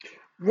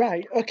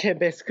Right, okay,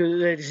 basically,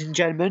 ladies and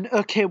gentlemen.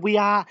 Okay,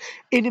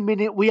 in a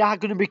minute, we are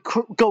going to be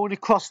going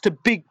across to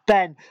Big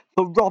Ben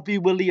for Robbie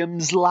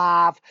Williams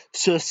live,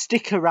 so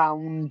stick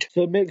around.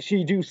 So make sure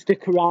you do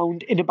stick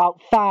around. In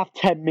about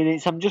 5-10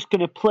 minutes, I'm just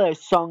going to play a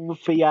song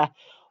for you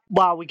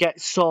while we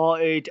get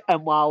sorted,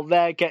 and while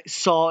they get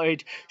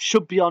sorted,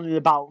 should be on in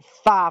about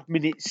 5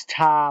 minutes'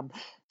 time.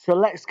 So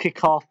let's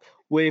kick off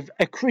with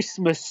a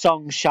Christmas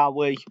song, shall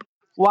we?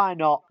 Why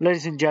not,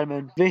 ladies and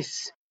gentlemen?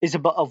 This is a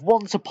bit of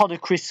Once Upon a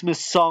Christmas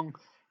Song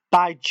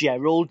by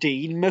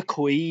Geraldine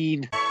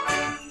McQueen.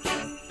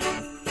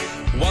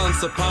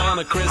 Once upon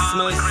a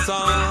Christmas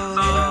song,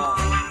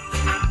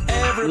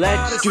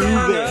 Let's do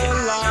this.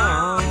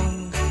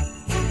 along.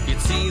 You'd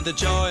see the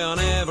joy on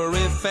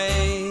every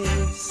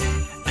face,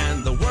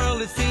 and the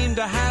world, it seemed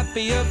a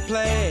happier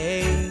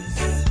place.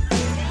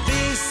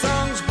 These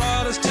songs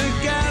brought us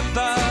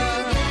together,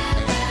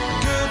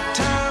 good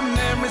time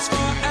memories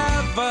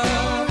forever.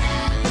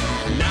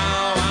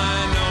 Now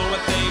I know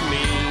what they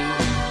mean,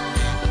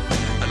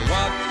 and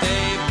what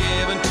they've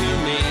given to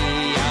me.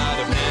 I'd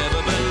have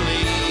never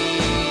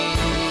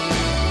believed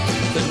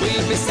that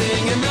we'd be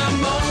singing them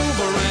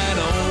over and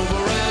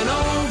over and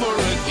over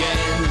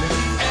again.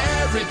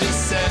 Every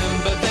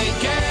December they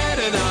get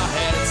in our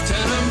heads.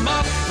 Turn them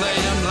up, play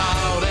them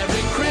loud.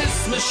 Every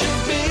Christmas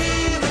should be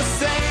the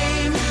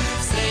same.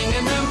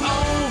 Singing them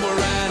over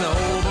and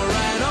over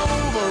and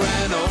over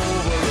and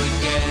over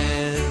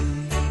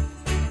again.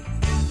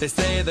 They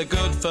say they're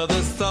good for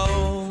the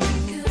soul,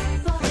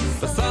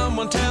 but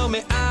someone tell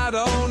me I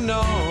don't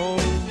know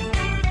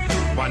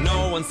why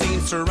no one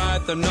seems to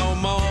write them no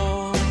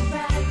more.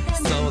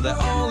 So the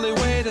only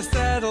way to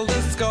settle the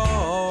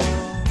score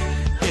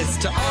is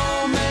to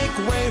all make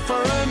way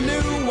for a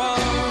new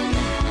one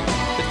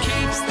that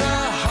keeps the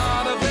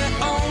heart of the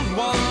old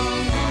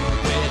one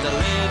with a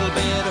little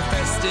bit of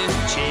festive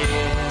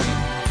cheer.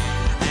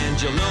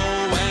 And you'll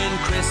know when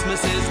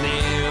Christmas is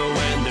near,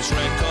 when this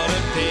record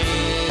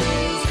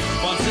appears.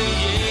 Once a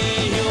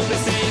year you'll be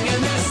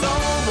singing this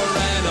over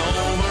and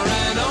over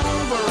and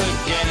over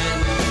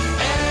again.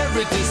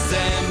 Every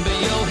December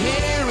you'll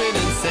hear it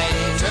and say,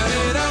 turn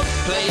it up,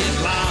 play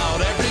it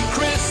loud. Every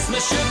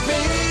Christmas should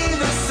be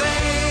the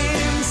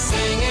same.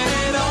 Singing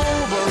it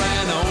over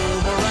and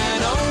over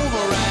and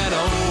over and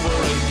over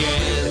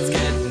again. It's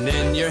getting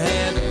in your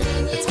head,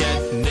 it's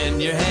getting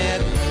in your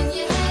head.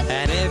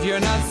 And if you're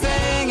not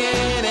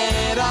singing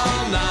it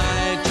all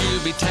night,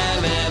 you'll be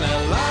telling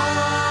a lie.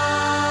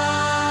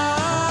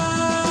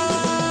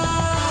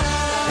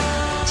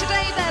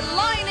 Today they're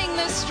lining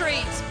the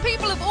streets,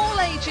 people of all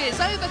ages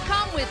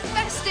overcome with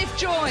festive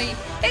joy.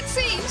 It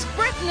seems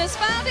Britain has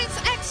found its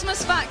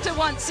Xmas factor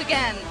once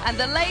again, and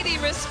the lady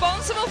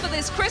responsible for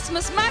this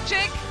Christmas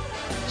magic,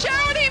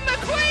 Geraldine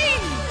McQueen.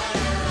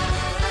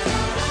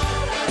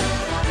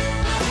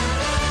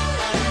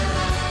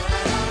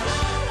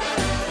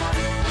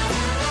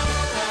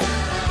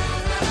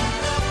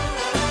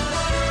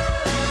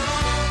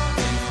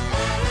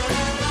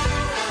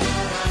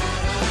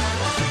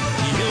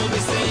 You'll be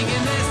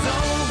singing this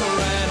over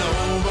and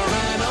over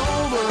and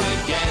over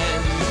again.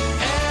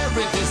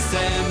 Every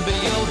December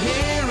you'll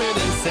hear it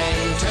and say,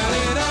 turn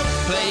it up,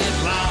 play it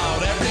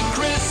loud. Every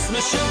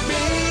Christmas should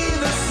be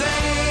the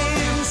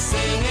same.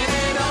 Singing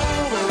it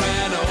over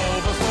and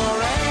over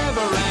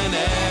forever and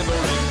ever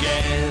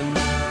again.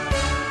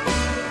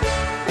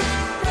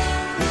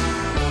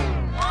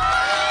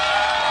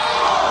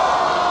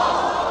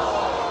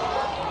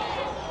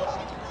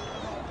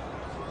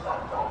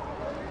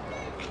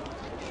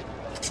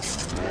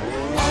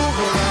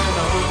 Over and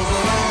over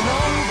and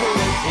over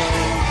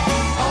again.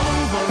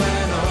 Over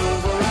and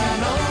over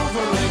and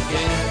over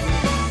again.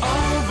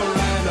 Over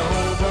and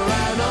over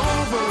and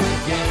over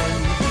again.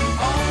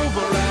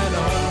 Over and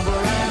over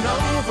and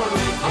over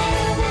again.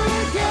 Over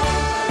again.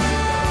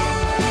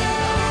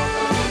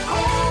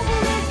 Over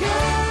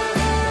again.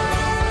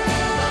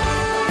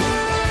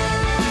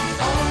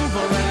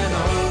 Over and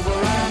over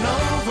and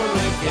over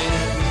again.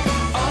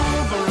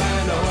 Over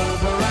and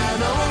over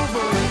and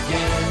over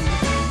again.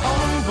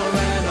 Over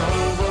and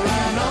over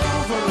and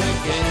over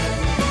again.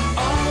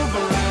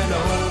 Over and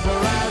over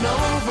and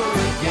over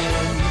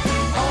again.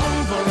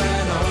 Over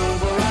and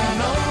over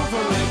and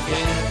over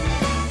again.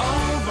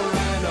 Over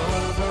and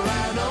over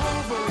and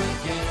over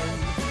again.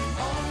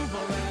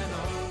 Over and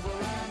over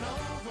and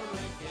over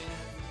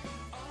again.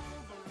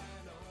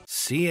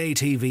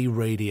 CATV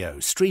Radio,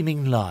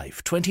 streaming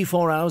live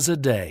 24 hours a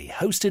day,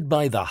 hosted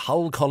by the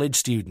Hull College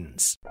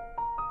students.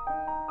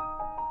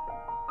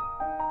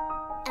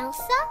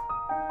 Elsa?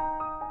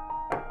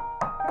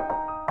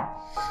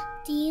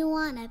 Do you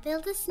want to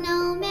build a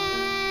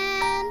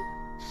snowman?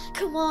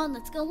 Come on,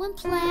 let's go and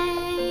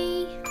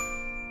play.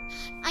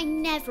 I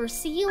never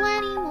see you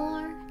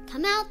anymore.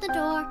 Come out the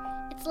door,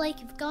 it's like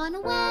you've gone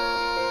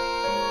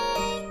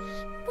away.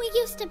 We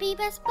used to be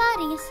best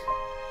buddies,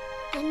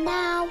 and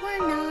now we're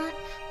not.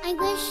 I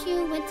wish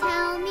you would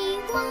tell me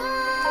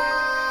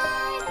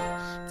why.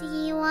 Do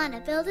you want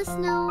to build a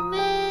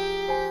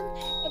snowman?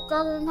 It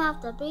doesn't have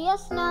to be a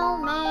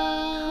snowman.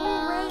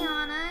 Go away,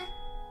 Anna.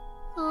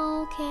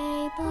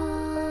 Okay,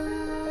 bye.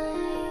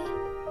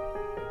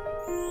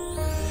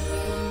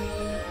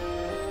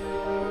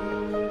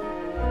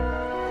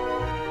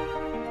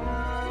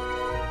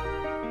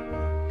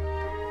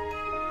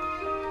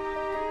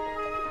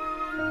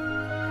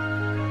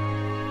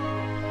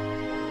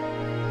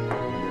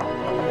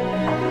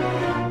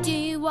 Do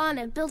you want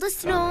to build a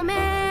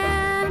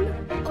snowman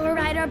or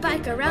ride our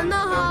bike around the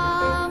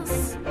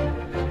halls?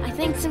 I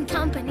think some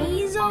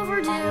company's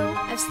overdue.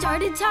 I've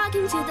started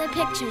talking to the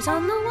pictures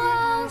on the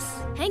walls.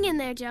 Hang in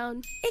there,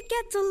 Joan. It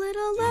gets a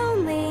little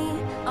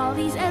lonely, all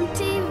these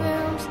empty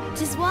rooms,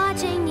 just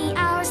watching the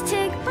hours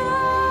tick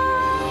by.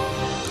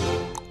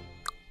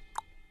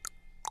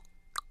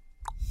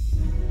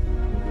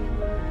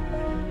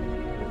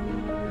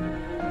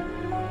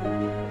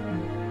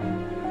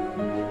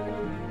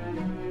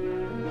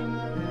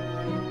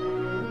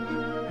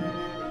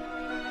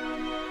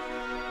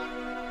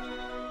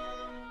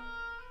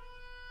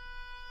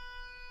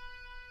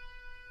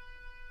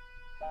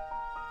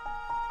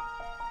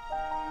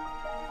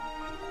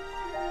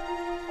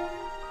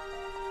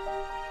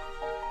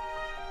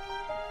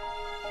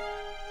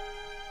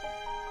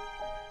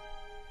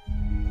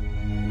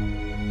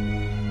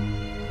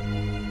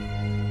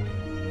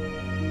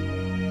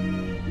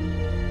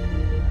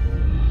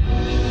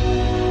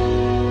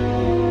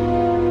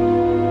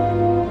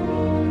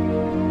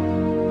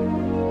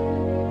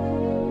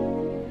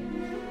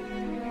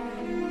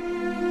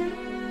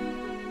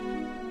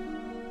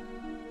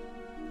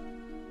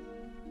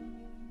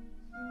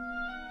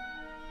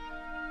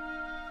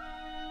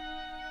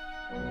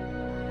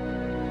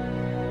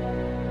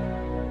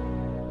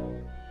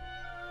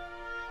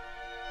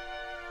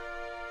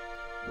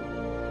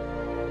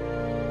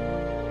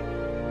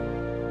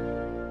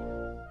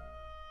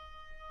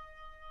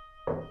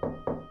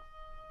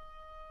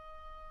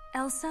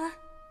 Elsa,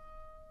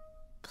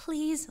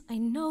 please, I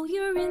know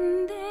you're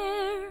in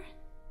there.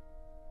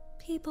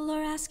 People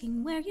are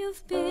asking where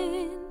you've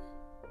been.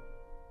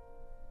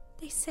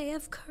 They say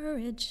have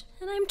courage,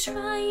 and I'm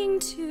trying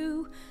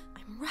to.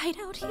 I'm right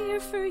out here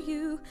for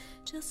you.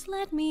 Just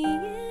let me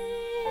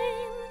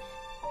in.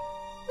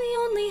 We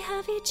only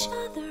have each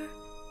other.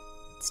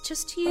 It's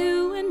just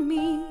you and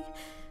me.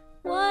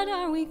 What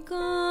are we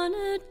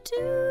gonna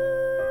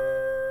do?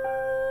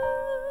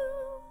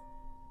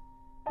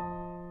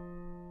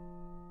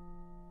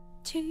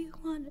 Do you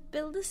want to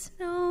build a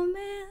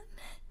snowman?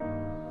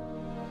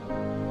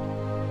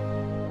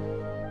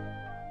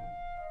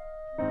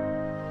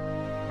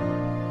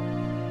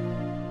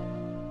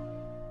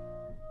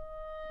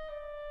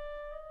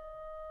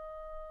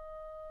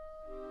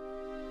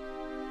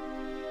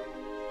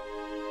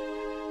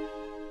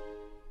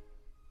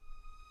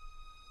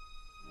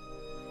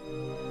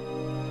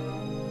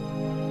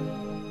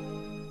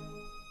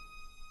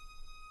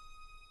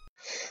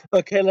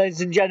 Okay,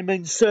 ladies and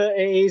gentlemen, so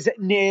it is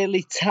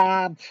nearly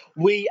time.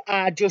 We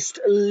are just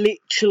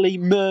literally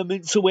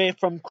moments away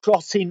from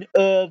crossing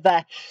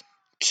over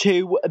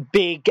to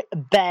Big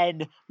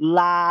Ben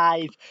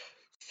live.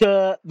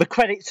 So the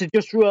credits are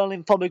just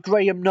rolling for the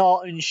Graham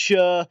Norton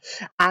show,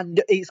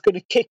 and it's going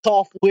to kick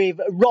off with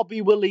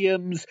Robbie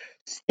Williams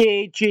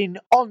staging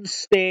on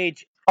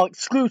stage an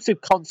exclusive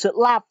concert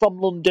live from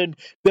London,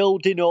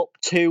 building up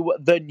to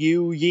the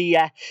new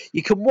year.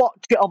 You can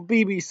watch it on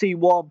BBC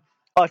One.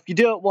 Or if you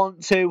don't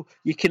want to,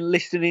 you can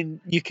listen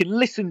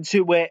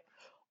to it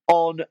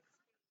on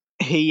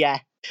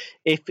here.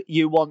 If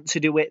you want to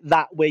do it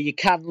that way, you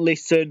can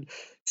listen.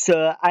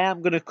 So I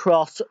am going to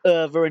cross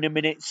over in a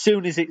minute as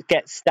soon as it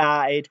gets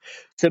started.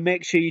 So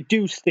make sure you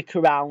do stick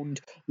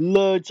around.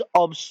 Loads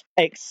of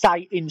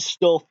exciting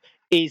stuff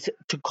is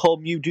to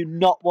come. You do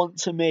not want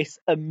to miss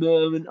a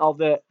moment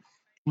of it.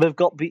 We've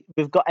got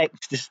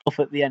extra stuff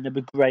at the end of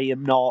the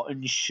Graham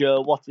Norton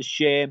show. What a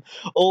shame.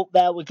 Oh,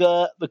 there we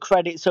go. The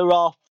credits are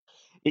off.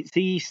 It's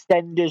the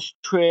EastEnders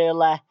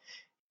trailer.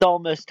 It's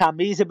almost time.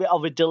 There's a bit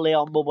of a delay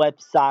on the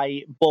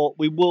website, but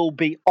we will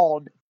be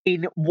on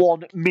in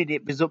 1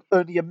 minute. There's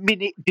only a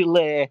minute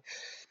delay.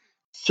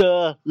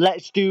 So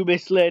let's do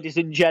this, ladies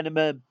and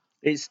gentlemen.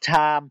 It's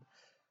time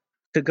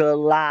to go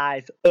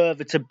live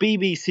over to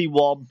BBC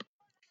One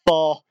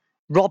for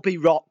Robbie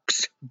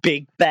Rocks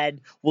Big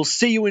Ben. We'll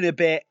see you in a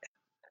bit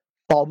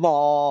for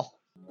more.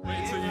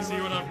 Wait till you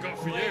see what I've got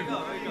for you.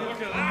 Look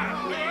at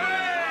that.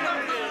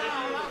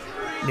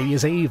 New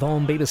Year's Eve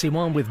on BBC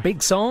One with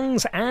big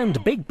songs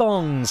and big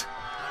bongs.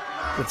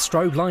 With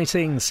strobe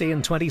lighting, see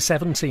in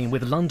 2017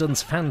 with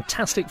London's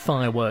fantastic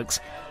fireworks.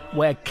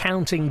 We're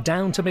counting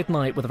down to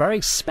midnight with a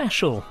very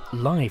special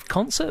live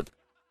concert.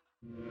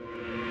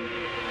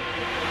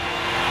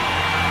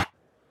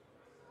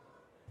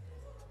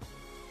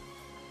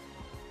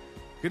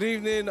 Good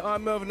evening,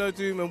 I'm Melvin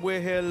O'Doom and we're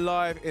here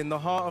live in the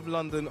heart of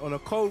London on a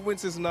cold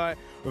winter's night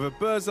with a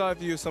bird's eye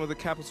view of some of the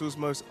capital's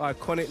most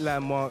iconic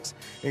landmarks,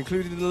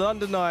 including the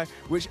London Eye,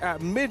 which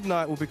at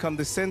midnight will become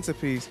the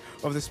centrepiece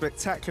of the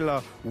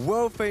spectacular,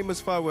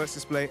 world-famous fireworks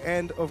display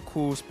and, of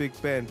course, Big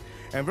Ben.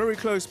 And very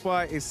close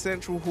by is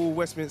Central Hall,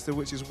 Westminster,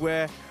 which is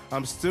where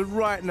I'm stood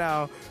right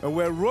now and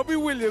where Robbie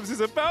Williams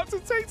is about to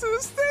take to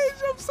the stage.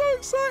 I'm so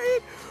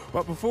excited.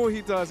 But before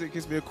he does, it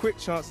gives me a quick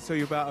chance to tell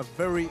you about a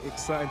very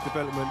exciting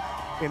development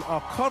in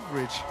our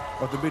coverage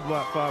of the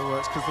midnight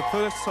fireworks, because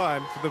for the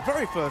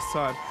very first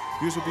time,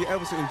 you will be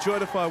able to enjoy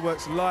the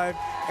fireworks live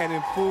and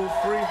in full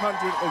 360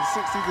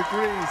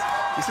 degrees.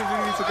 You simply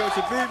need to go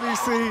to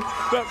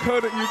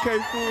bbc.co.uk/New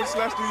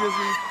Year's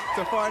Eve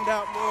to find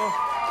out more.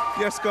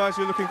 Yes, guys,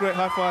 you're looking great.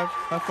 High five,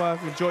 high five,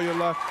 enjoy your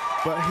life.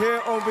 But here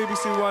on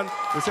BBC One,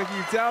 we're taking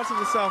you down to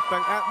the South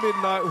Bank at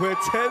midnight, where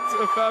tens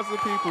of thousands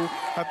of people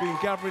have been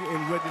gathering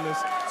in readiness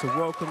to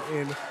welcome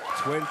in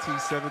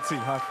 2017.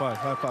 High five,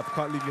 high five. I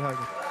can't leave you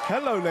hanging.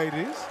 Hello,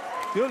 ladies.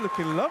 You're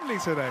looking lovely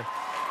today.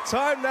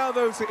 Time now,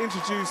 though, to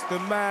introduce the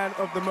man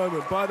of the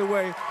moment. By the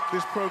way,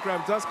 this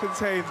programme does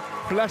contain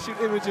flashing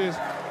images,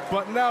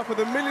 but now for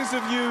the millions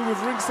of you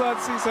with ringside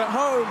seats at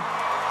home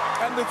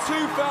and the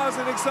 2,000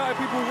 excited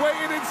people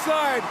waiting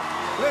inside,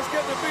 let's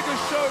get the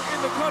biggest show in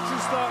the country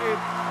started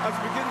as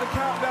we begin the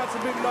countdown to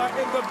midnight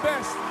in the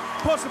best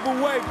possible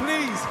way.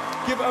 Please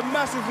give a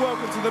massive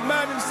welcome to the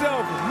man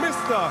himself,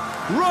 Mr.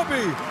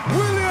 Robbie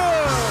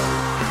Williams.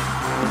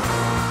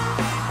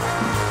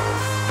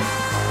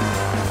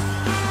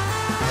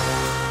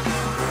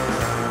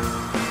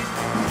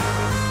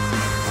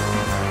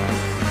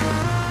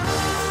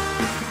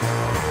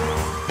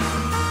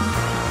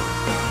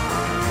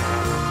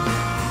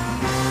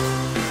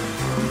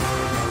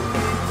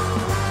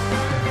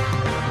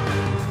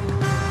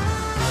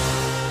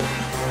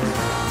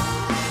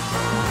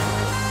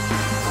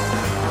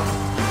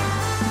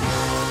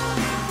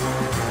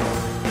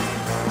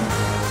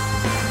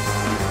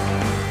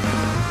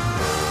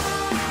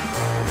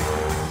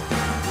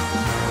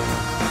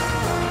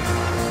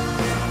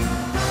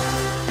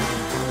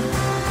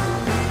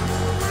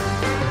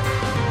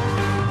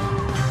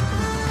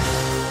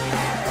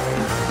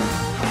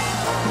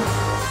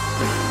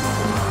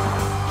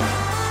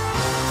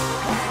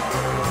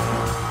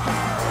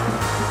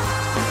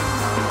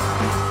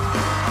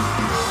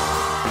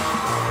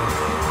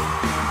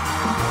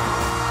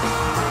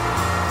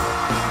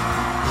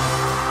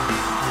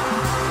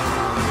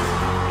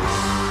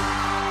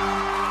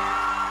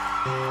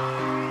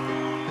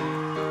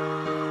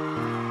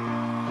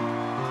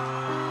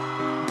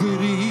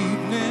 Good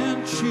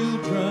evening,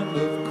 children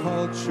of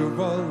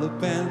cultural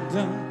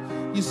abandon.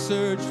 You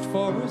searched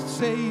for a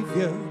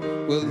savior,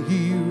 well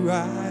here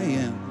I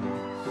am.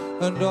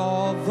 And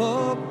all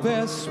the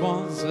best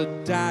ones are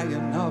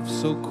dying off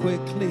so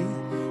quickly,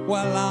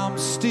 while I'm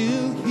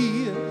still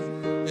here,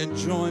 and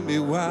join me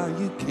while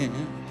you can.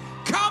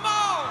 Come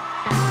on!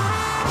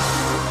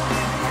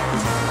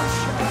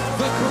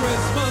 The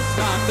charisma's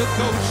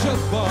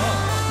non-negotiable.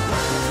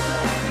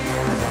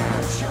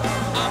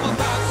 I'm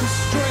about to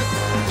strip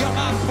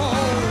my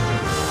pole.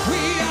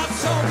 We are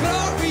so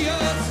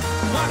glorious.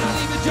 Why not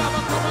leave your job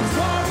and come and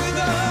tour with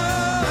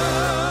us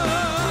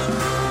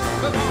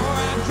before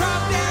I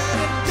drop dead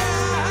and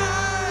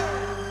die?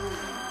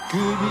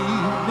 Good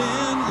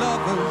evening,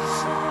 lovers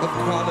of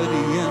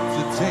quality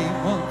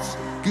entertainment.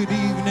 Good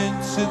evening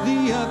to the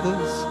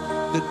others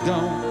that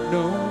don't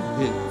know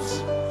hits.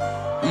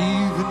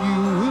 Even you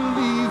will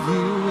leave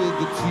here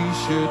with a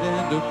t-shirt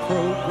and a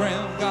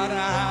program. Got a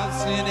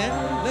house in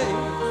LA,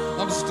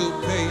 I'm still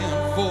paying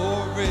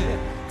for it.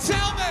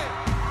 Tell me!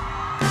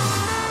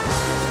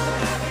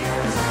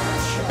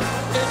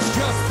 It's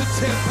just a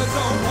tip and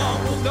no one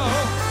will know.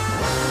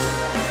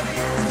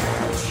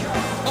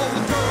 All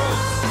the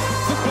girls,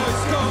 the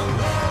boys go.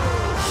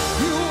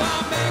 You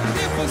are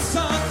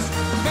magnificent.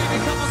 Baby,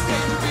 come on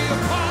stage and be a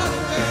part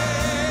of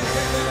it.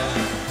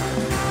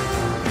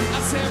 I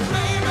said,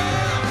 baby,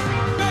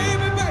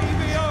 baby,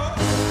 baby, oh.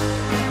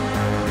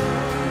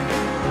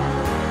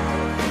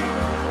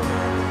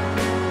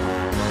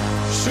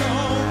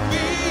 Show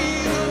me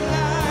the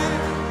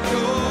light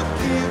you're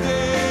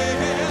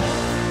giving.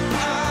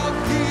 I'll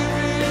give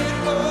it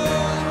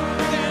all,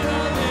 then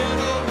a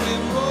little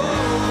bit more.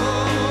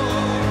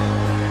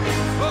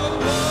 Oh,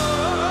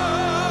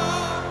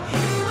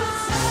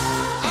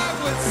 I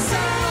would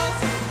sell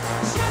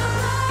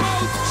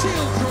both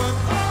children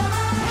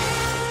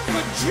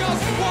for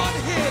just one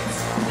hit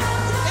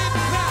in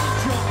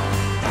Belgium.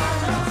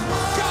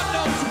 God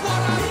knows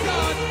what I've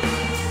done.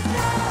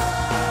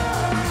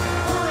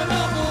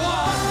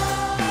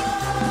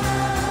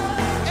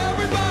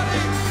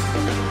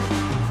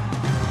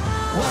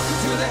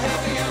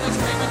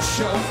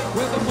 Show,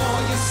 where the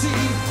more you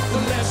see, the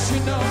less you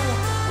know.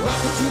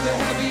 Welcome to the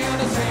Heavy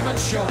Entertainment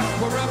Show,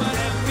 where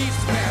Eminem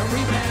meets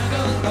Barry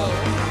Manilow.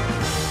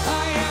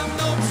 I am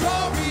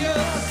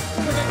notorious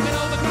for making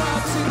all the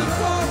crowds in the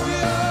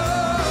chorus.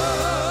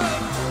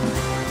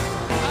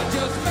 I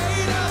just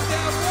made up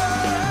that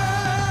word.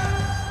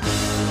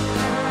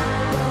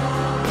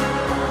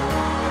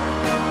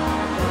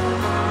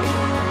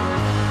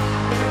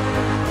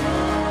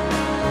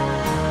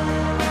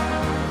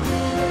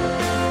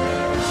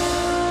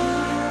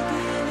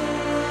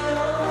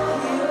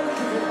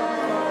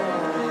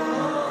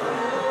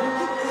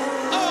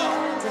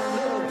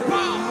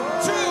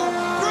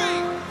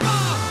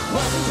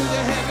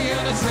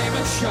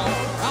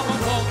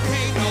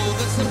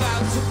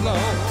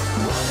 flow.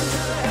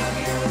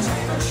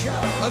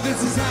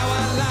 This is how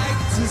I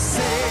like to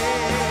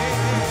say.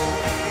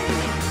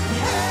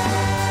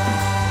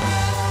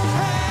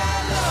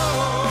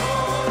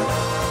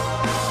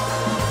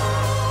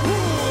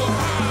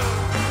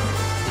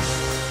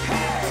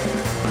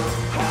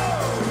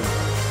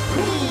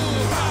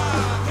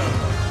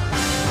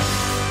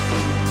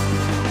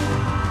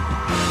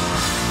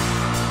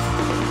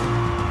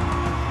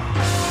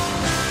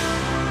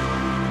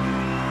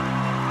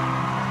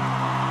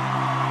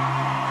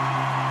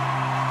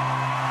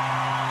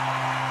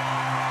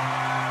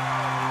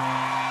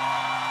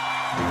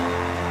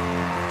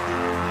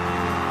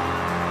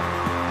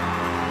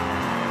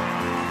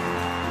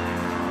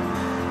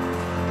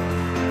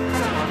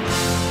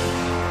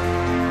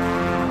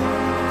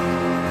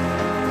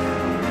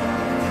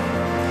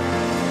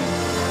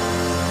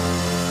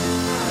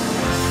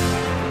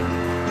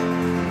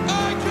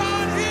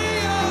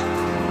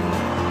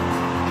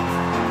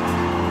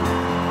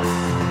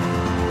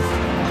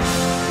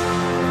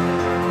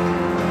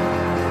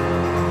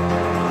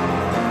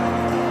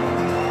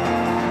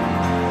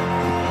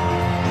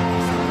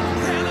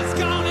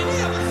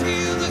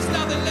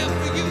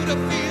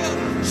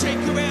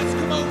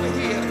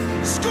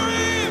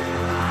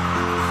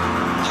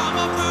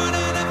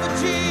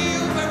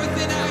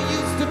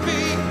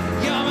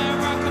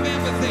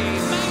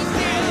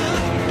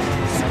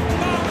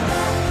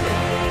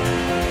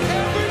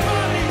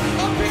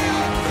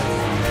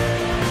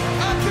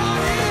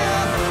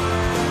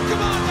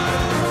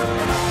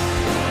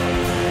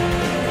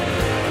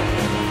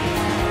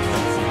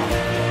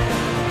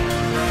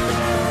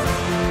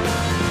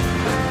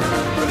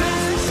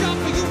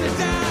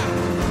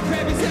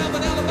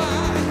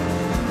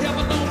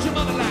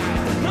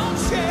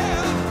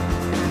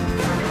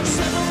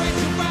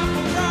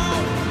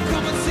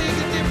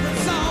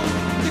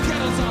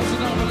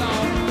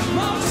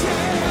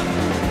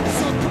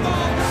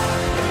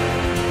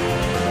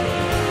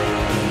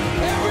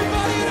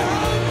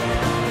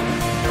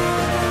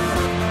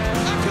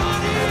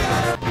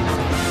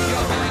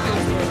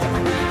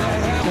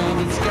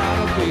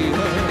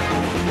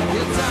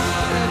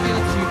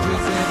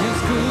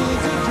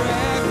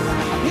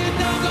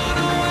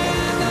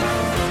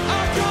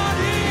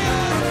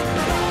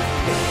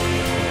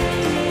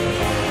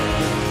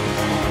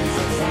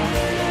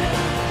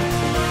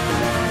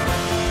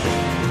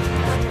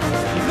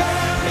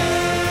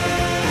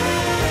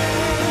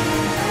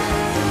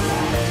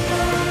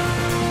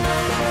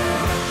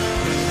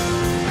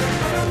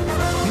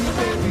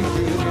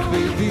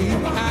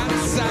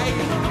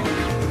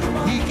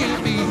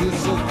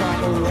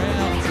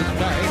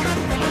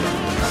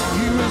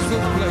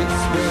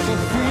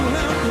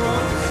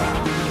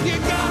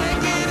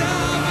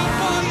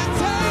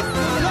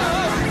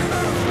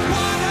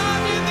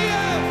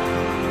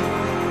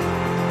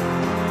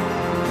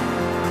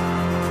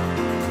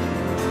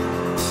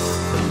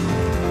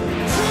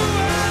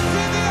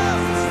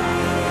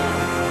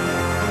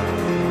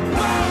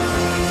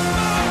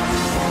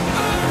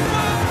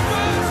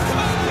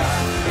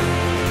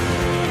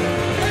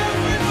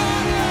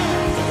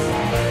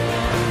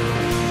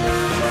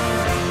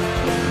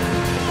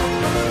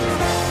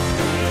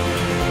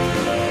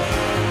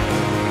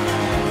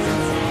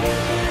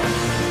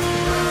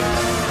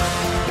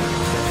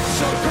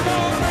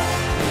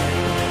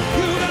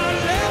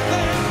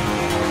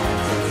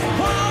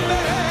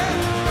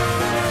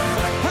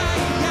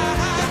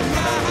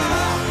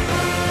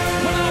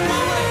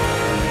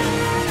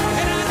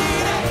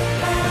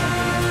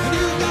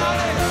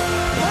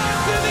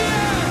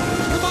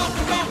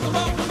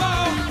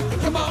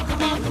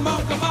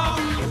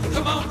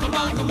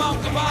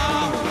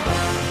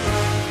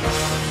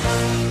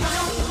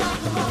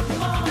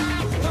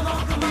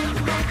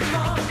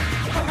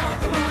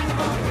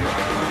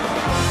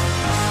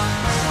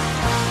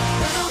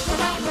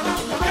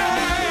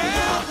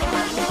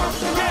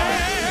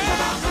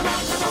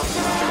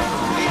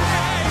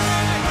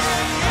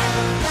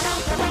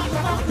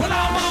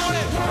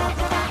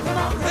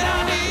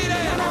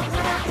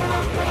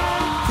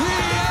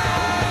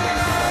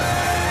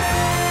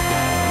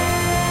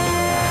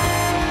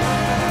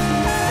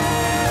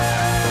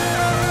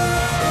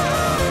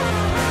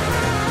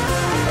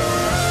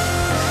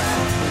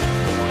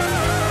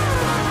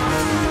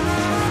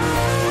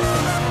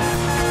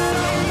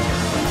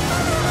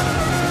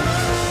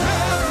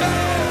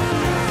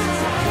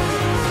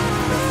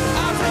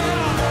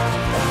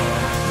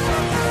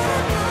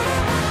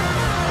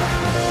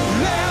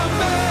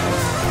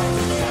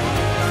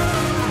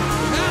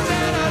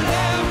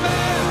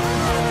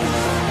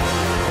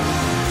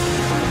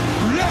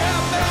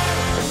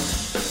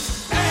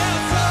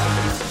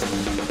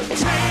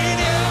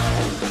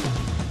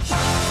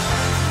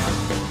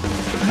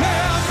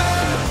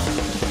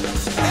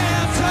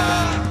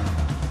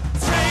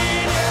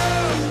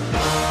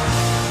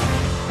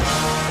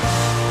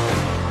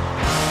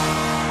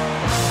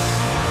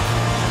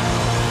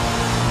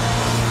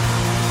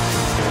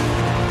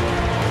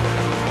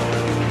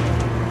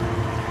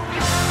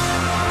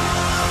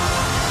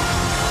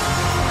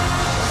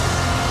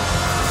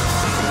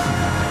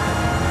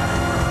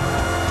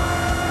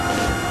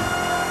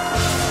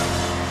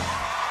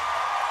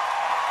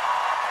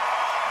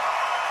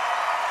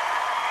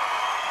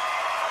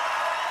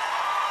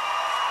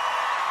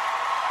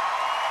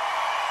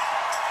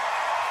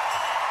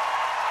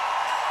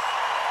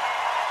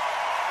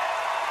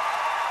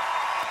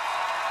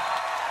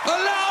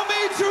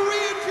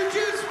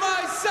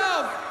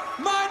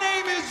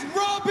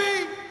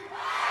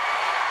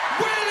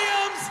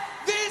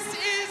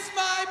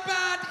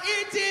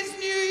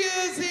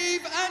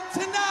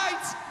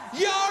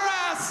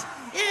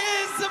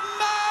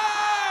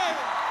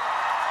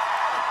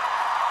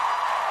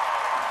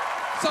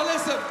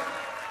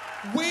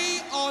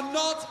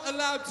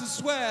 allowed to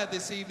swear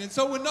this evening,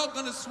 so we're not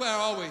going to swear,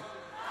 are we?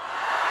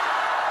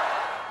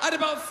 I had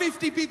about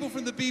 50 people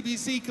from the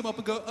BBC come up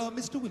and go,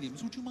 Mr.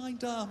 Williams, would you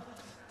mind,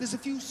 there's a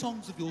few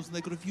songs of yours and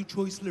they've got a few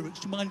choice lyrics.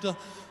 Do you mind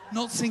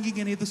not singing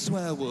any of the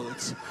swear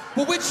words?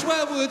 Well, which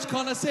swear words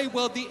can't I say?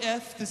 Well, the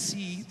F, the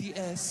C, the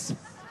S.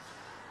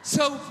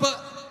 So, but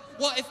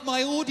what if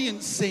my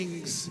audience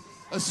sings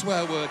a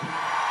swear word?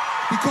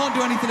 We can't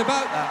do anything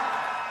about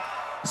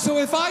that. So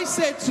if I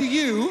said to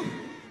you,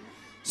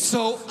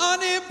 so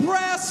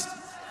unimpressed,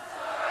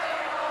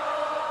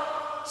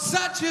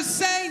 such a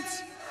saint,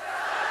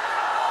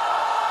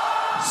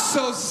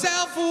 so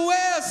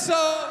self-aware,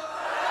 so...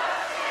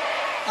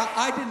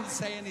 I didn't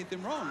say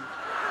anything wrong.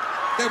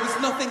 There was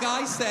nothing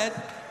I said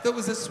that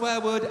was a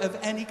swear word of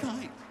any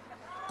kind.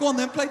 Go on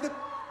then, play the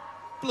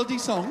bloody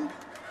song.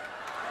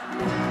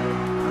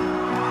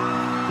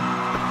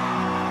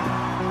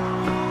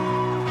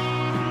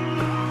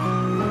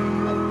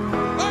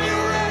 Are you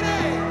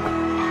ready?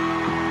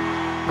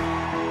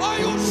 Are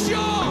you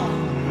sure?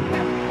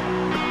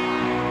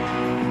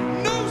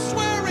 No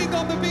swearing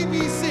on the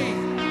BBC.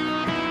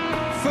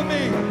 For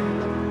me.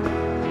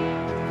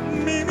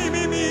 Me.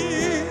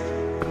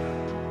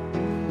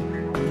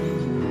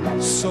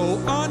 So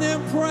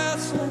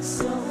unimpressed,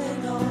 so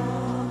in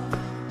awe.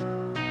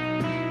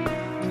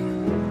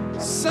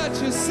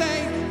 Such a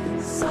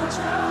saint, such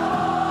a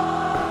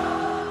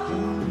awe.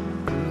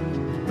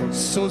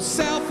 So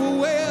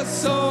self-aware,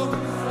 so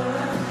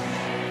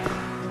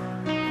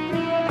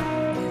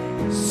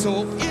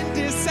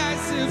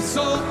indecisive,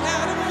 so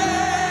out of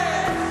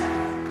place.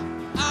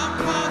 I'm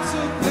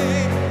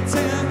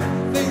contemplating,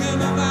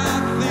 thinking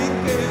about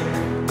thinking.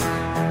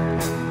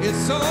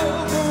 It's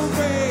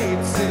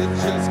overrated,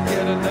 just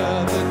get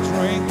another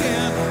drink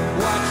and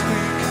watch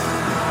me.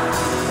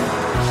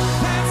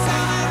 That's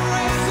how it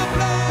razor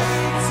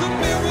blades and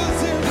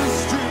mirrors in the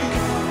street.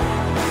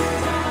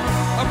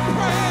 I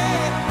pray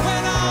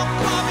when I'm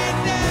coming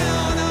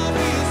down, I'll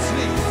be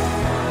asleep.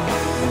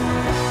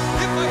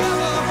 If I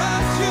ever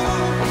hurt you,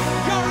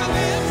 your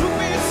revenge will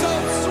be so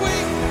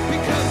sweet.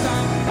 Because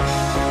I'm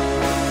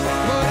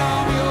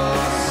your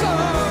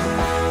son.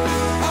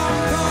 I'm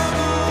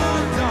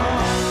coming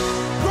down.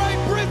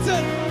 Great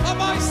Britain, am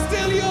I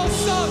still your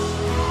son?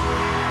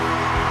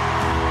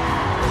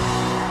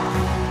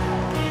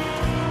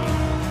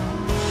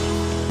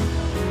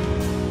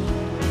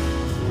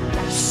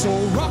 So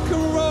rock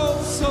and roll,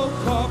 so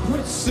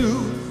corporate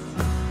suit.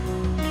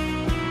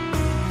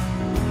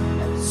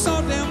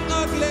 So damn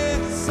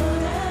ugly, so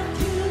damn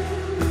cute.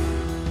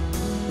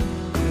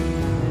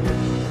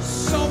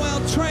 So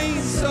well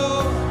trained,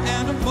 so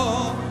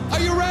animal.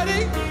 Are you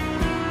ready?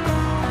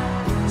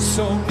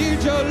 So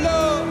need your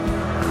love.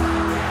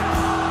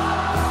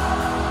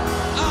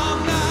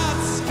 I'm not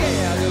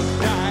scared of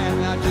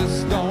dying, I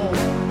just don't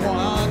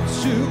want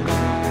to.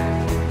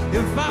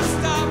 If I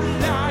stop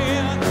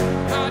dying,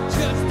 I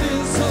just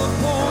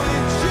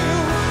disappoint you.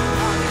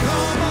 I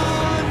come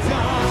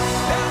undone.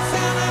 That's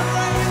how I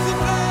raise the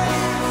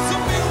blades,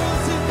 some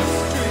mirrors in the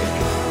street.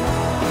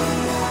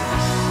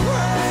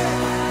 Pray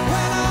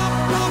when I'm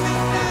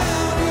coming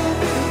down, you'll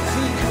be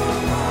asleep.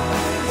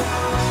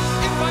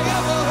 If I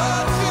ever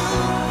hurt you,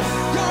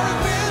 your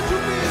revenge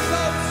will be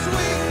so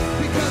sweet.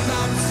 Because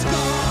I'm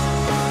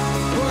scarred,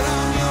 but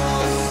I'm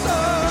your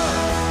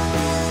son.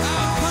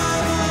 I'm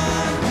come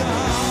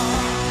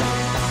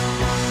undone.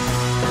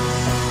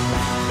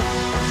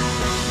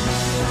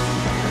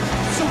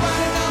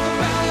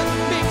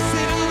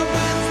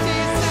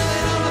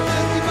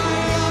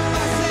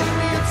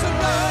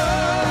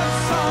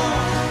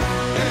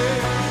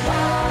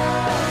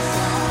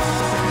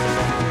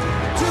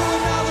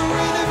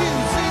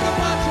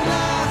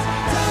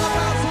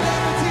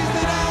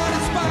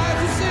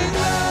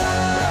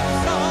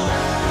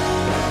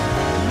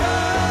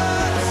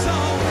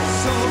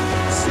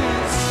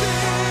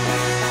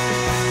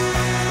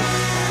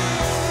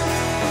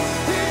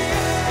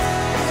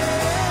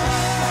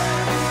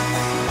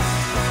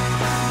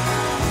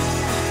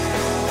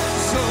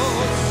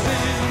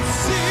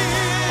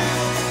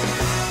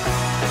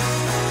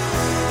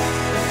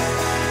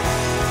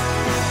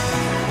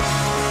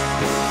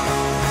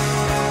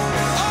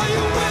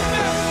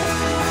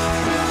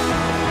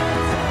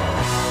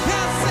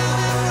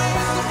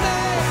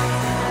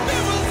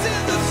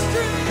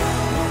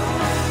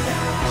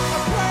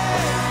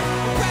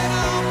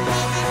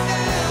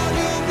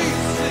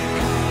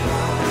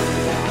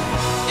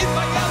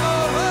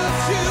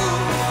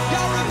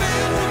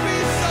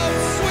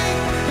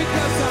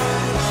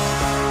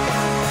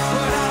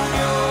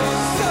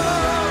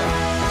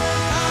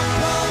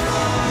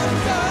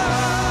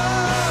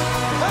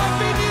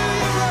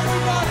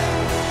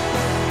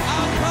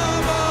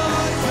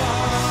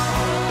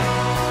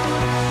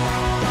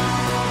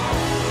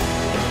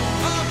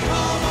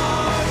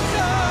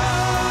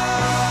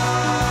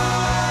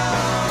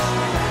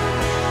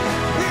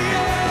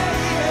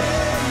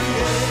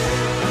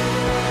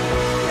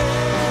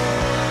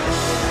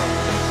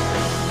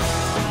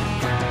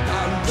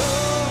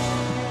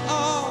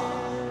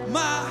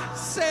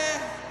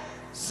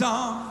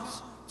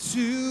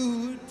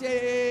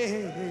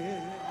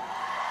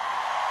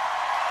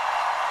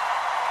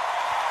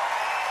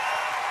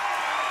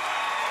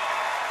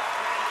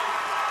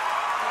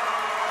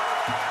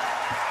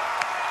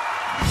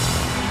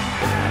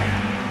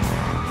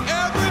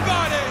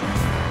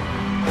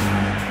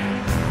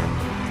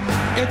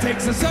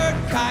 Takes a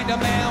certain kind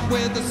of man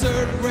with a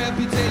certain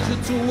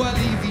reputation to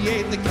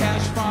alleviate the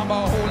cash from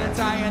a whole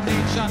entire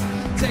nation.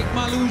 Take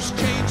my loose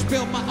change,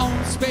 build my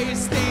own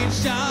space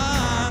station.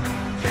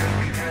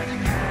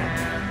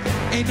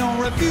 Ain't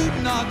no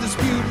refuting or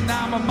disputing,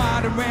 I'm a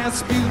modern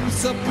Rasputin.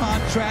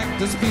 Subcontract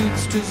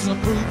disputes to some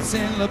brutes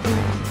in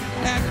Labutin.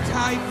 Act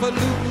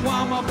highfalutin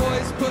while my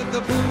boys put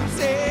the boots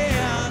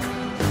in.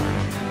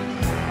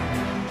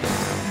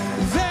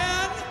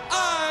 Then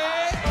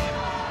I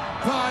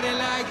party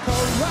like a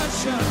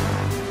Russian.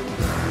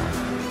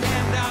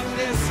 End of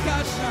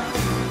discussion.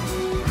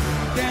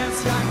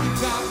 Dance like you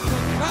got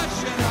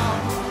concussion on.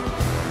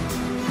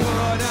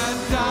 Put a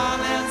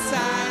doll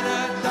inside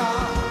a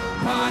doll.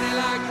 Party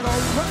like a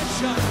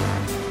Russian.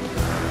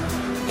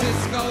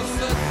 Disco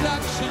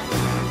seduction.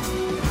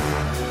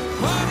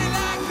 Party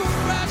like a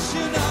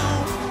Russian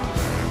on.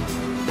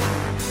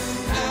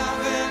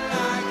 Have it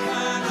like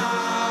an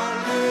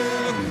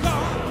olive.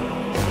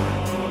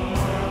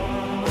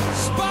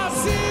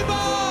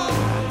 Spasibo.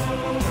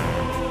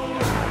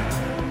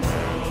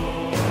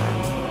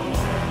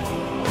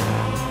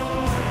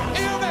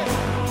 Hear me.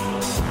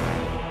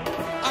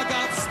 I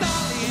got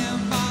Stolly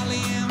and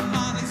Molly and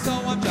Molly, so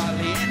I'm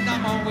jolly. And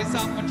I'm always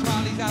up on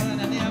trolleys,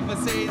 and I never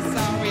say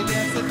sorry.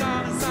 There's a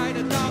doll inside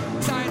a doll,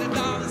 inside a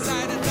doll,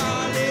 inside a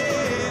dolly.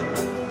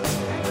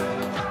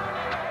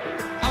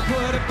 I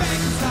put a bank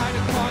inside a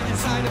car,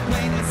 inside a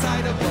plane,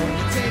 inside a boat.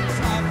 It takes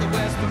half the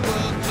western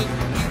world just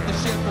to keep the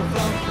ship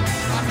afloat.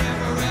 I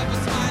never ever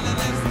smile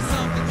unless there's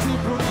something to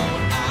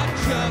promote. I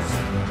just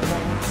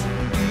won't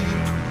be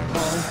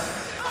home.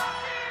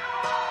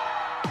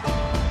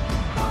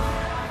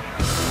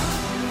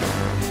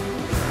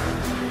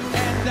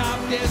 End of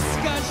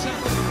discussion.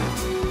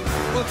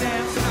 We'll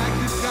dance like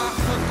we've got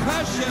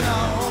percussion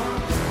on.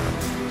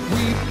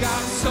 We've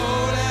got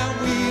soul and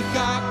we've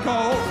got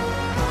gold.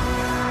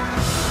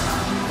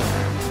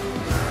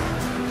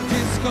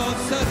 Disco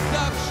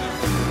seduction.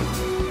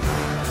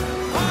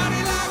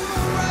 Party like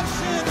a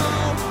Russian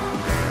on.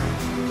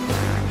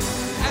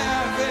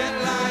 Have it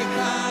like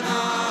an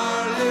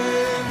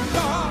olive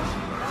garden.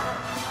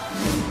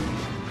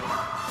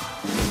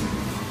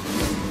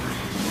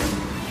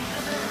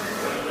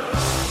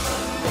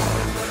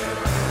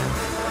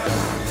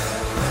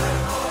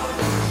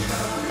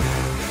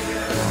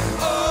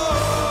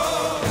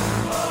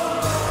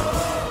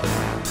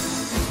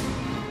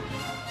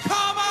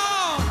 Come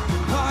on,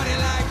 party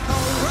like a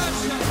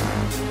Russian.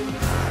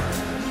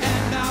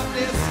 End of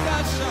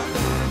discussion.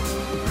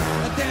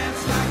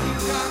 Dance like you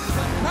got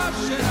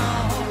percussion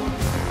on.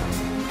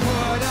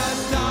 Put a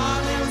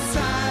doll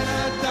inside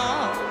a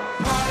doll.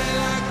 Party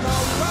like a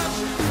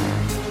Russian.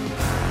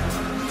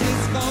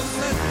 Disco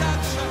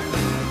seduction.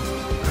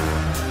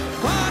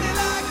 Party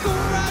like a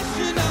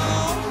Russian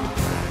on.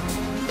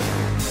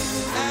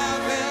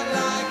 Have it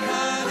like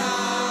an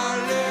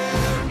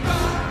olive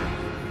garden.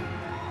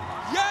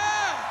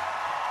 Yeah!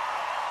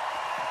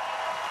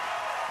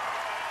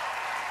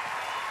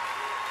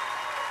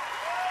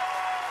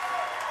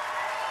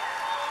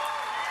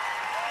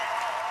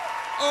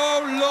 Oh,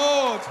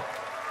 Lord.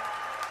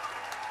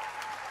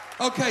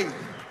 Okay,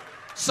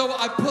 so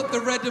I put the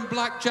red and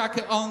black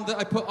jacket on that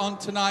I put on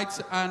tonight,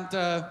 and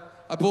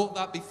I bought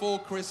that before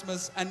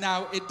Christmas, and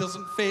now it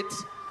doesn't fit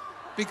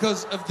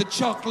because of the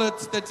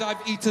chocolate that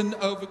I've eaten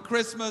over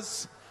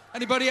Christmas.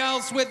 Anybody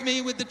else with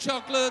me with the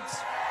chocolates?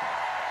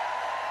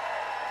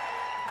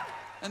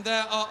 And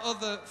there are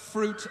other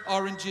fruit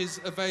oranges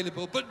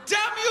available, but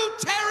damn you,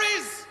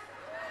 Terry's!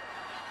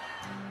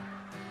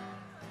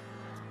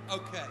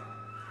 Okay,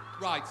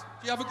 right.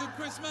 Do you have a good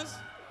Christmas?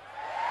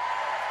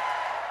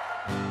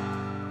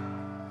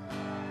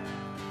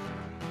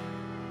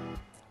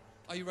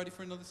 Are you ready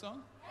for another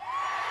song?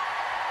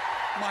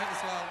 Might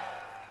as well.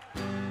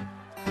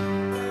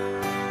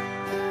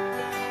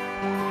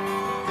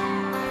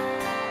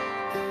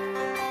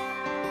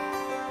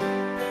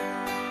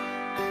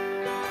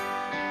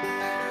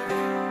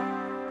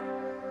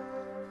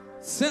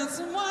 Send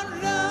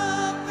someone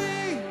love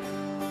me,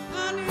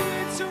 I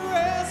need to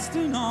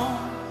resting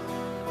on.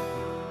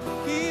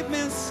 Keep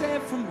me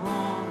safe from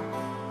harm,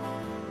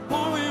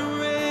 pouring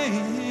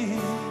rain.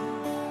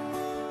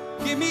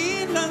 Give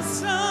me the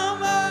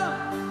summer,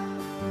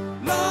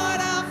 Lord,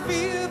 I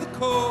feel the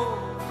cold.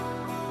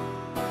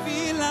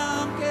 Feel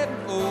I'm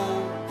getting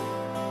old.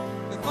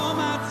 Before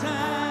my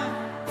time,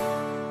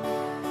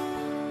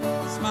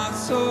 it's my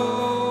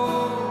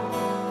soul.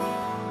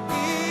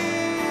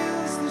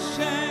 Is the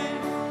shame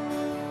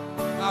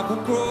I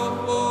will grow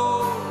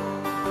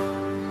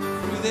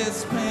through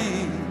this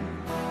pain.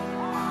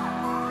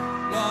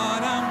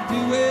 Lord, I'm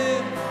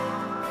doing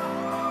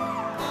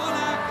all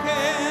I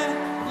can.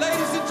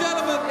 Ladies and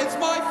gentlemen, it's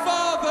my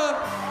father,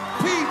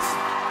 Pete.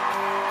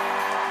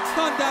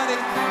 Come on, Daddy.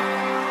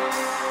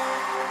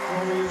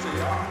 Easy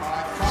on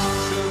my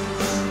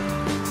conscience,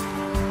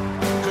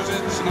 'cause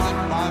it's not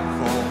my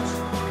fault.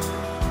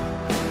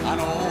 I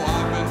know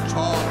I've been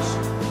taught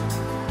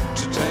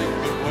to take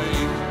the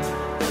blame.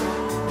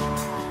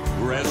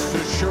 Rest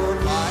assured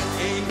my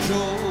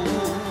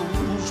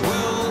angels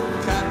will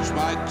catch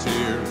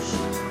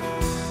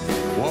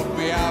walk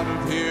me out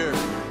of here.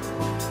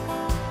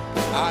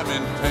 I'm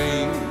in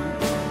pain.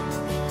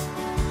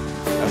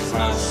 As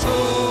my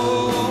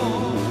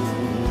soul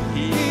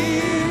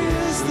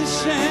hears the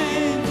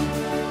shame,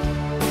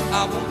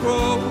 I will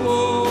grow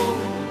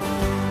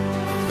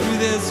through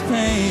this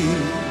pain.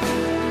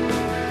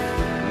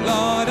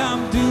 Lord,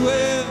 I'm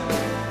doing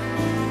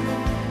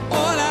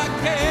all I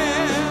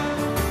can.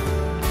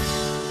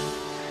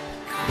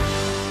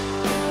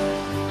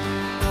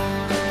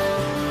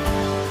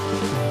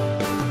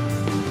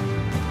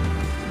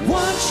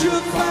 Once you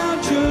found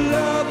your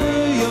lover,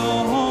 your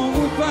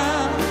homeward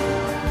bound.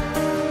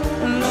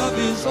 Love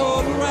is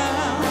all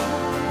around.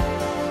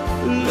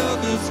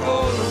 Love is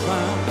all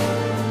around.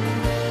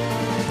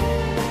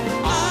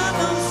 I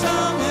know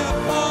some have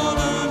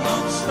fallen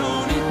on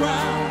stony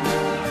ground,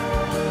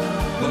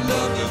 but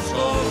love is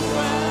all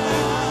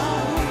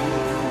around.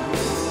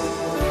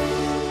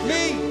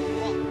 Me,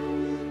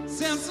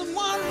 since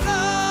someone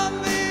loved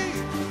me,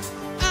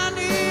 I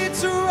need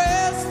to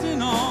rest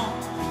in arms.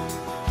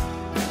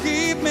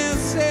 Keep me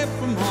safe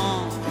from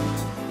harm,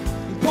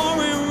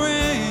 pouring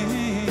rain.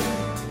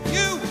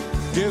 You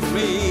give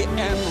me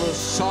endless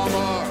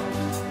summer,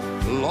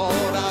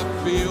 Lord, I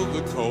feel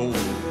the cold.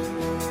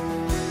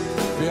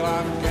 Feel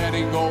I'm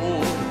getting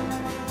old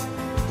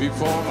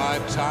before my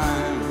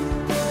time.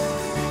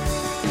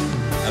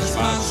 As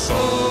my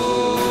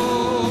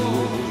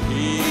soul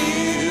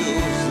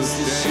heals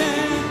the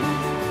shame,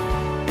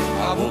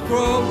 I will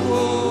grow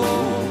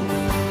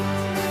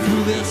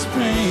through this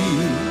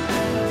pain.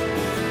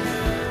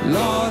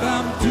 Lord,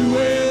 I'm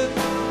doing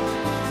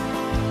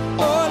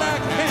all I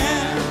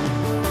can.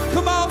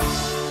 Come on.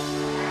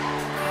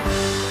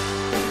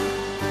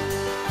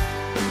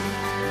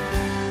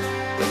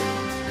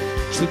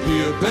 To be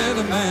a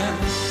better man.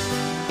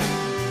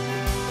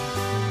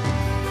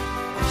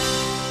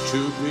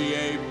 To be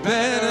a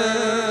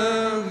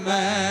better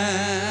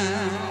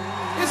man.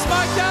 It's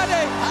my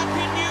daddy.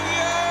 Happy New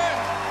Year.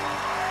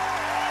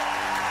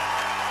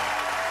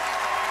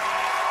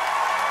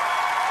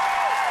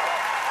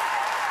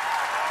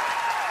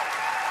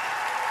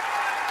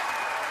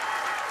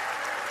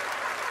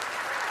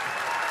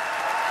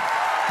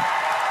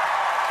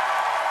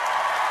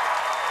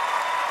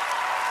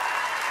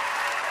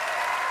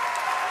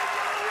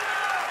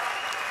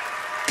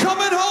 Come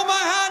and hold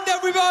my hand,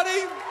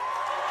 everybody.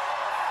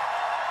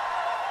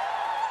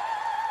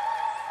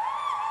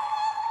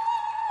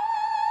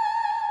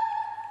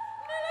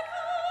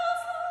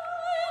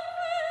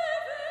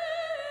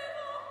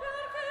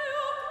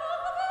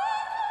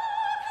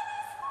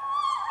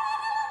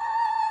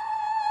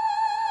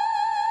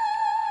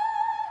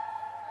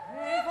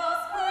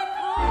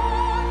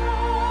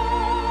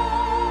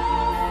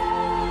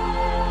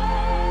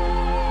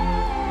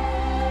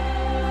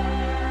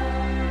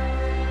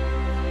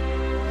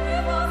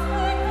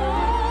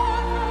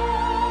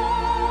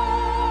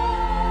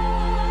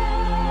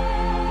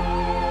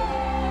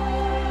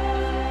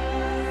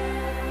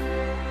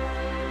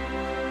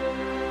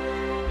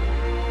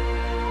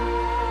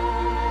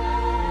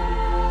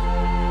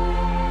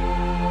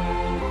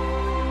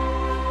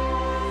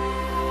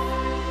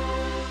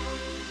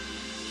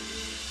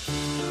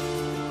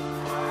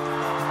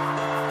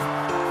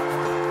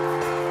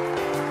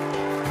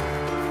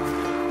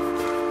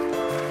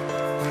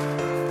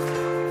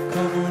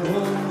 Come and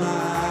hold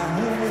my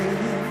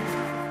hand.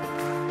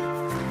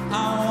 I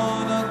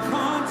wanna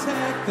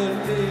contact the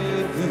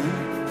living.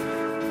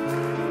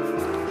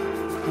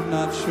 I'm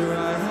not sure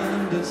I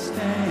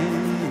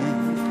understand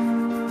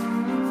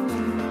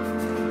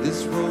this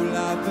role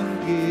I've been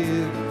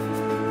given.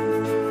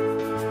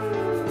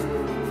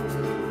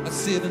 I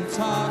sit and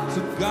talk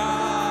to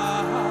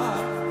God.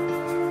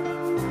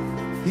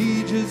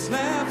 He just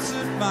laughs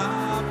at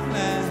my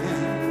plan.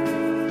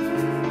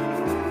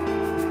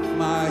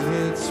 My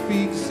head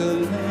speaks a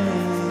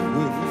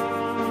language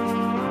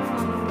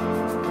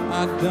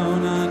I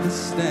don't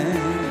understand.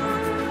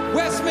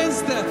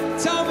 Westminster,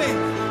 tell me.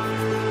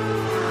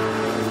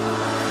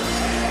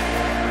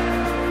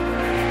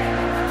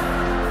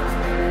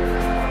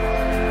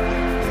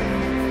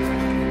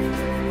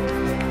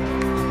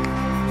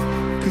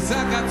 Cause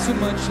I got too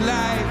much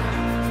life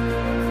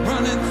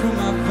running through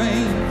my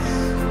veins,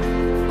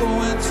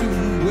 going to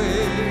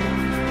waste.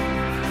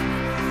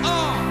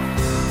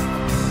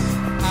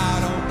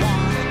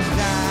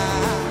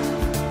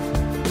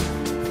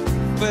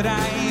 But I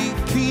ain't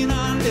keen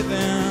on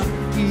living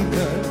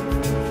either.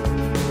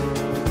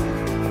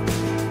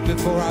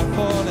 Before I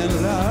fall in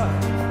love,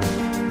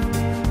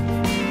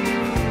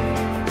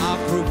 I'm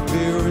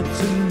preparing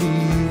to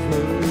leave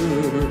her.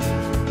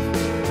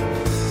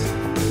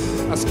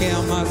 I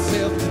scare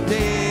myself to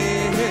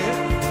death,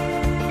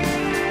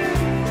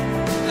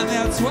 and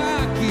that's why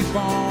I keep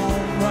on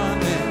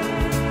running.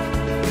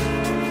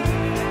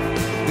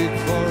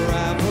 Before I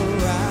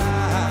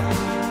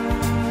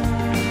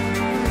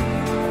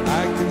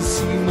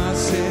see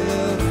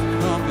myself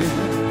coming.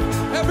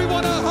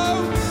 Everyone at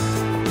home.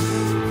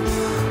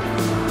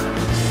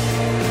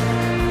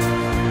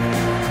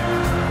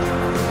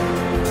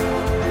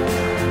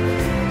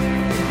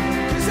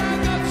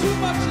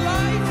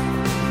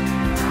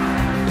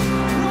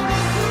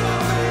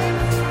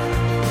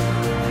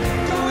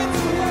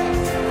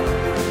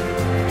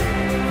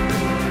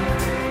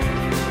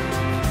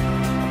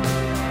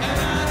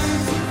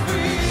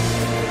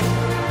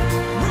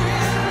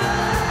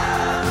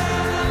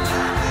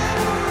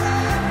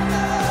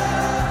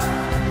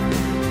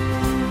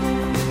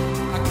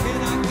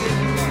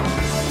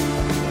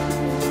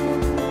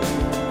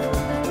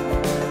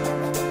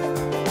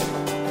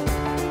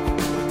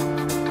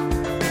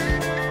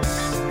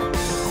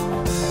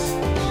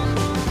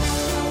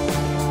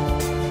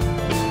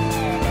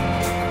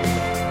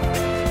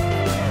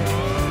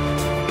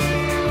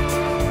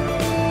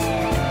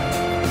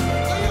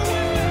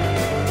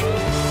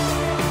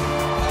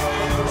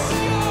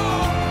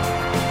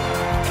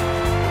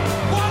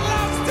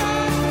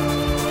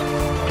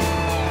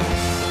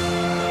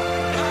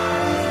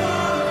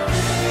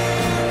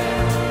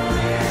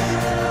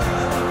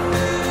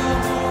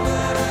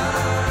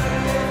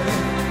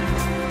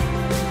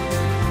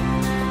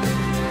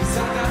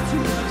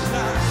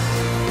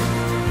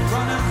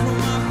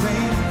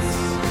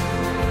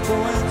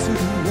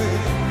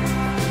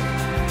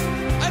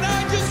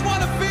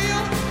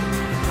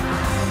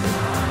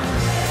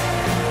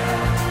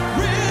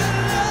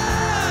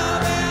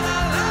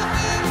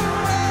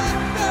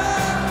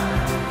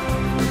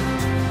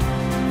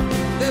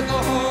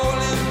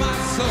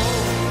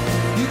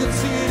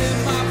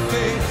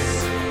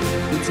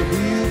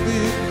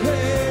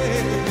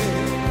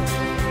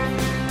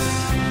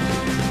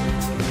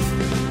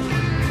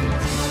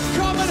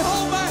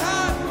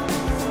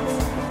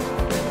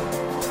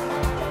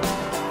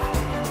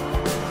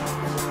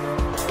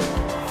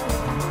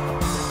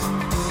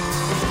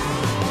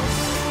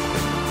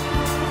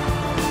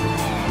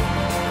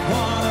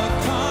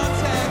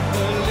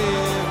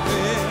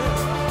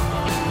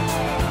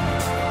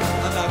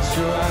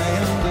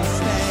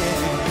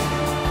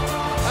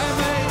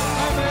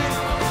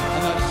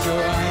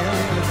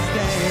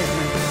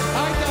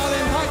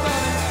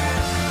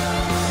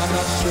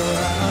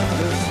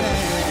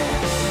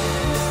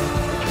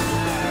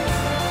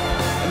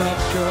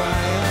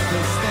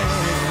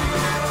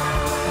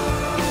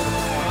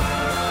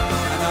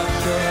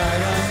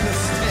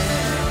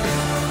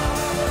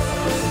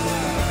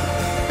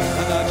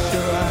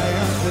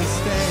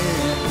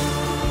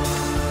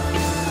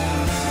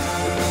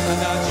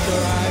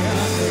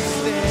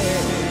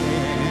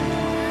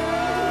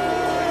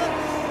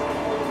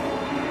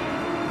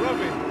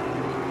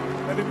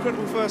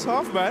 incredible first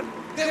half, man.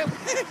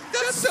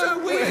 That's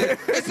so weird.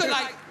 It's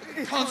like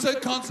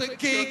concert,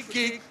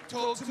 gig,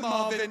 talk to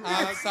Marvin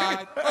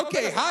outside.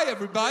 Okay, hi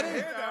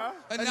everybody.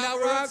 And now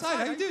we're outside.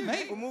 How you doing,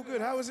 mate? I'm all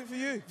good. How was it for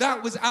you?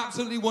 That was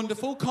absolutely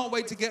wonderful. Can't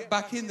wait to get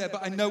back in there,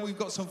 but I know we've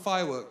got some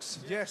fireworks.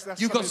 Yes,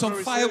 that's You've got some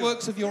very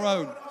fireworks soon. of your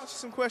own. I want to ask you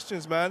some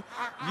questions, man.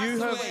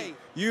 Away.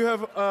 You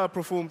have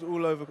performed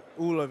all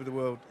over the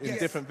world in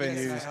different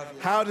venues. Yes, I have,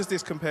 yeah. How does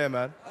this compare,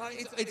 man?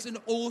 It's an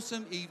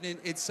awesome evening.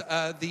 It's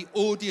the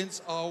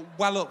audience are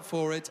well up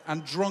for it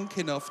and drunk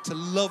enough to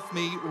love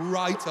me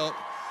right up,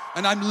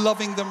 and I'm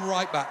loving them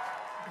right back.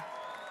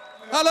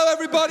 Hello,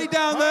 everybody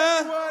down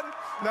there.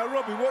 Now,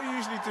 Robbie, what are you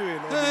usually doing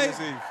on New Year's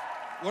Eve?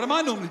 What am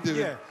I normally doing?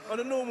 Yeah, on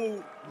a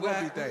normal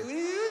Robbie day.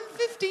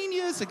 15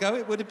 years ago,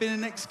 it would have been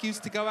an excuse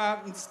to go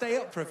out and stay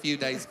up for a few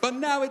days. But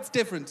now it's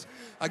different.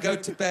 I go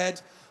to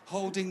bed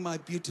holding my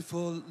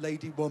beautiful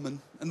lady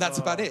woman, and that's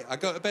about it. I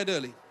go to bed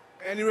early.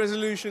 Any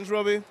resolutions,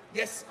 Robbie?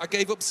 Yes, I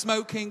gave up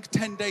smoking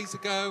 10 days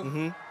ago,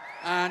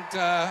 and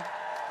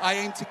I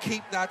aim to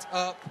keep that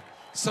up.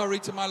 Sorry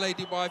to my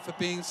lady wife for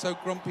being so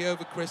grumpy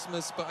over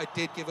Christmas, but I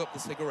did give up the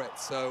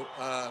cigarettes. So,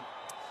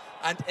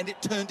 and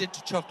it turned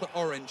into chocolate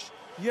orange.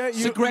 Yeah,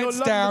 cigarettes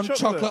you're down, the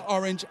chocolate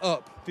orange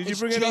up. Did you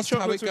bring any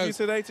chocolates with you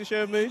today to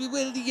share with me?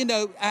 Well, you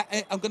know,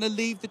 I'm going to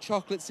leave the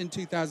chocolates in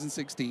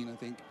 2016, I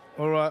think.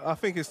 All right, I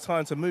think it's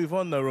time to move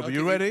on, though, Robbie. Okay.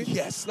 You ready?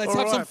 Yes, let's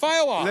have some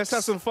fireworks. Let's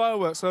have some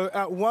fireworks. So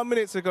at 1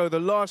 minute to go, the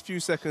last few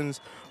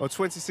seconds of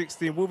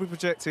 2016 will be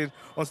projected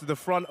onto the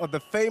front of the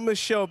famous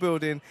Shell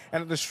building,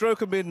 and at the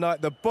stroke of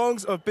midnight, the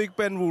bongs of Big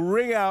Ben will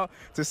ring out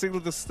to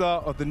signal the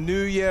start of the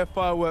New Year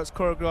fireworks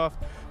choreographed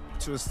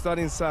to a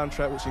stunning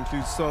soundtrack which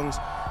includes songs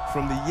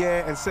from the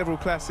year and several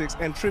classics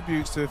and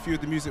tributes to a few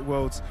of the music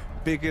world's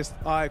biggest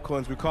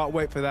icons. We can't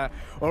wait for that.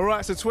 All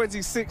right, so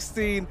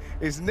 2016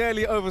 is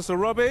nearly over. So,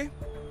 Robbie?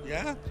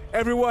 Yeah?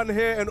 Everyone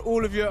here and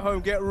all of you at home,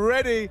 get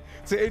ready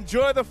to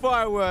enjoy the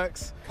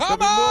fireworks. Come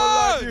There'll be more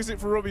on! live music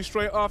for Robbie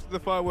straight after the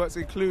fireworks,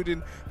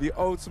 including the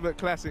ultimate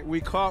classic.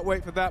 We can't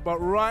wait for that, but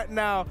right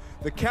now,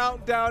 the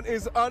countdown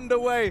is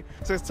underway.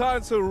 So it's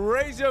time to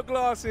raise your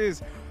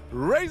glasses,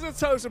 raise a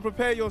toast, and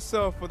prepare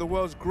yourself for the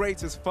world's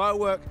greatest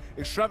firework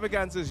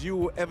extravaganzas you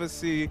will ever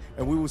see,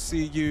 and we will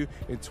see you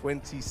in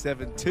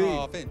 2017.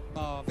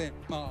 Marvin,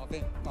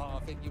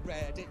 you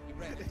read it.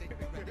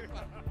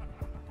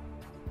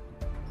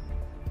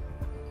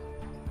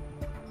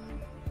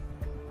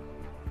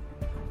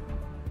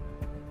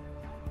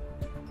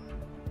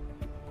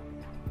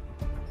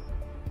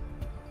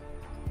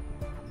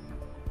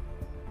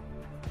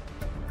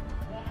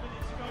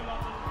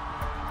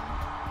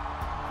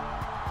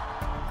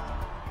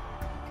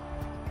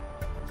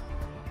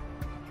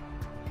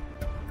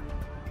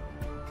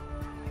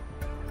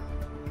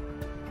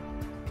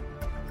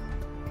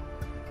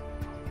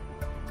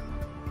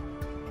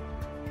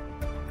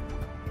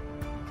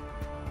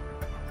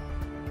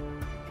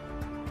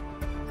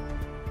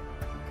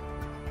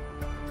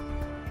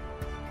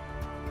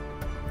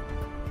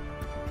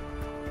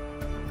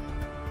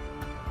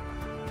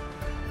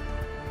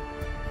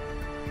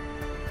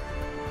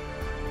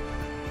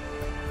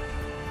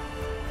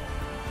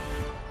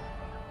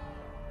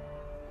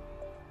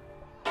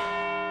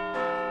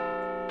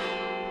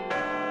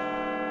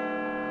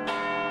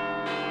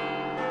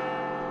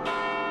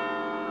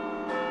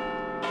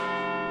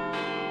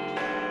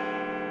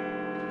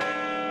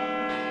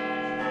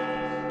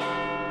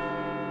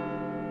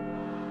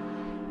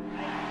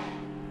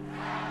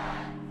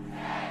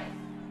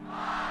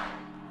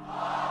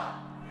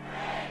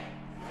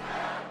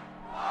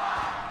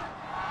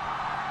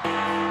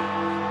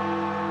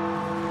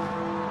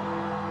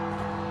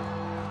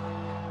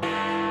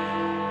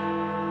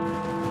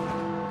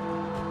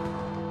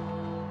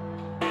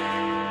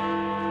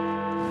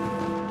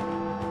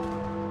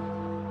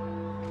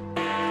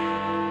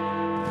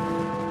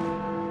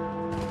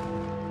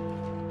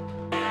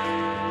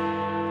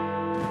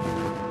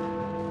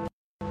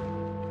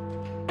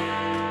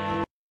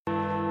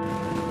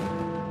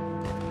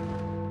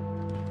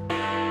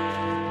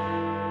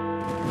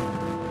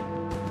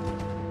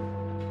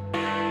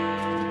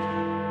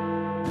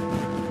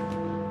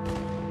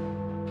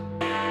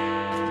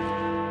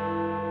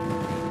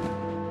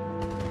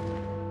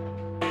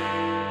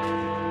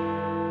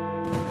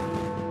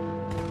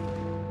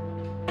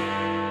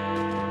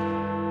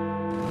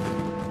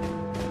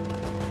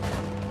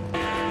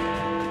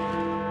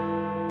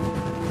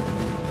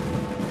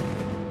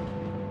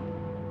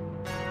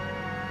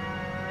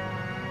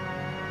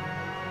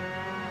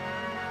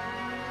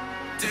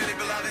 Dearly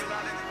beloved,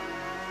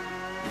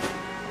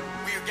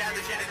 we are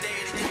gathered here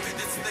today to get through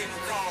this thing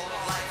called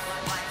life.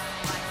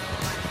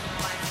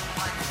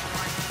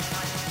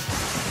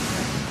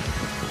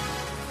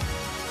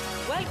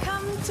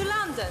 Welcome to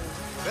London.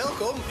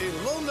 Welkom in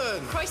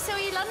Londen. Croeso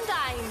I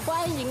Lundain.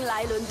 欢迎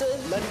来伦敦。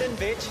 London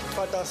Beach,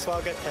 twadda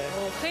swagat he.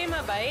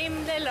 Prima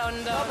baim de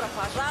London. Dobra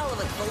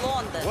pожаловать в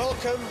Лондон.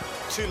 Welcome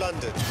to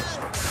London.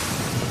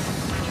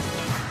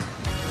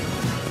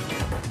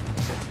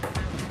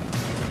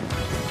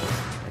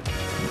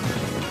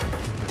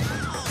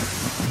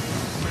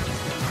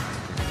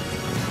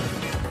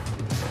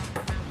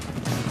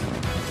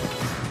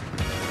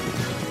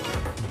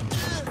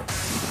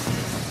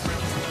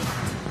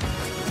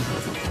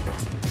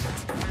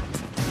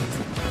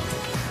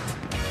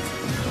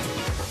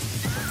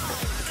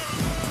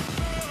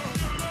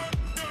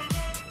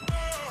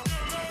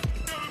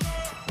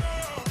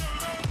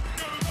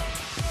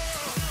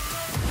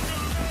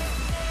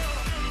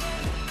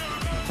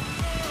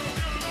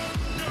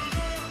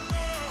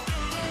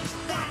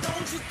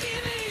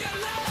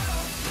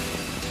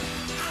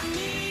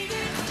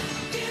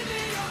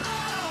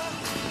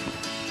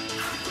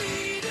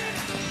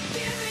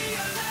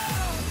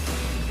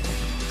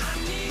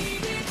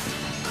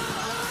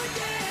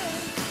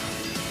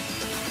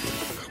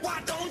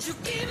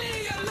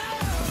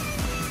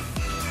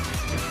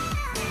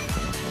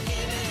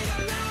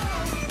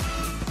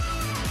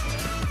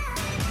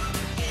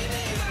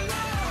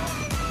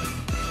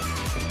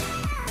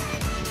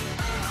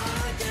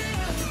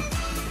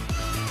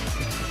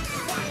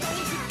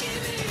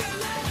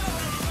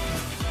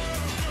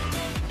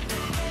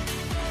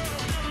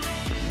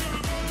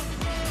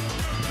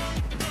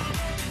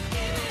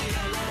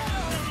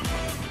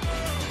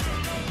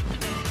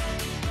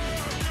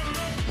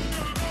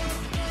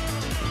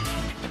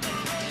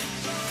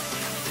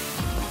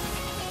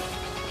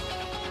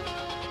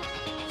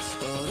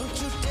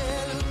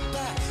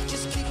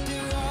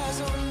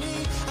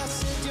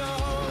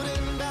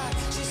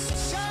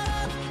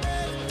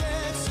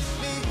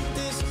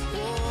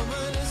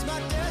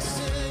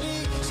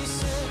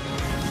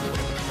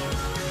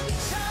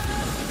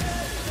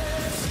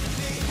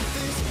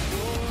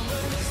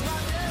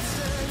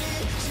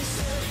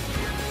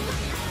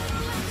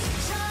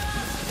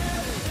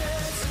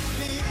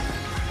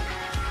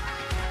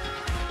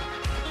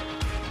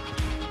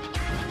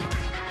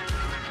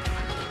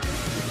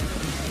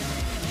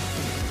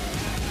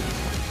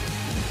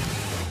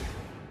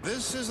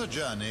 This is a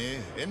journey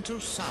into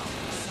sound.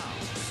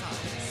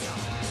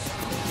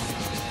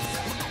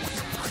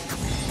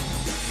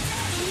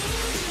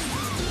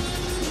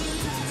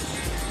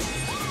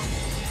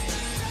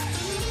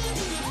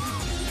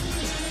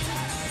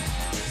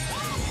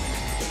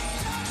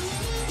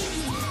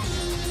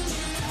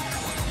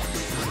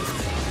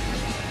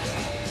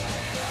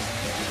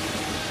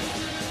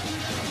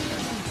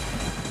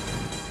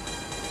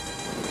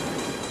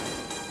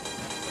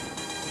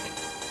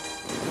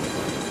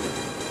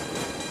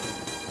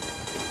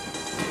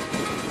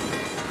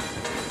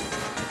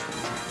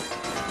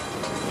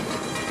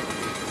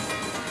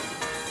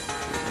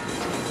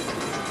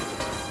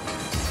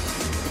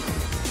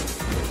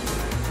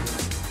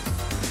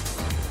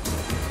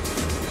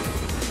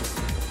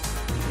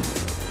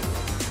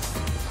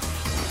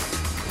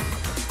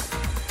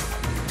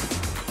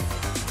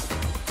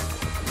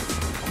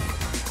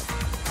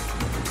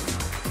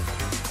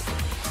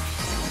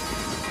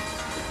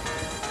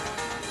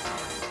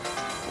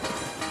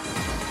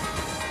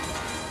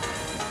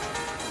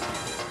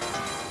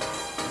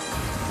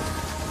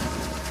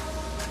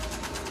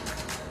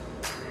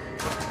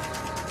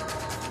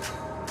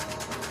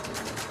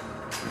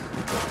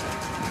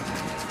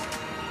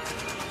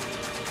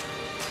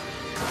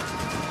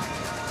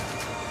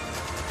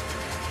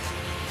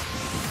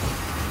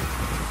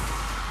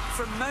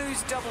 From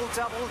Mo's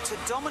double-double to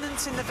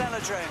dominance in the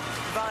velodrome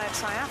via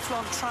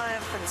triathlon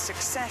triumph and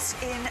success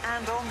in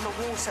and on the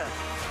water.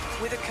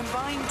 With a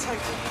combined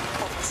total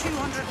of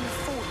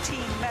 214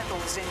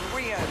 medals in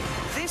Rio,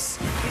 this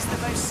is the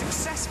most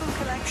successful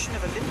collection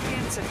of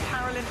Olympians and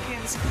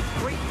Paralympians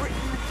Great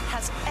Britain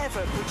has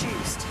ever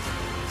produced.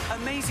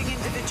 Amazing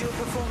individual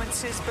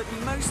performances, but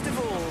most of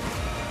all,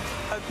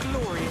 a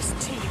glorious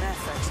team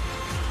effort.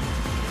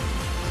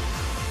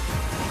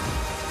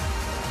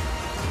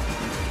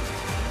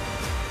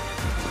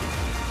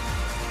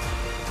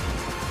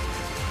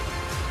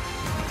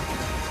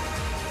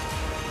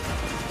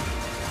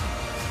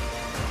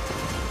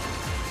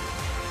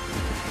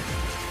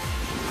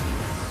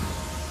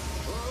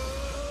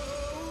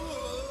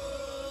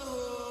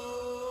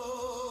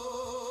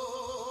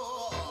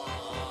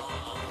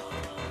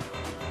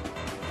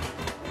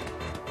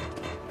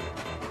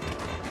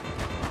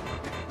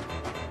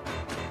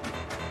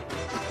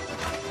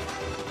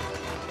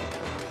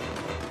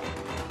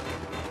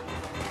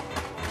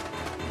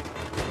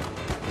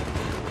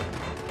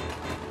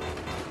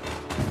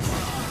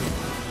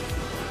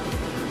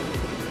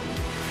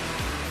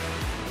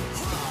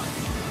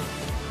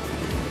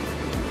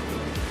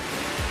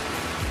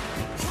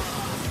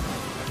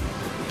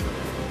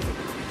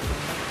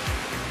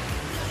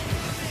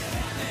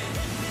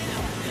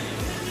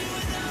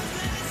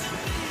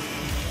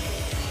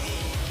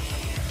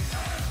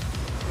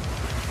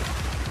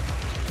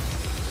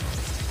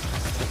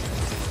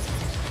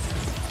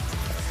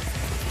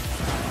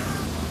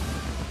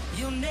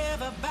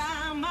 Never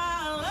buy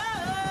my love.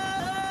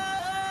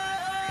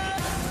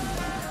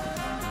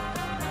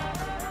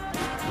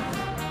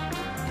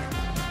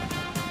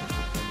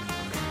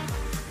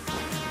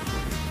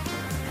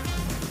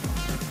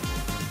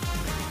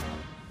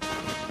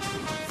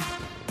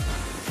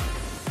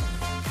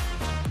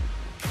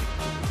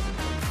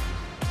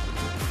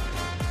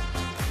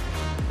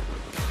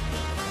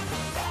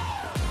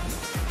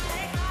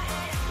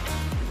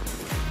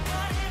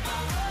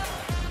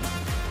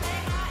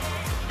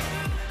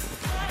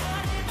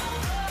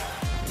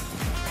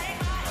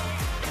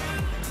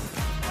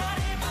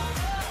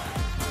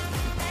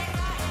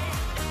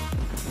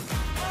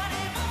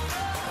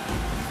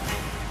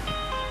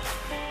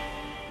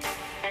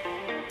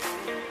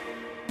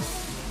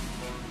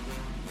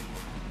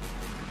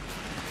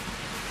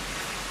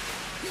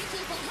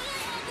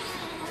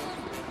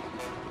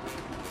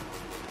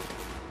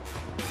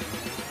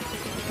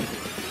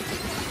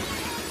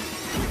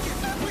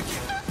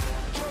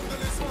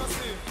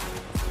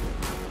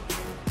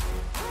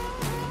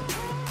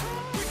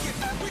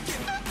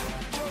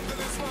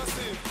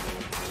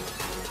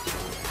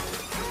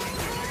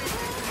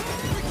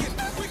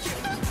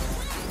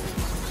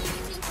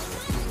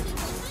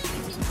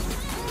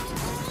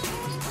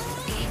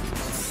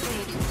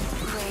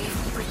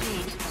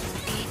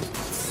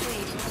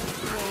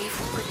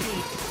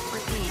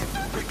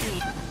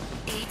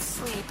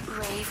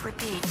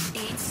 Repeat,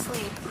 eat,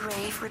 sleep,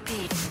 rave,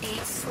 repeat,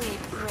 eat, sleep,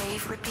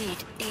 rave,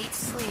 repeat, eat,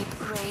 sleep,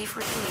 rave,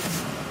 repeat.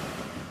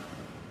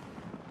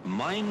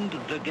 Mind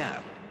the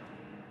gap.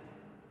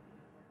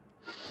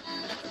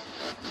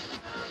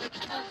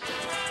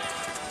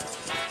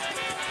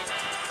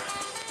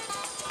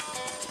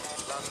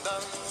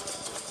 London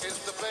is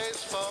the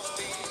place for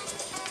me.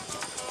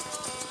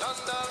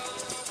 London,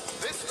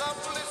 this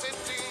lovely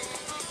city.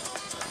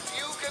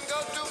 You can go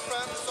to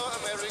France or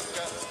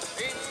America,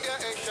 India,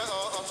 Asia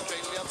or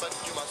Australia, but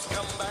you must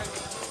come back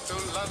to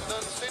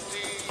London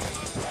City.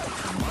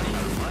 Mind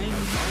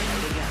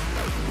the gap.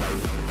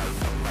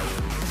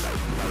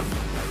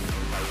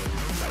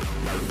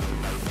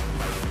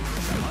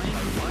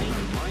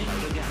 Mind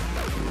the gap.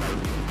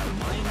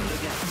 Mind the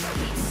gap.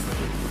 Eat,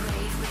 sleep,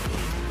 rave,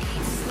 repeat,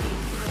 eat,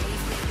 sleep,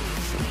 rave,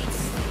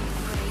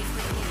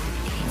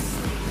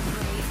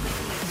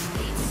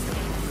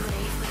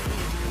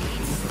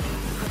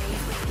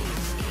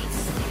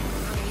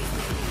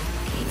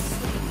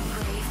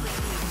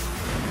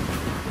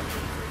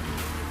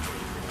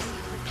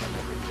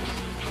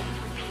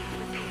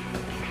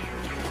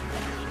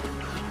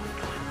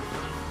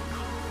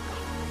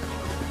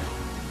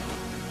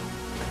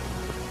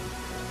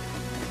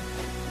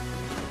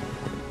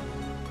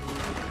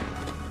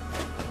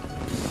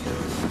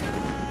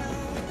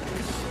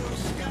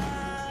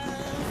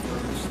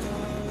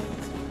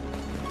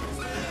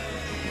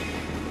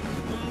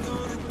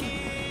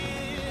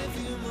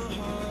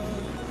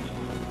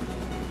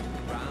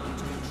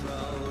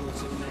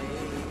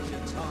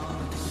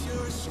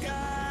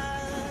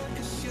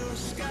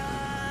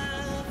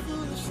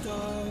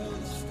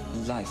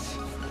 life.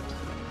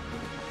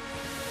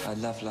 I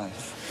love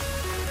life.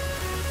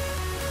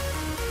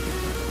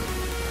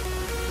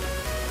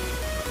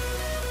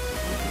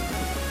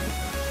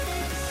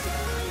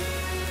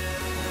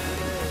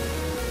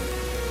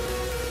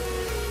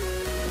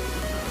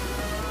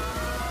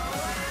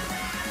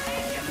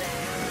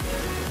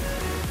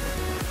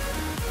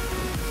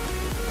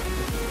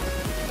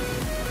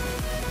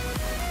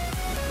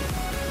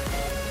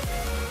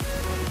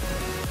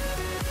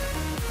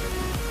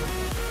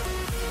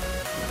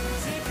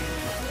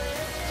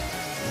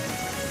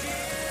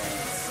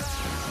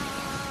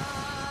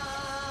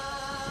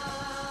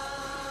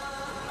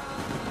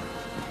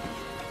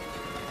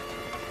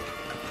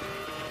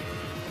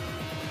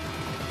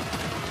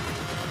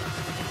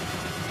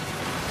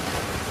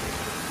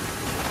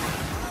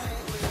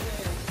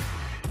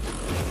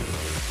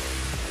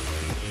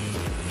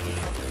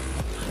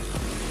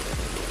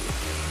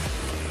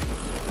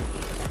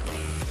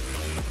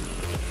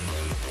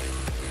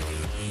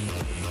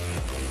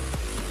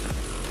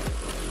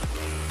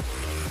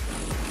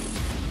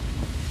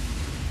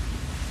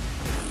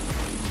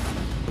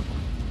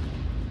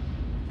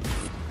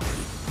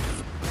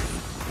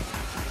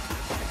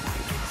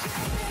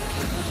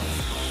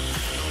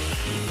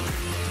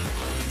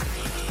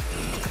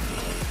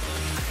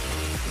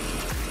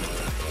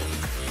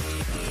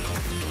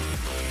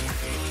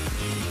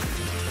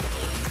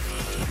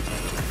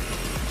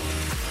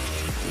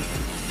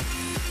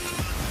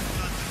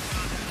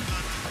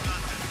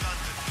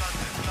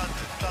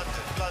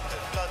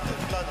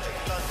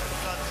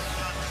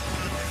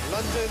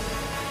 London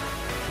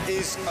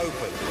is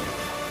open.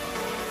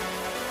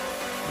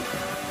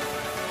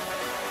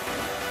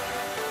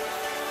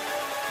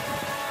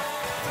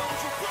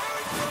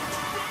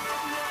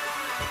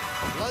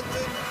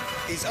 London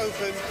is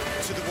open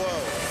to the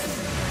world.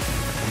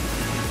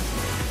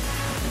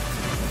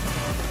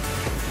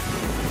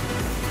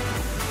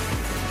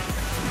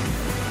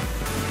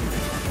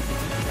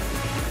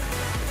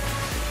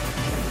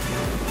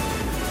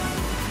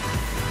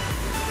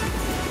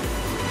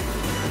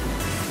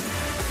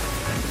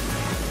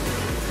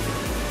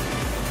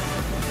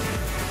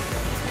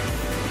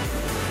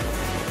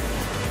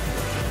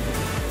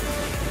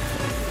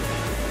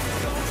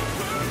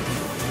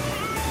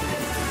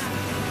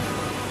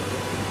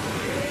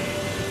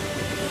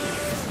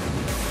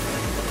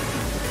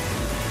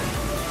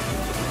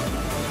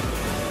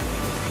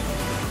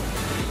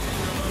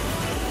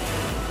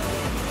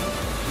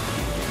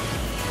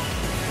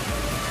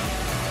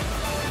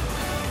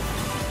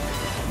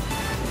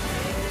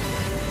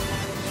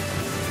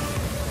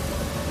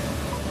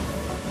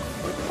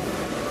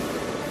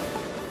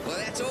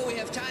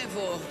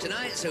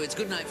 Tonight, so it's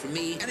good night from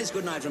me, and it's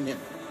good night from him.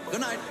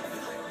 Good night.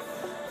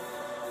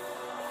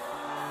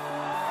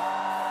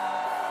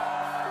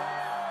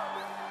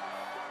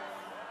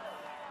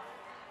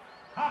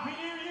 Happy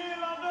New Year,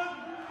 London!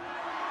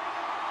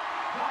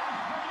 That was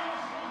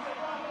brilliant.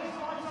 Let's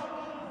light up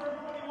London for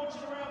everybody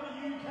watching around the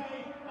UK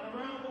and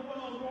around the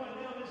world right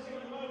now. Let's get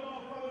the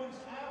mobile phones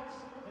out.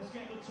 Let's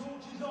get the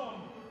torches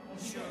on.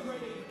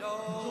 Should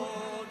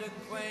old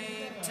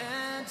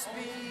acquaintance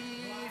be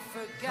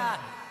forgot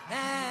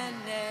and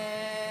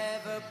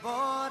never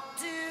brought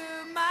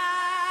to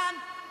mind?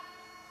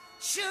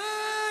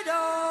 Should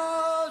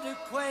old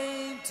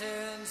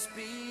acquaintance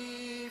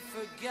be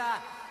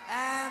forgot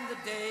and the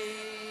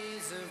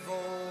days of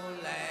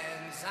old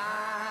lang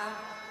syne?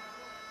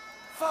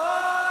 For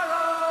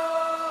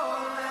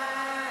old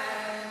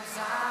lang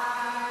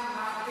syne,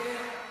 my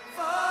dear,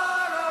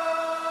 for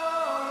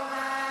old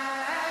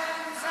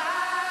lang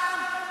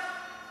syne,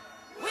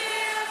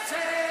 we'll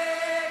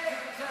take a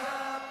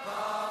cup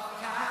of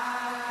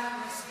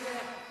kindness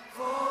yet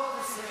for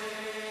the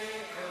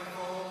sake of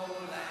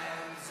old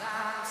lang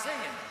syne.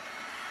 Sing it.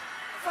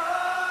 For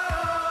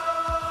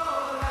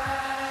old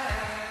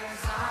lang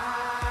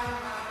syne,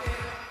 my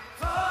dear,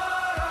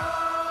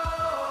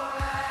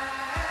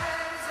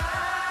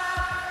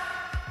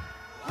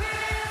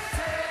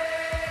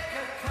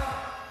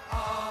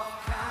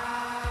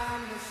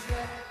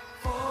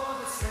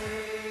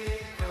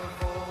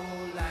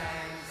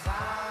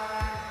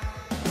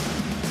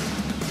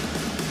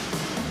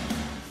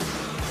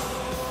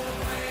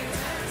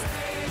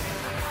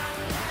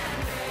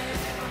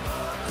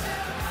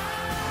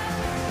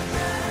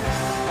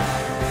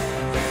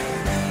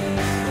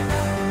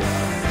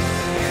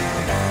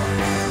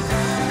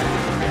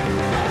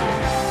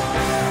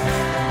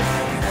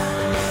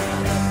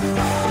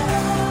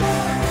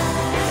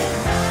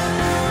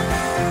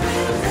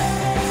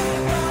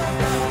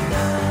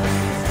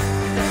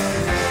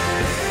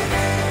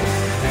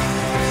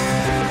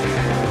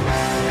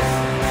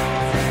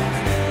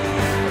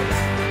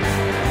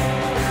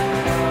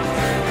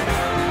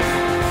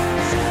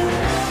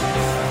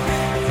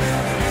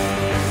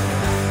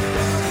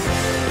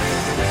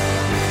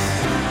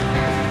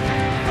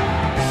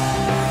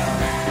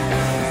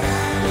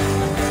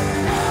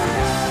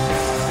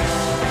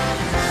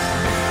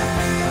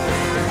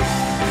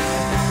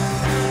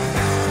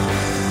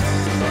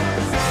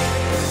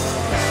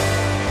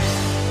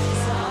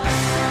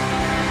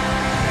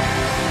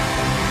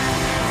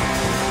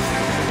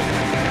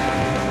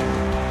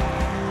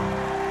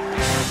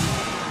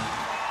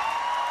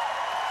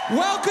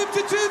 Welcome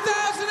to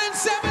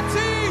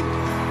 2017.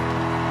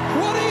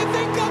 What do you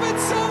think of it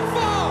so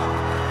far?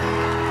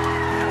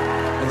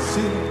 I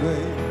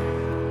celebrate.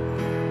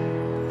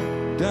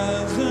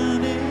 Does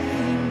an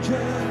angel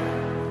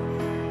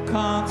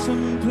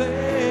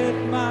contemplate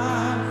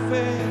my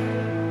fate?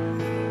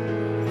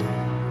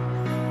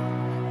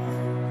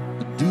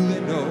 Do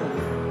they know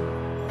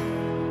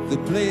the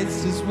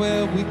places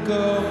where we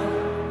go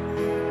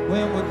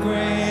when we're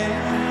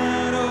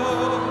grand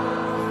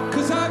old?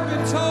 'Cause I've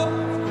been told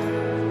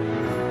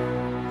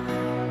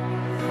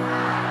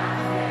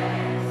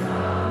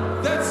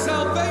that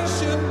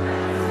salvation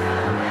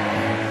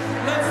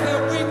lets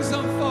their wings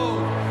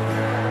unfold.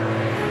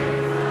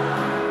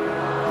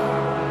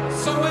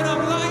 So when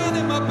I'm lying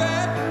in my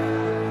bed,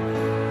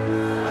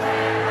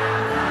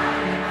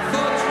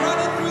 thoughts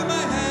running through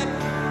my head,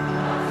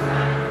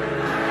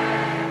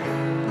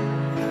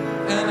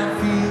 and I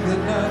feel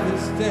that love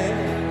is dead,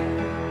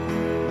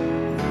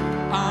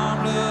 I'm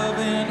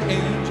loving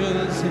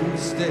angels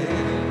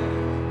instead.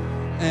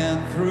 And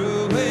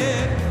through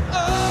it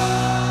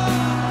all,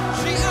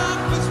 she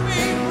offers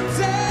me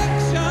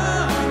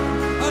protection,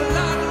 a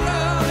lot of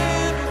love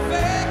and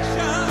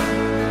affection.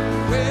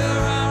 Whether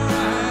I'm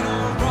right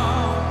or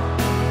wrong,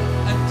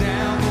 and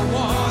down the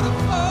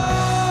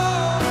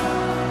waterfall,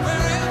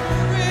 wherever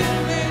it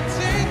may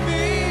take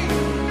me,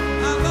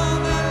 I know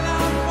that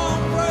life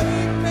won't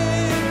break me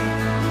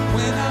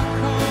when I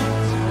come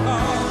to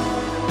call.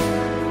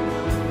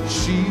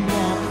 She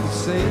wants to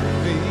save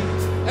me.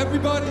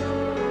 Everybody.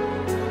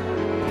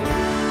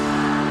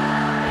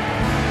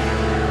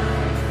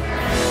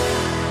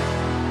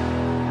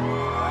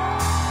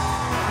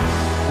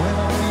 When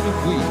I feel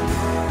weak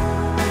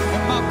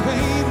and my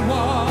pain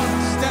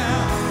walks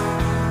down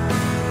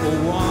a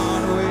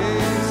one-way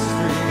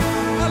street,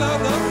 I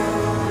love them.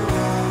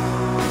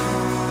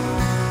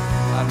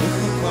 I look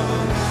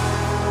above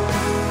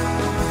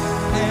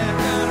and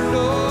I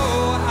know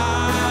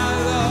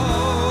I'll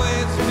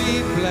always be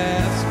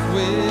blessed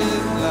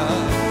with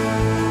love.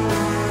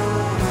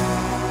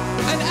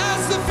 And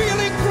as the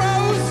feeling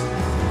grows,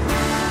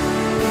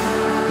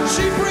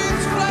 she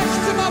brings flesh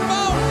to my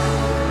bone.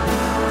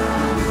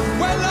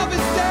 Where love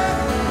is dead,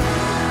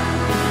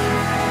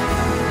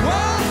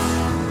 what?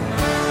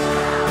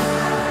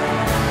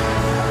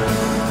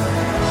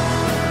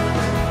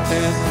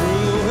 And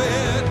through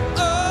it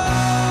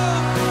all,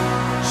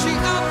 she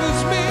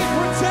offers me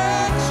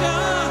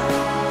protection,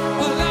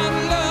 a lot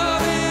of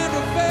love and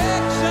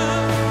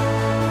affection.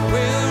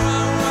 Whether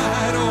I'm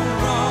right or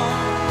wrong,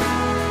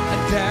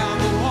 and down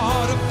the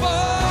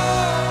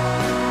waterfall,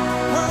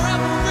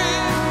 wherever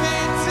it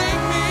may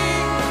take me,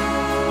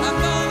 I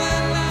know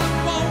that life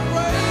won't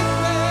break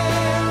me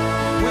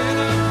when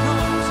I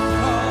come to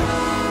call.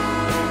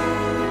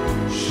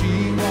 She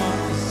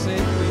wants to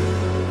save me.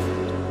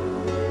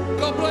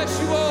 God bless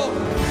you all.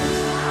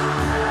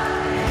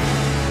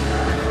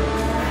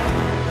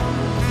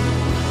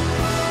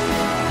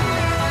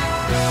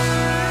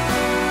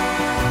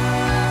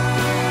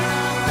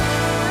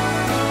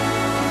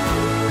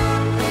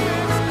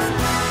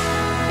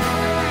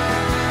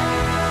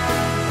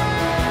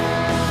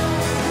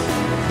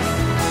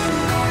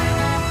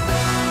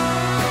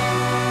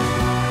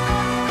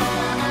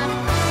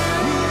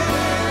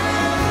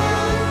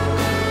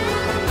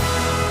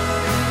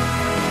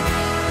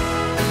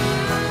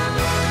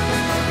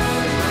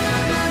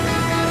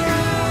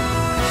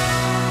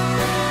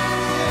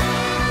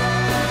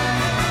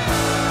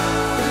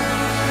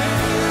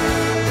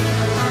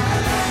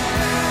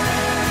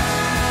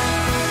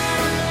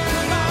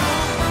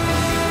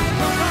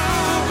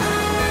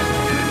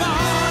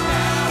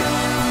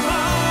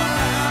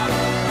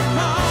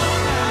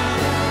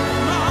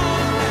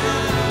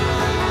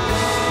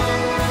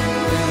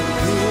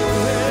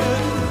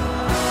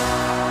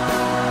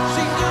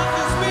 She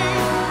offers me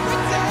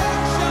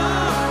protection,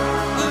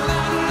 a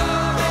lot of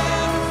love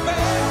and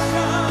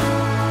affection.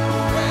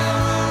 Whether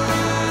I'm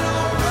right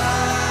or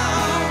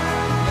wrong,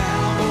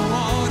 down the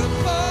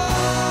waterfall,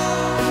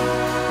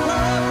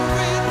 wherever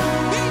it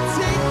may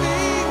take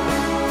me,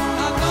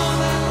 I know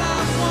that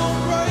life won't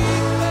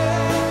break me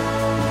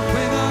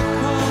when I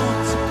come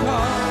to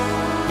call.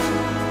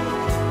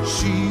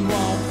 She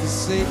wants to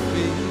save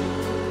me.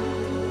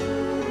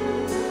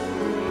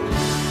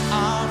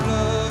 I'm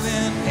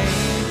loving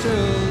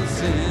angels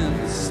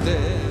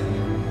instead.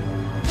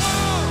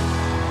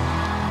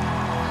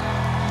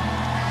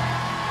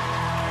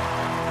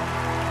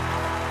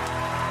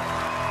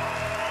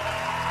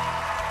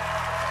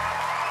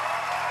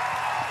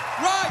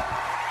 Right,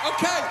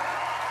 okay.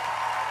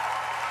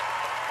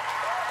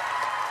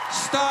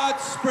 Start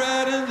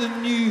spreading the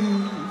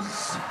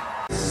news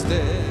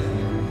instead.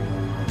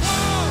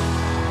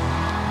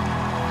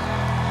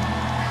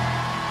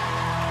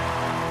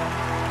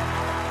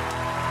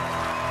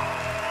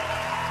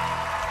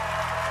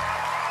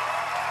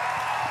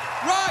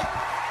 Right,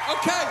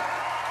 okay.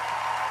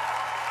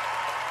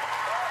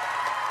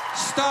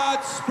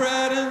 Start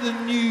spreading the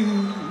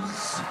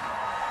news.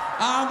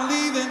 I'm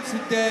leaving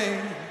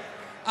today.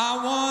 I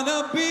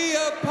wanna be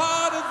a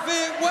part of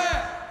it.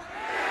 Where?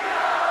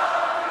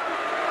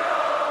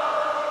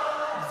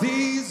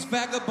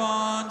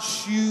 vagabond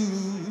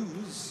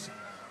shoes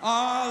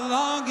are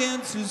longing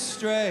to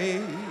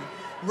stray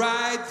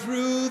right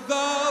through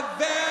the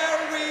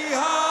very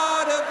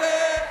heart of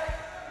it.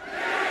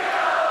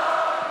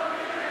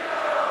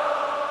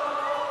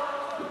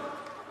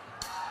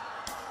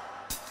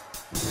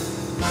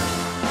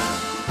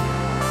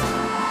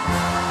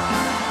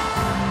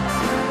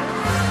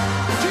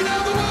 Do you know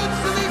the words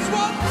to this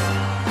one?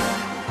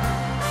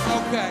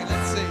 Okay,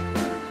 let's see.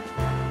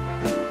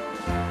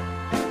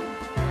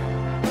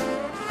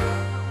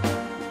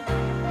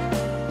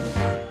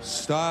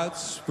 Start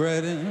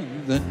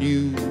spreading the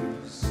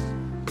news.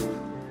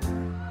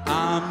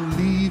 I'm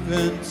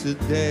leaving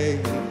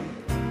today.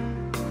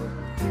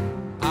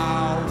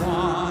 I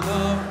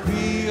wanna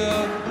be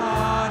a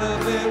part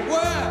of it.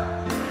 Where?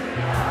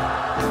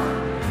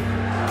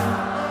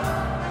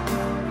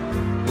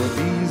 Well,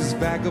 these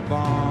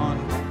vagabond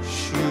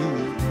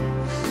shoes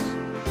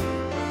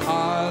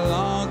are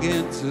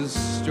longing to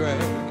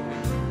stray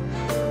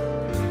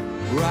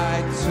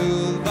right to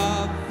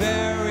the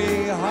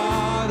very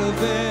heart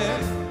of it.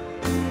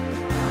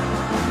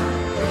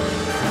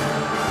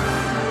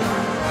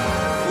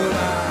 Well,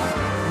 I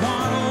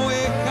wanna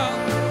wake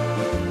up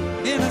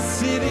in a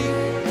city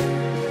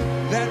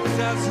that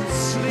doesn't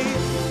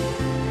sleep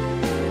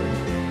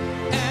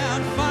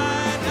and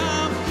find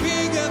I'm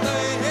king of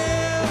the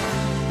hill,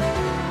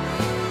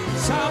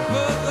 top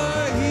of the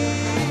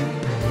heap.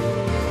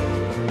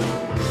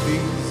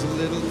 These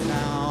little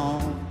town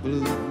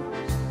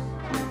blues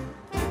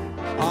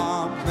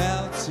are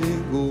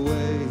melting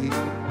away.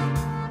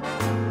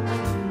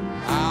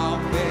 I'll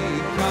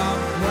make a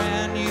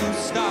brand new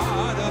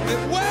start of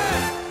it.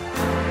 Where?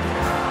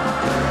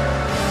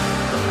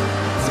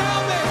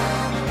 Tell me.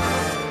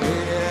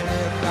 And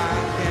if I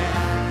can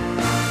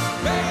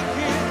make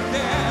it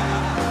there,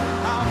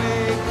 I'll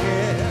make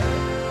it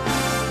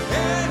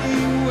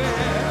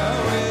anywhere.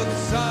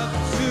 It's up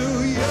to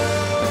you,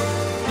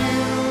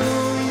 New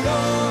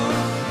York,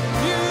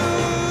 New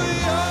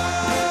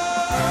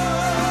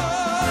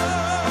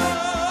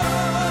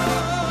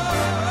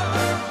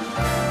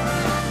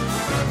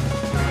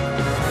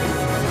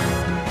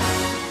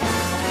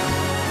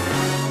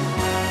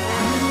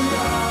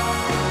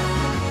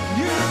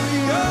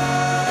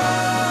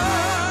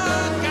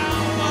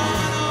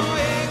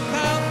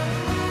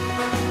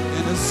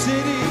in a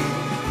city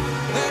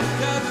that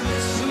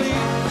doesn't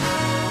sleep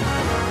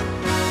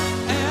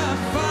and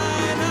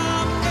find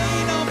I'm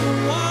number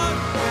one,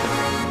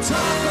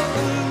 top of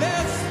the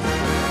list,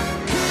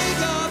 king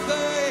of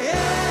the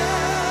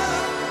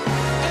hill,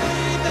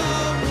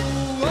 number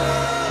one.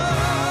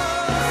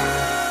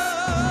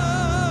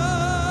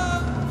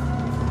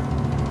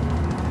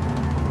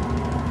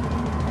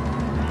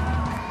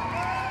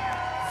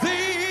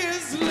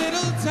 These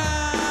little town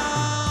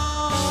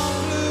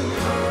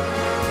blues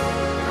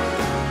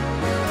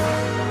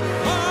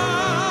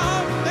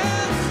are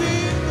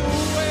dancing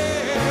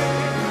away.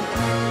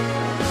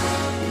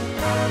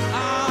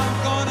 I'm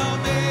gonna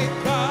make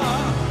a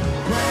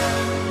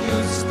brand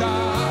new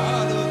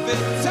start of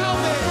it. Tell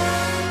me.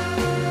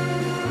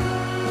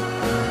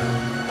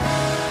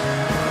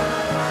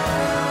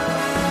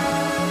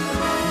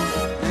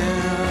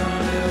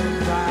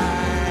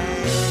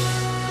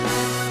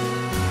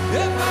 And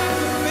if I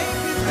can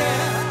make it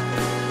there,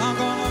 I'm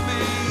gonna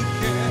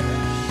make it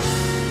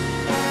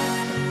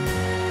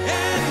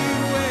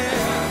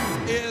anywhere.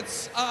 It's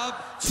up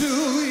to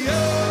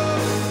you,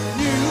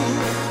 New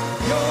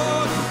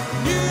York,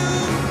 New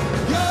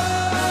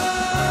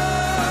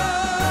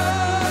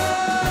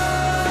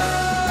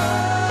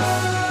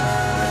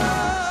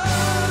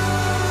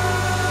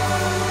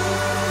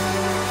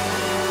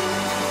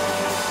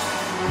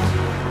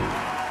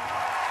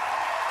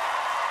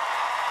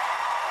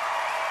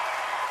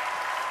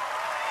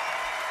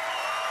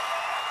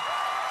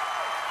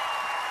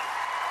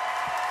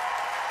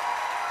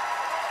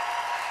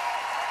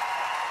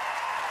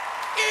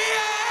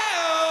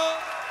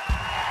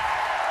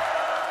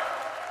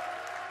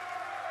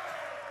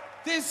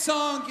This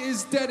song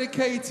is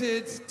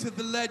dedicated to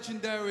the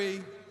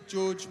legendary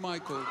George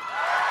Michael.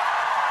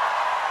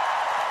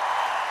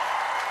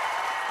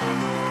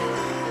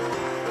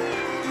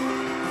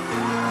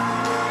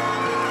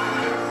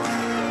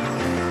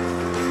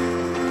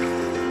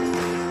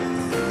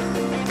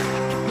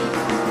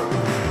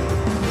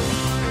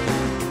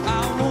 I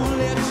won't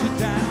let you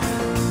down.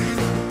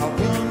 I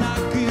will not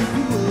give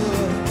you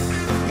up.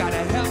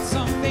 Gotta have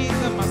some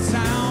faith in my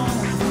sound.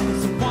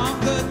 It's one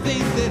good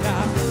thing that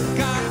I've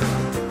got.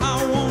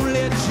 I won't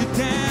let you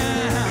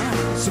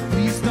down. So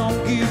please don't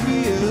give me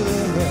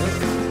up.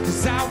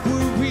 'Cause I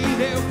would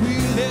really,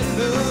 really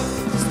love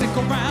to stick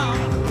around.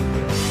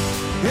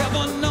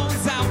 Heaven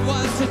knows I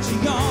was such a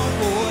young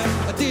boy.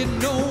 I didn't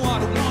know what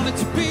I wanted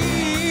to be.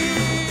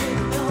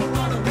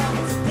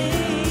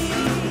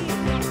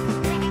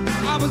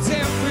 I was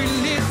every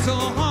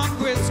little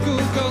hungry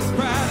schoolgirl's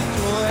pride and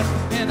joy,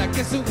 and I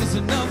guess it was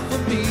enough for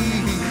me.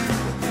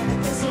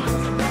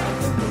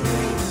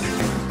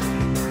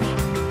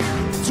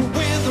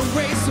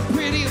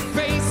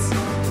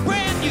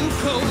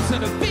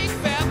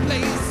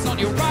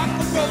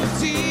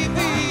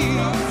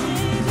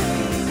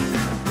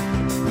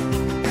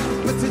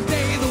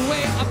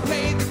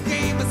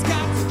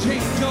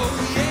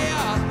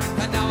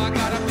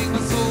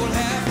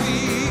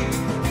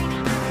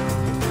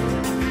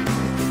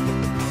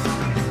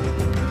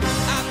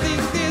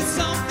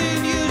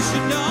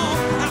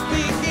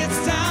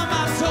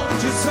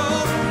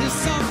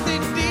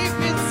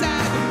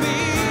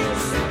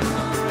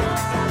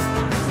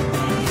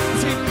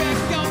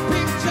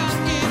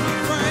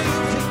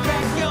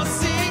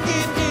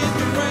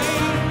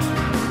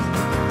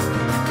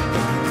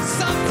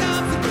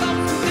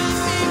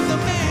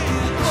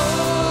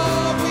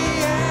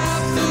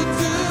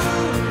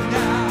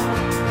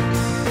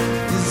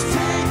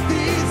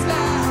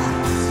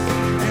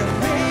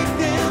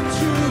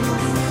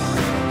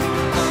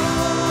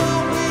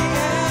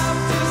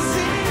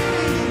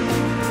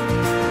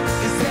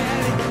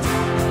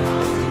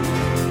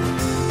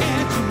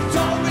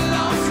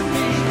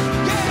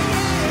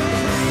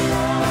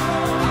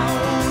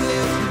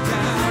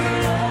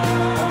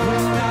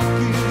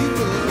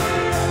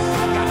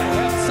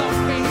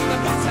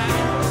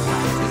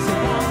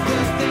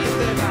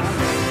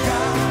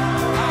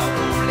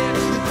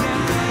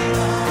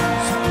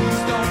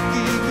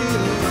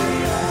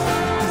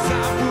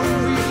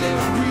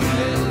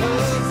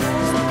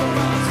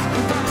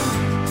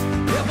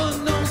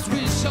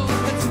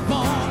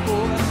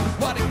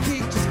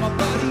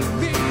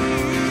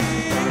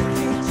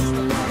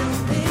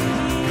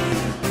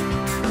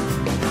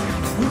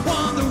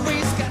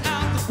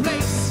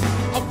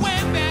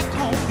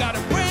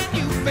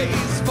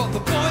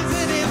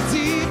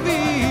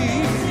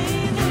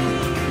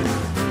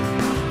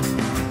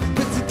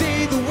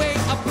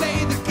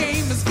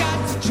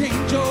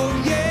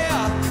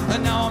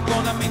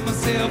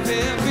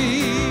 heavy.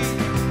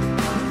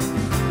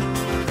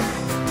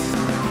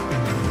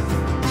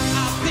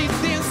 I think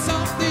there's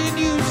something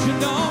you should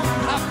know.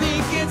 I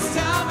think it's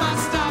time I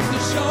stop the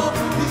show.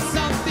 There's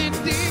something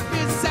deep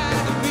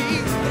inside of me.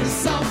 There's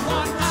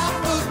someone I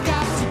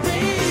forgot to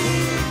be.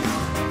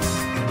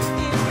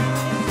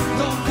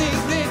 Don't think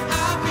that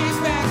I'll be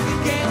back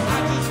again. I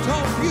just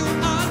hope you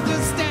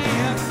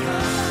understand.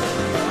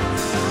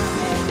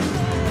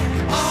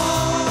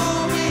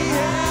 All we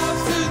have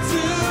to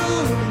do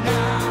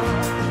now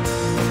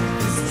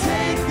is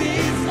take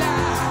these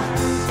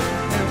lives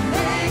and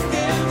make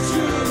them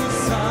true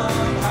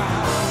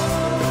somehow.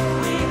 All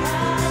we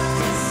have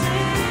to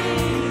say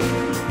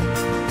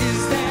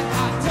is that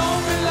I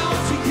don't belong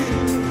to you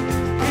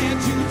and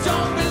you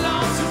don't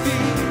belong to me.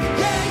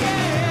 Yeah,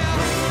 yeah.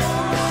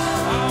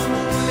 I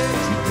won't let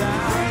you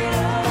down.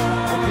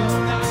 I will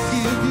not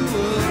give you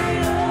up.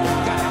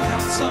 Gotta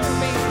have some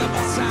faith in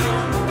my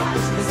sound.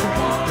 It's the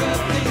one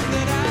good thing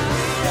that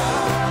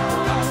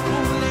I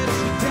won't let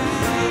you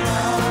down.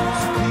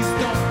 So please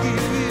don't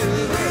give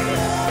it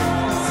up.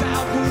 'Cause I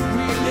would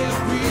really,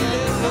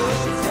 really love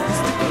to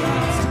stick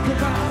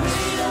around.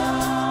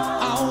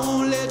 I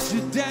won't let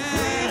you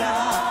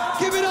down.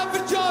 Give it up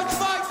for George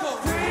Michael.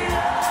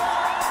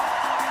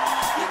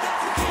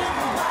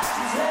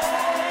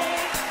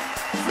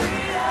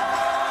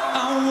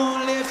 I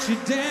won't let you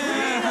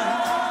down.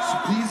 So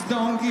please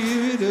don't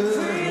give it up.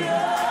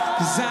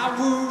 'Cause I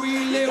would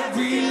really,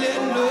 really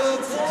love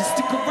to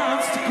stick around,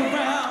 stick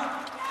around.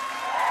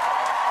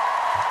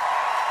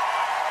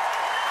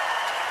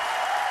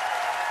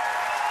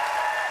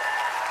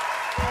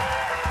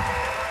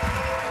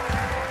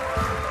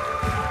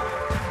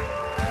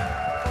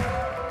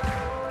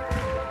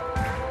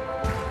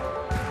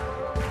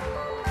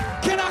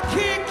 Can I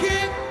kick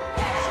it?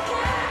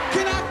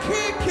 Can I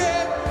kick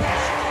it?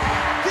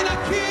 Can I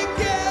kick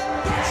it?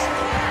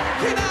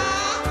 Can I?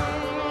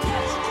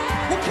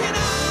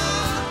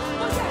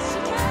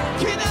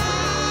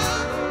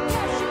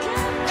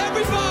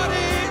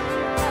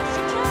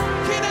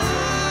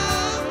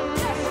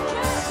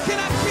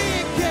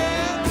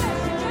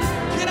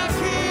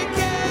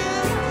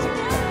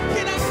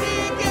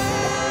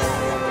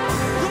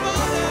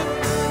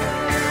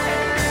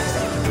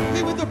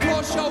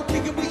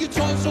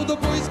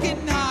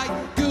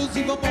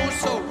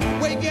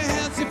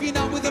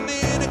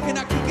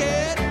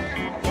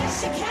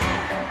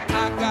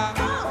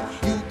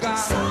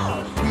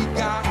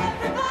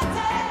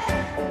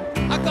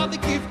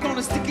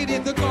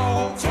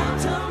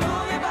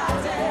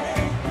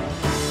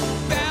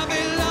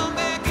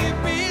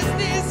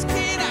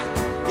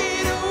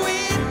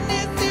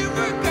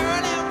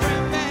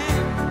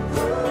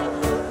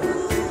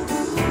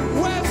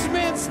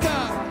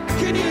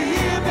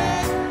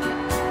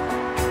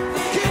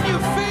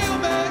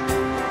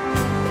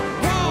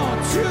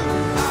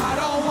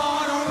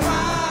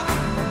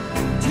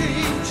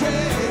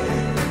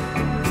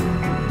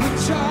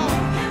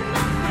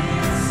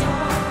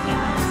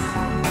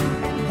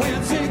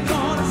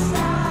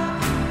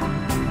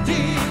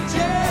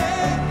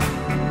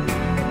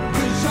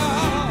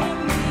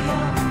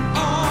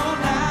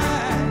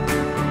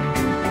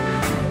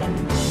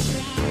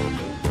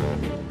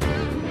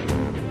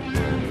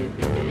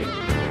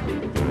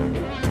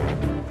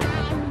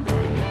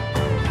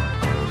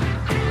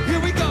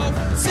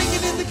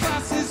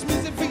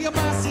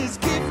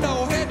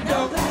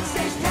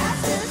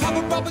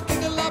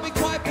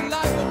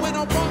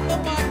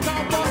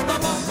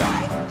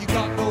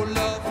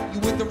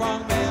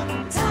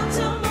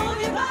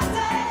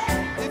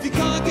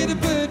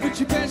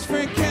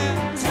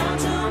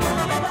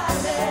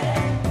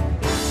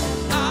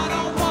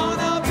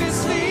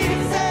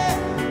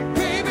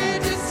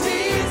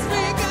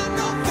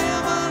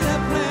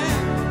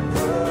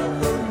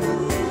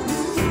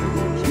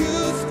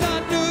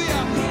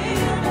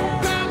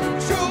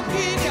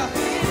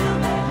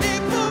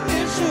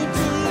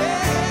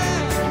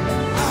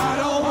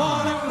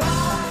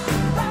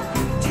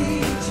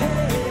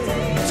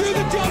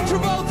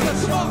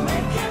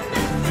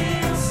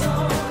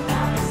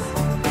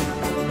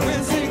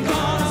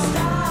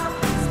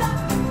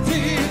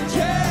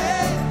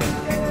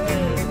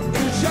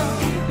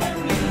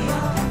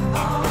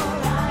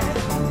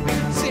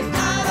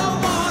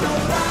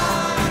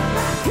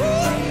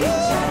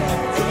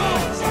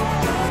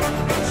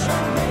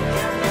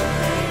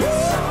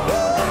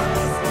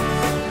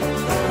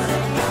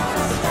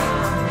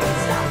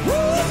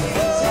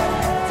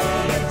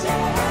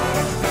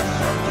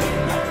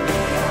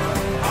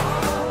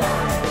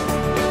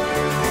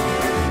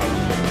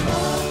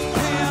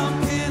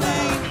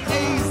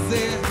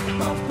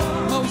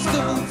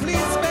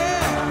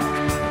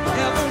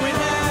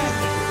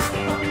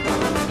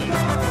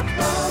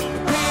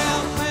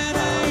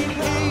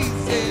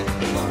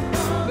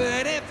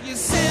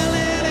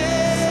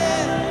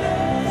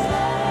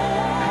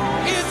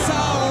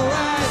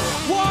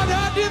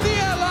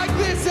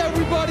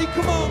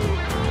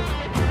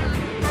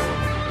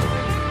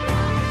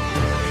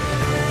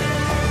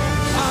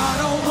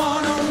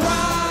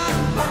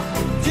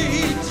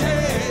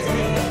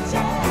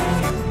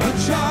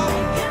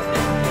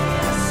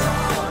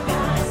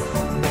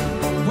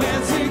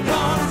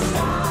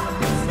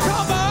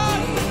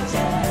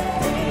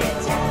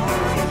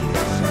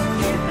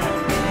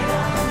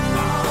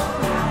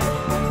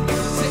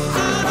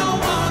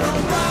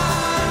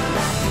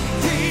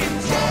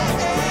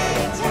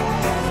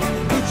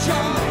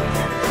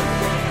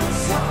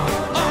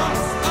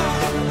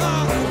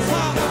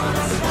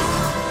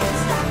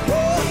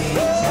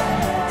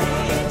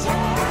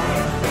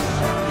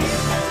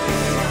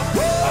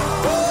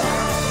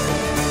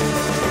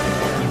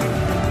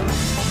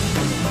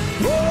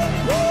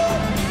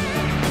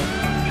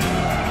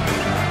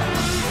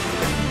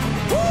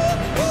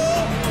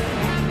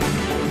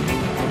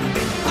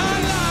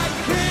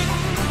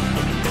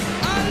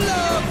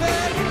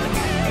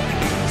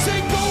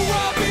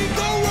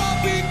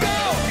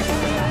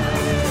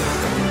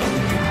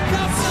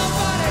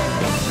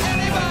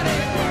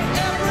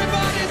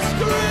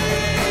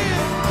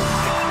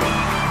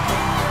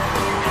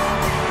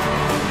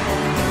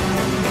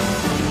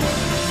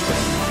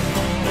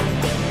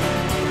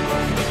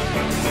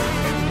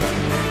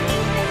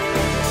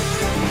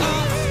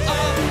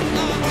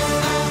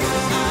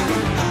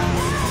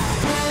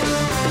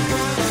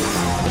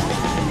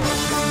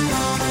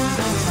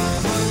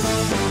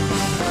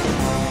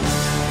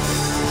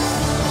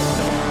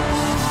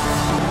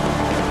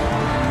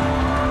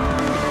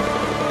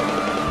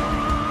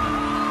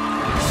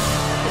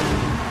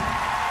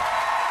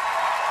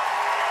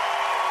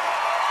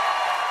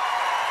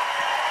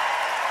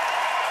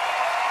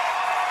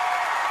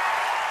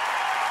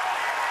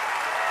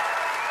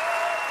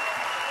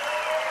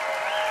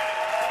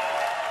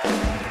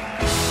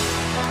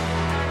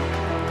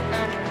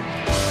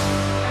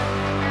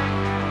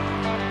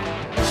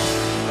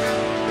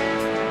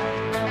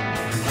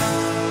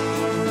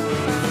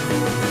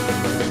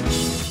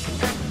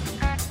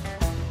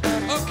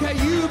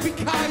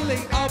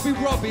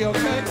 grubby,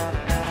 okay?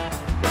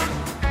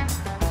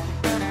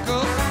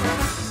 Go.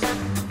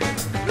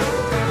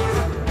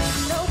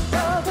 No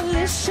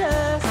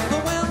delicious.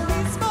 But when we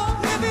smoke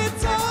heavy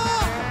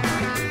talk,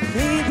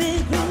 Baby,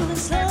 grooving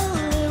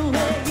slowly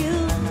where you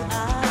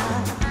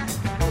are.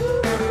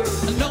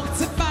 alone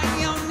to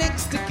find your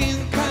next again,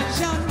 'cause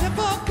you're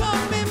never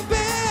coming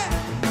back.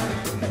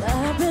 But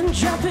I've been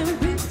dropping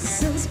beats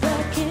since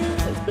back in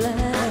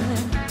black.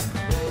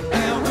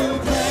 And we'll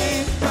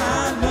play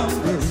by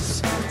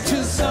numbers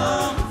till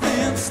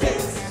something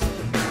sticks.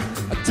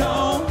 I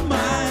don't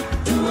mind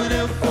doing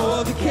it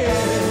for the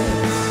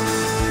kids.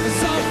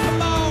 So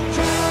come on,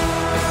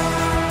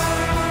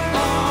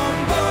 on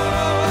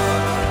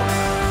board,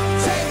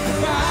 take a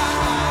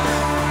ride,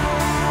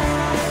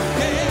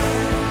 yeah.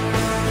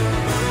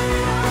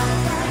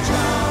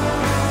 Jump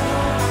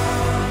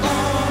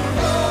on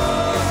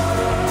board,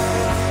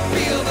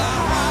 feel the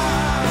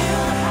high,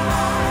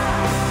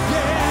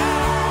 yeah,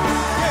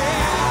 yeah,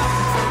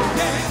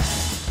 yeah.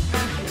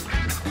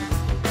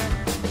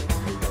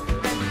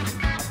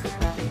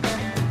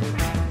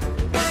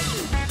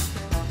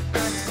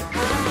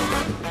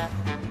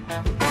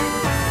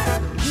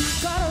 You've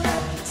got a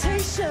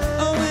reputation.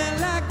 Oh,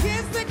 well, I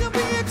guess they can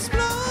be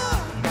explored.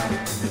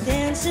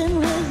 Dancing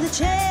with the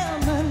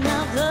chairman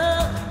of the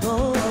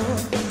board.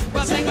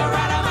 Well, take a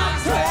ride on my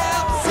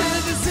 12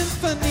 cylinder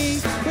symphony.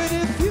 But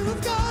if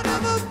you've got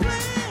other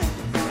plans,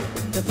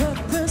 The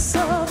purpose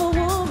of a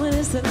woman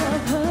is to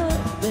love her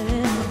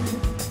man.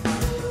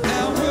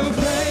 and we'll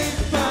play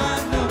by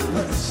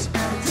numbers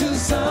till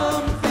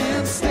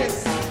something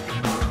sticks.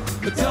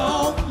 But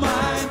don't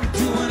mind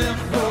doing it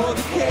for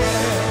the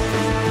kids.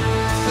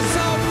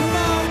 So come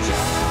on,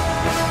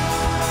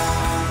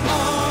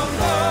 on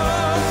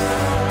board,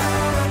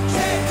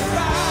 take a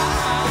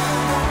ride,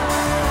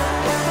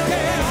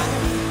 yeah,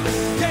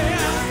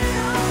 yeah.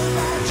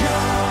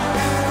 Jump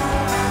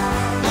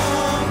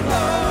on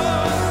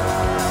board,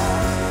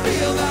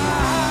 feel the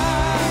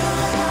high,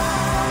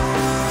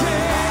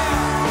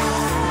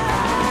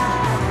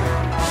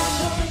 I'm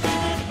gonna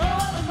give it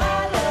all of my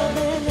love,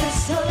 and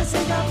it's gonna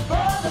take up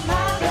all of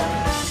my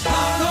love.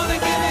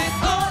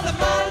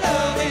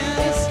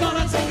 It's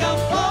gonna take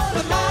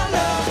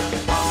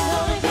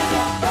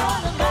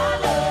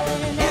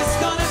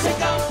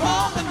up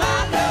all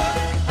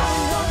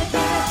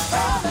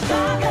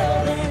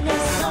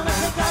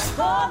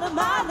of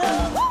my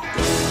love.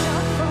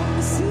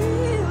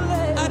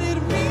 I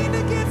didn't mean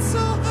to get so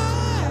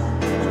high.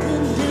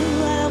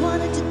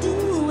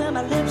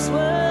 Lips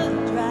were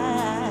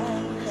dry.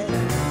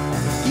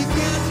 You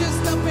can't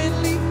just up and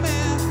leave me.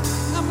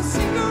 I'm a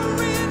singer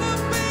in a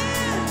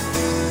band.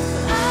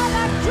 I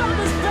like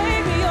drummers,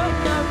 baby, you're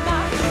not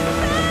my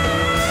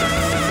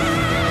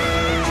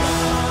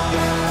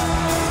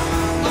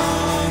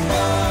On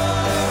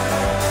board,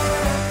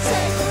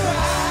 take a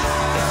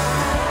ride.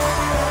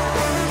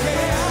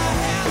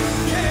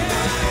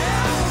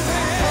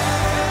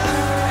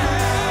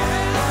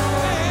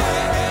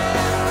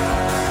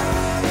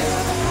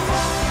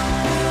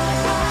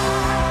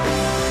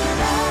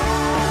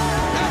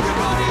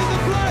 Everybody in the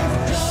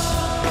place.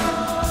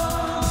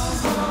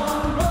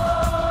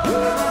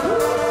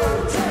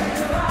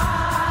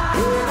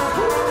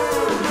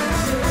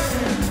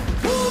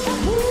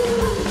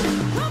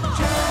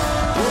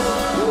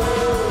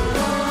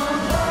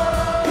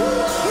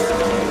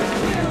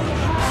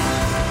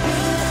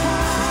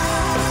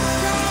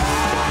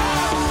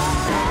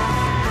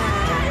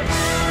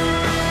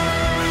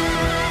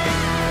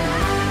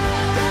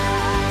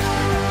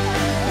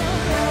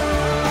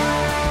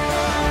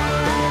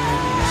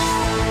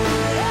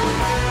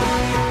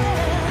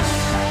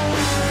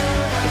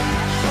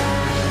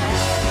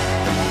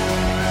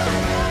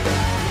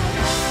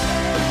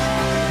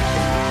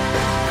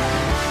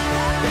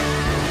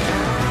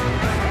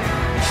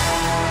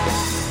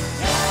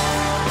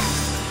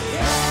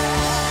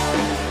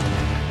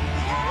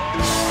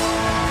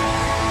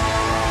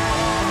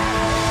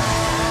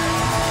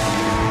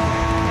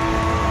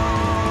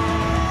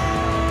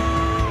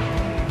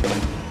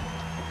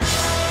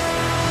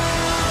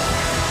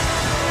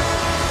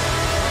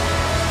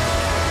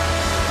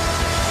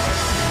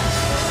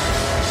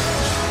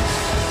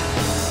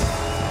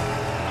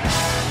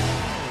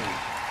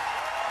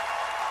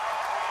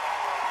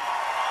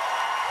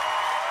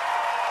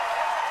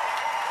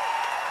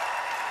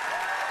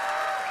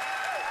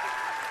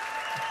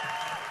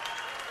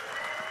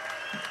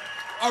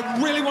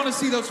 I really want to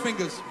see those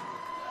fingers.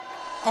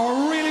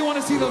 I really want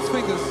to see those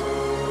fingers.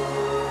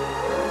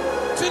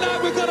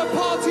 Tonight we're gonna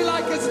party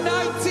like it's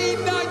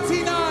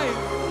 1999.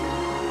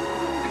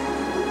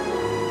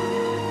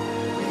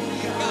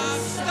 We got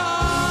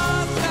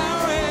stars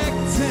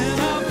directing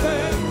our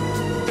fate,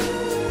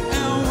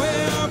 and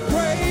we're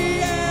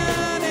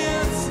praying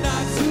it's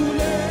not too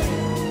late.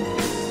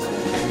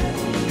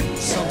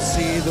 Some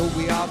say that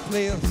we are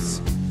players.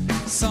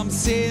 Some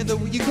say that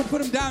you can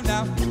put them down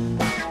now.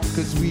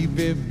 'Cause we've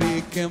been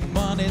making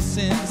money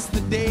since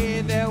the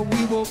day that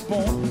we were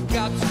born.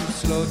 Got to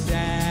slow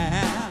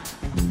down.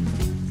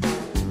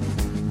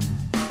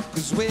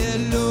 'Cause 'cause we're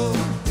low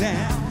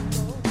down.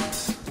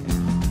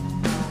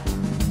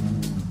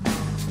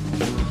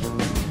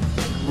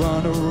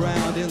 Run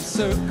around in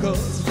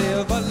circles,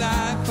 live a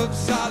life of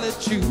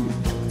solitude,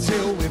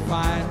 till we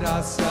find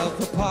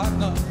ourselves a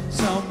partner,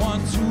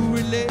 someone to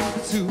relate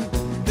to.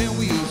 Then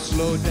we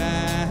slow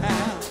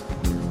down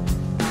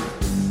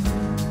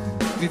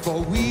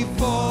before we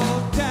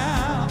fall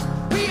down.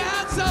 We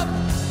hands up,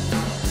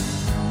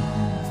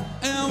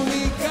 and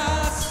we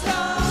got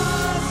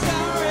stars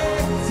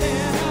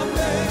directing our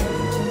fate,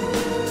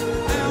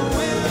 and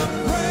we're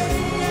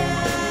praying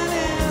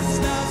it's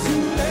not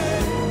too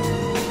late,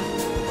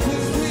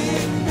 'cause we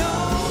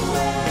know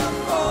we're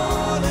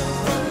falling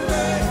from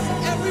grace.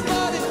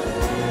 Everybody,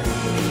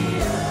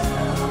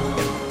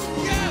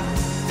 yeah.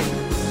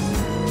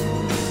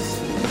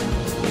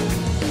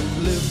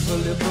 Live a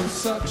little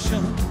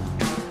suction,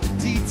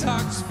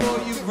 detox for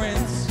your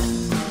rinse,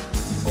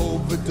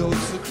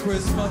 overdose of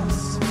Christmas,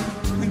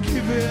 and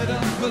give it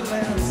up for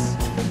Lent.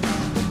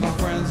 My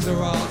friends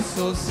are all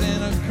so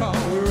cynical,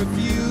 we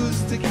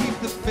refuse to keep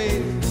the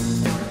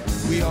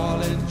faith. We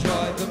all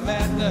enjoy the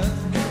madness.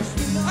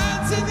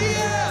 Hands in the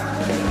air.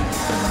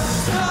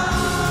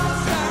 Stars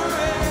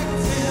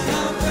directing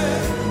our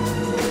fate,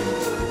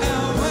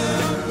 and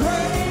we're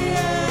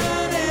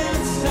praying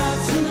it's not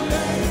too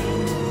late,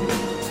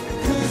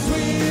 'cause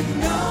we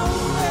know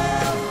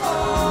we're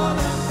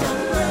falling from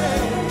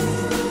grace.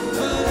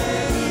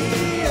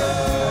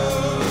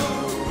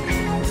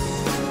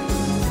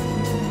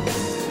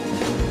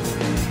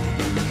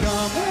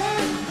 Come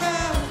and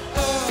have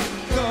a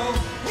go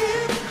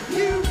if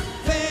you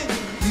think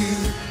you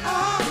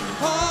are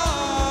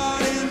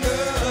hard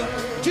enough.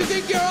 Do you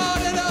think you're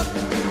hard enough?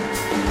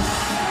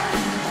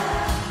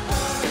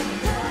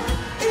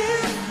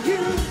 If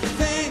you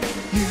think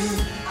you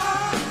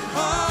are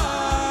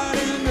hard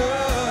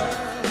enough,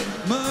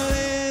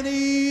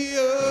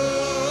 millennial.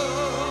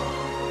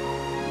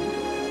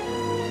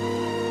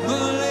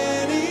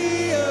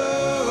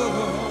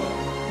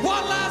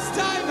 One last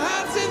time,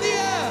 hands in the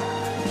air.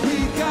 We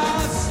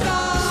got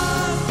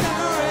stars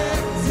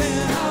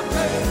directing our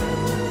fate,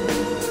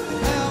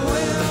 and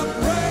we're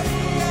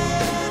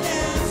praying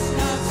it's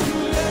not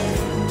too late,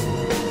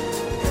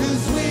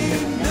 'cause we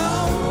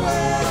know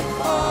we're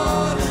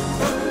falling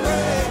from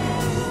grace.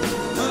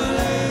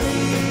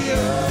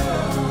 Millennial.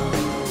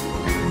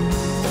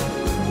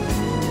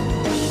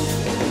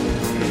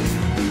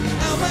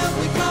 And when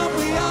we come,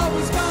 we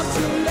always come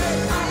too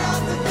late. I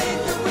have to think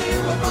that we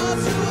were born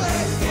too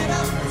late. Get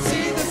up,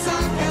 see the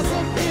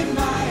sarcasm in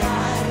my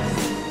eyes.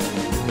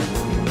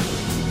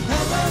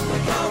 And when we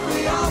come, we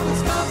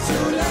always come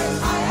too late.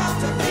 I have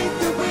to think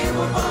that we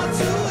were born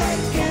too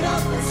late. Get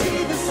up and see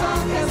the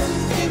sarcasm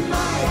in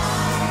my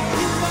eye.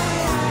 In my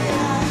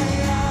eye.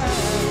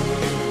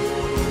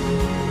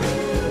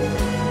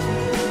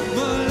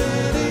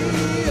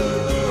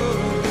 Millennial.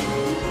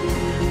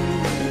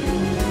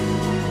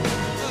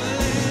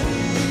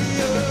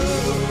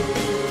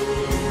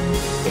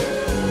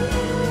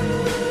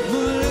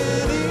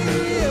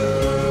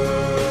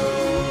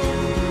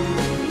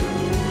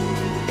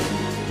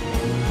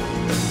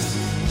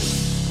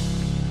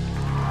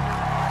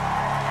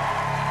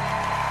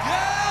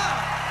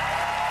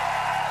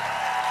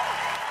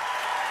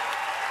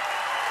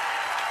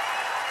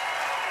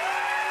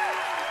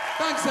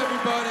 Thanks,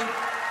 everybody.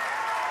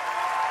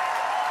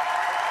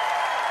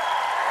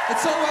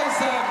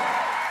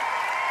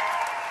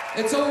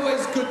 It's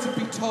always good to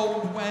be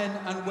told when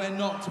and when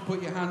not to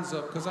put your hands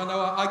up, because I know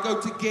I go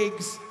to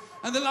gigs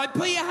and they're like,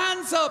 put your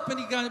hands up, and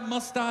you go,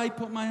 must I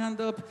put my hand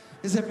up?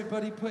 Is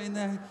everybody putting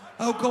their...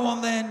 Oh, go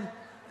on then.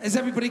 Is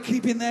everybody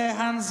keeping their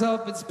hands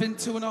up? It's been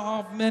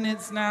 2.5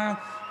 minutes now.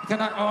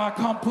 I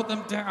can't put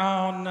them down.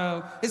 Oh,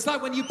 no. It's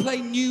like when you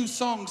play new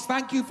songs.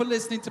 Thank you for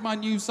listening to my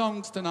new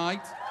songs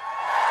tonight.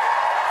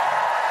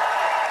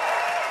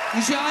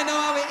 You see, I know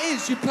how it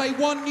is. You play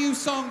one new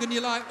song and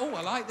you're like, oh,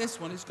 I like this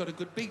one. It's got a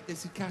good beat.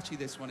 This is catchy,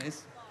 this one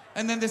is.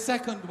 And then the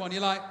second one,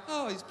 you're like,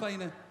 oh, he's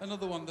playing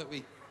another one that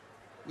we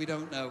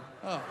don't know.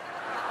 Oh.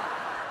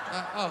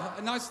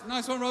 A nice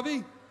one,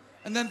 Robbie.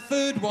 And then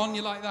third one,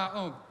 you're like that.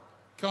 Oh,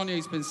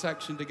 Kanye's been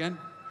sectioned again.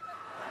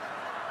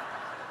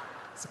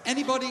 Is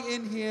anybody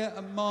in here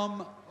a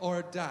mum or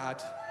a dad?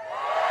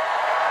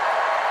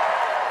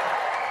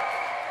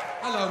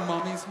 Hello,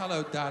 mummies.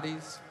 Hello,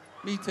 daddies.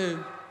 Me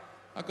too.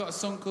 I've got a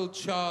son called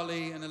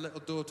Charlie and a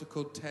little daughter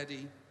called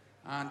Teddy.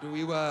 And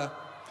we were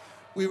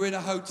in a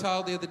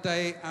hotel the other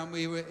day, and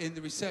we were in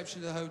the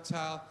reception of the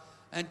hotel,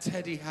 and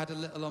Teddy had a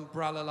little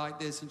umbrella like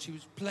this, and she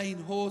was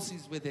playing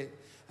horses with it.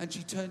 And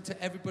she turned to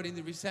everybody in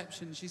the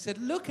reception, and she said,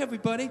 look,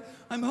 everybody,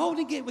 I'm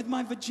holding it with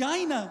my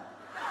vagina.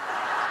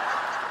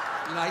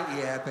 Like,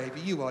 yeah, baby,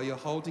 you are. You're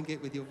holding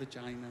it with your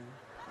vagina.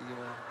 You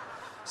are.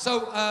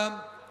 So,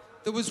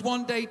 there was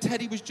one day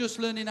Teddy was just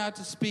learning how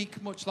to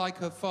speak, much like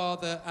her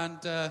father,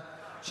 and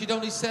she'd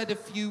only said a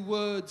few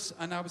words,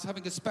 and I was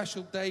having a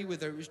special day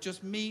with her. It was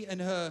just me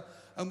and her,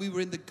 and we were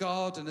in the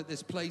garden at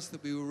this place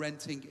that we were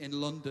renting in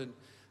London.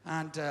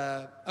 And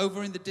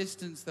over in the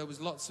distance, there was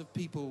lots of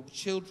people,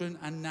 children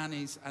and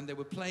nannies, and they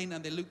were playing,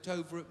 and they looked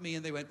over at me,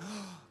 and they went,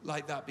 oh,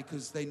 like that,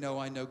 because they know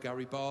I know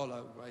Gary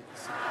Barlow, right?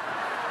 So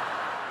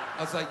I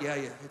was like, yeah,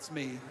 it's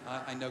me.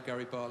 I know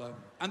Gary Barlow.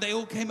 And they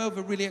all came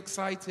over really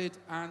excited,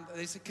 and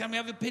they said, can we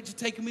have a picture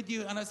taken with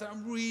you? And I said,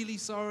 I'm really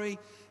sorry.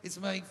 It's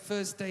my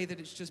first day that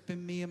it's just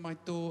been me and my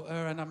daughter,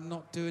 and I'm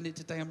not doing it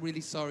today. I'm really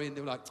sorry. And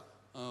they were like,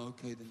 oh,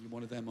 okay, then you're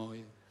one of them, are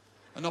you?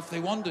 And off they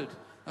wandered.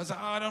 I was like,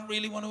 oh, I don't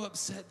really want to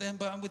upset them,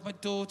 but I'm with my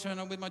daughter, and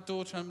I'm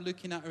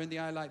looking at her in the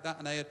eye like that,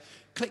 and I heard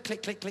click,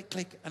 click, click, click,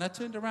 click. And I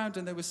turned around,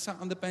 and they were sat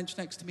on the bench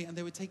next to me, and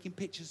they were taking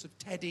pictures of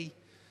Teddy.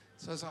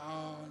 So I was like,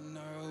 oh,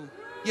 no.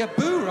 Yeah,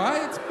 boo,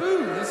 right? It's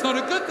boo. It's not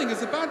a good thing.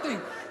 It's a bad thing.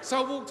 So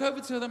I walked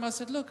over to them. I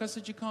said, look,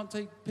 you can't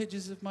take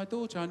pictures of my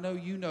daughter. I know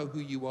you know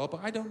who you are,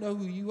 but I don't know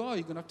who you are.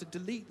 You're going to have to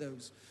delete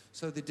those.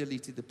 So they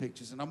deleted the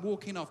pictures. And I'm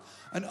walking off.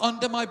 And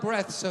under my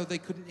breath, so they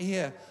couldn't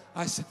hear,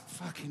 I said,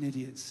 fucking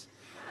idiots.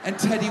 And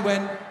Teddy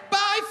went,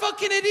 bye,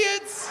 fucking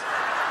idiots.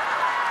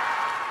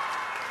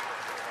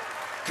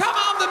 Come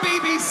on, the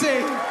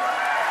BBC.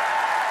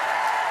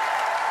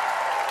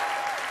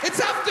 It's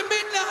after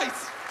midnight.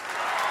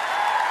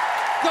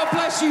 God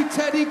bless you,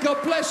 Teddy.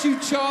 God bless you,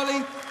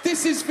 Charlie.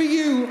 This is for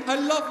you. I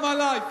love my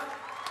life.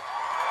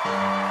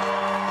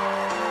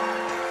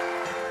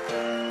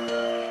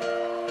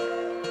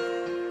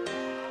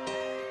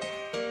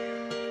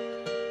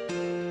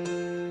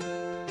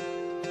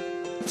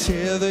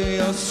 Tether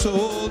your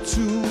soul to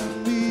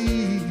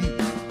me.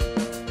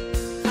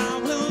 I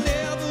will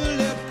never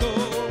let go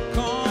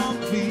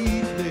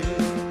completely.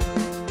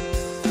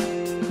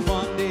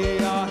 One day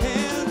our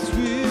hands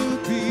will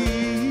be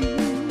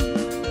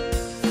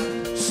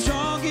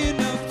strong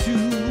enough to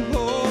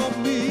hold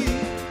me.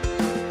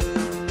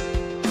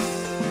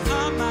 I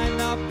might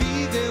not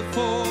be there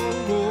for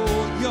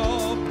all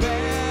your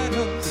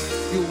battles.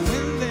 You'll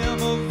win them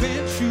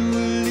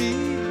eventually.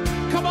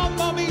 Come on,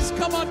 mummies,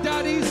 come on,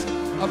 daddies.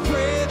 I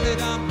pray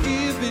that I'm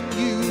giving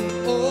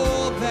you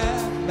all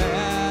that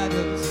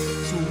matters.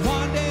 So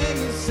one day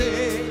you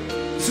say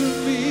to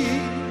me,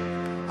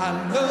 I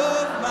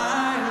love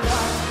my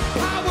life.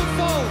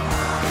 Powerful,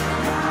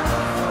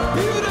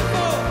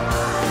 beautiful,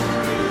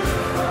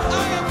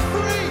 I am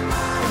free.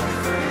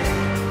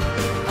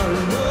 I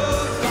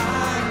love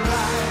my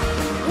life.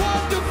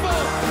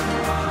 Wonderful,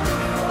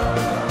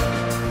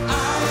 I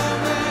am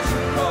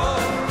magical.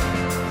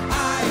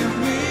 I am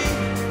me.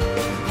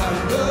 I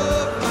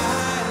love.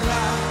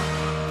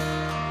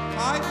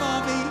 Hi,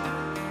 Mommy.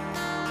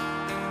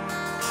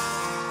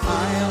 I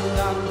am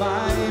not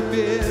my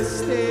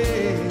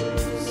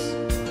mistakes.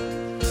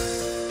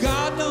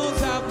 God knows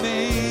I've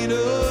made a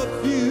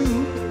few.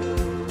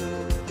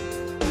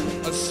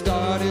 I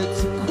started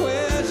to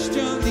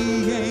question the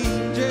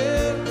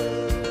angel.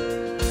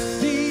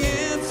 The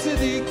answer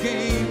they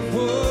gave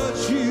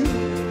was you.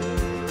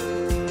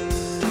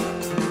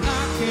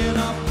 I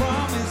cannot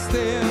promise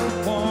there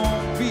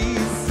won't be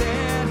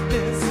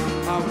sadness.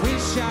 I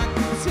wish I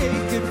could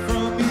take it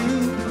from you,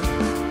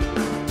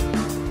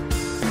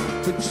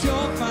 but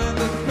you'll find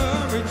the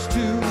courage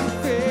to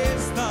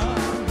face the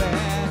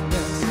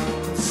madness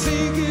and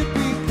sing it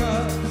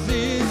because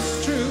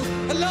it's true.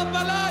 I love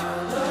my life.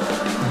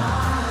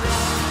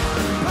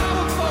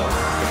 Powerful,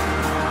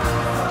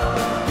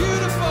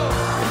 beautiful,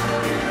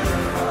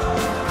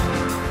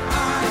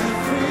 I am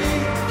free.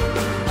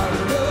 I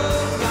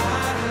love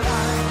my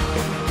life.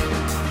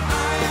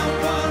 I am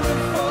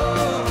wonderful.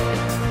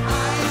 I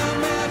am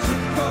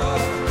magical.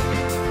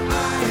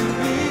 I am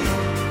me.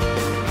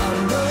 I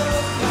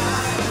love my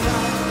life.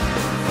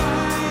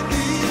 Finding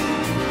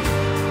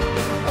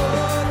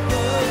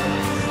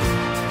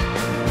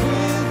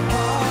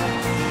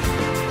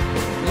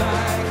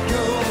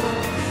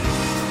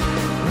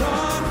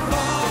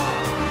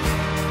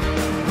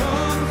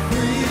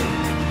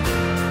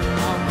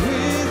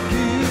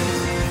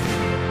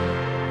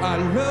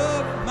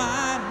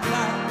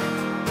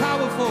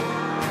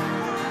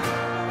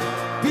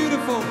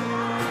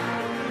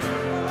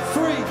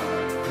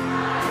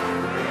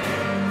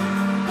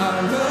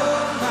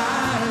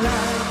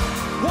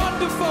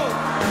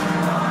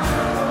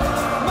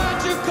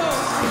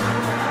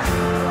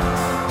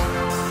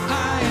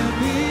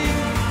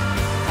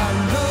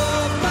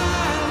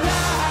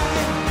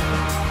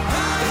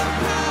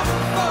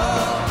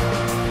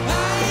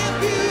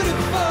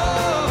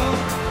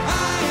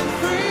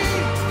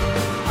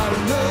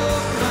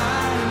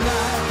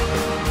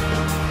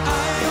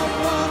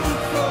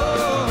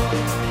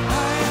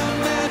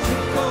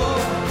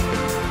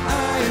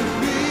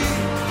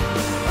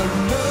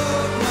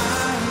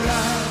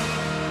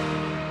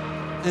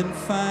And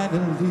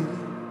finally,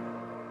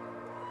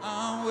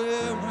 I'm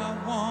where I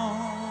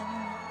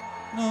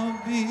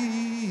wanna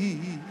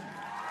be.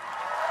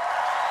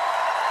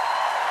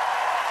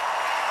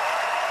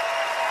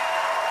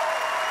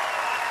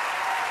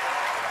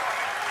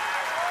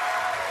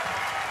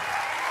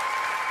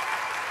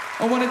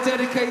 I want to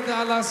dedicate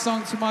that last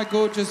song to my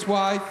gorgeous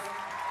wife.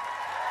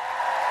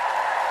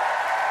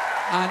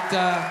 And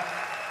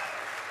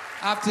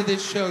after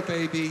this show,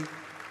 baby,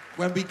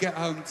 when we get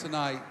home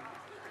tonight,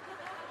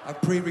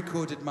 I've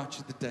pre-recorded Match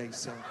of the Day,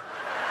 so...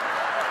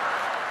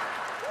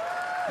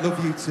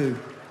 Love you too.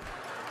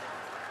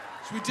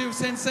 Should we do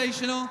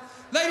Sensational?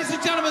 Ladies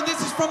and gentlemen,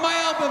 this is from my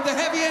album, The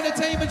Heavy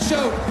Entertainment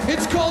Show.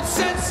 It's called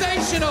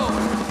Sensational.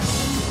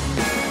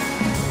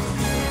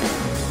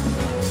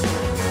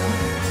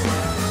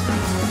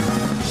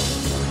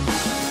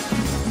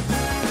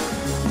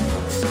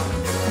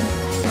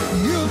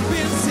 You've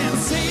been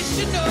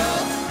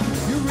sensational.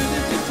 You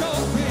really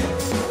deserve it.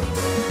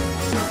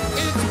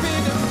 It's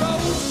been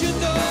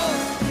emotional,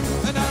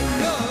 and I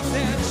love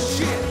that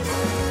shit.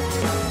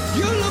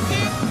 You look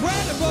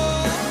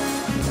incredible,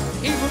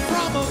 even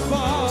from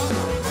afar.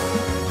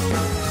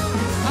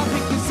 I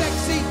think you're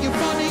sexy, you're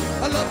funny.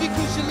 I love you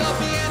 'cause you love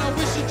me, and I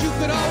wish that you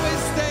could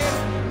always stay.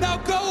 Now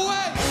go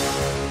away.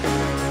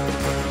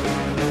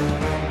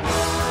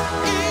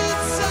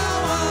 It's so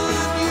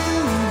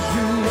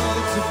unusual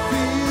to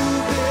feel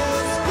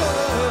this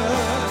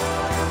good.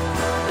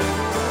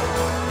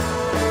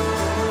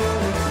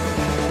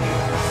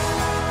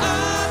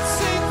 I'd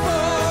sing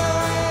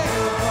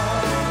forever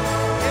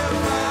if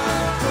I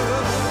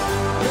could.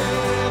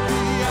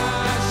 Maybe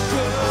I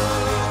should.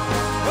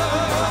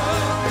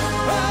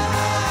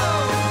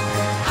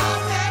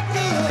 I'm that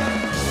good.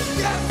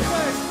 Yes,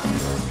 babe.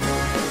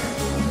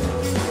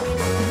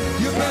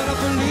 You better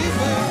believe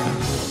it.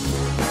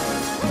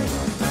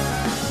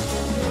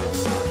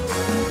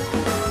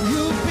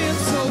 You've been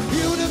so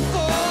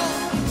beautiful.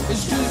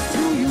 It's just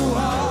who you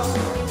are.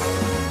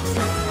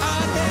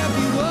 I'd have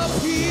you up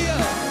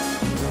here,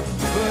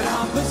 but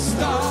I'm the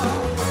star.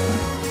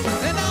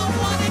 And I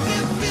wanna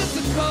get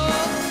physical.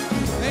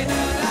 Ain't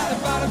no doubt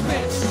about it,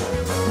 bitch.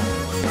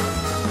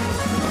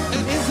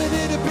 And isn't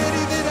it a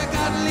pity that I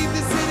gotta leave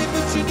the city,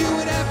 but you knew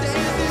it have to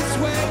end this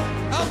way?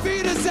 I'll be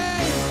the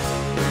same.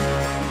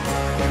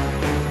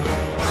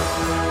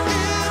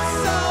 It's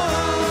so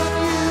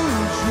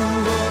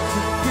unusual to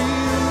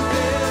feel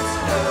this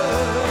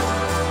good.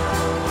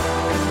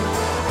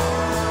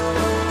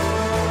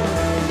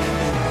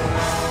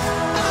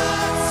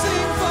 I'd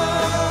sing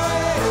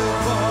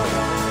forever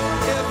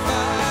if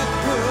I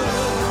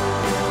could.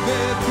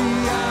 Maybe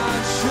I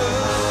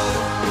should.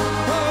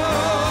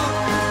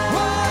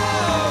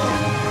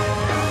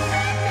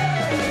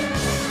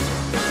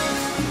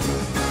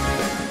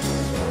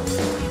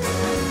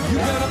 You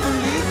better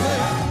believe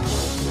it.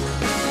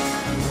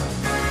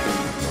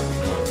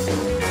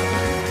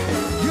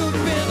 You've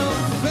been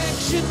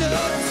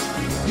affectionate,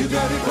 you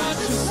dirty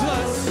bunch of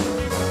sluts.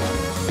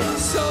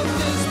 So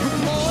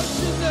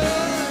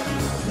disproportionate,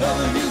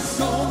 loving you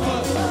so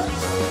much.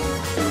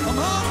 I'm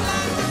home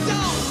like a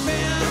dog,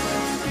 man.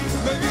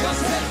 Maybe I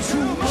said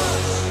too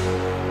much.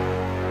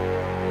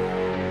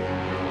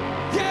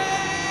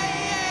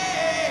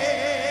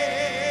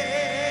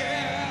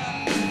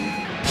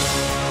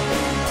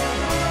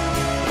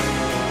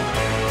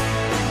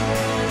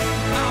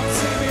 I'm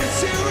singing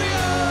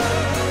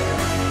serious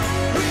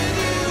with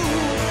you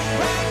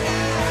right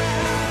now.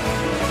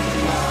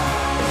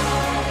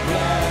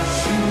 Yes,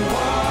 you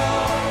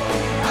are.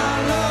 I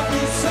love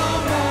you so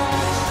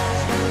much.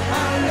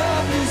 I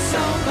love you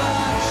so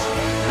much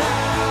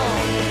now.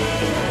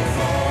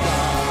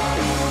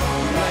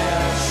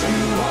 Yes,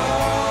 you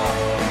are.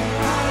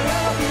 I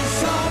love you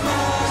so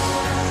much.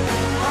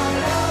 I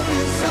love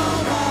you so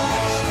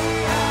much.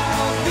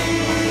 I'll be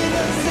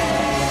the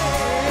same.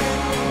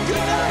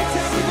 Good night,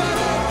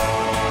 everybody.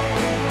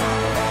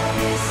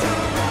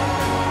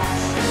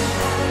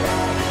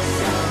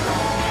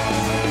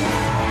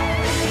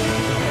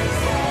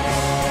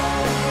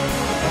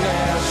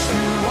 Yes,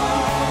 you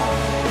are.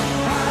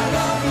 I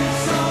love you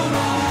so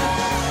much.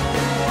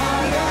 I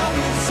love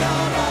you so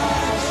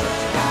much.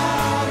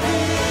 I'll be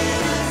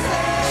the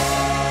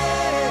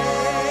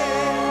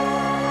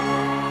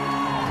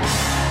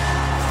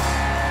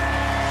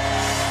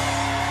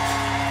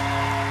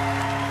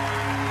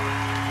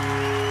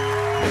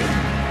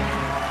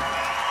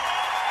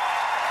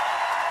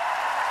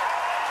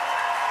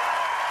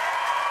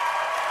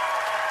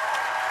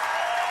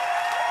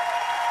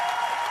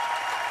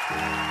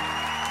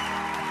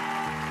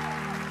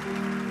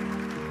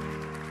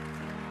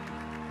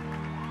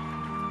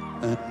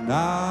And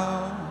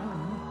now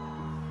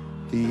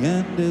the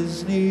end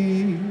is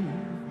near,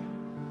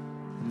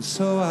 and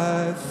so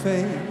I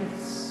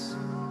face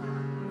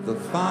the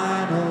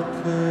final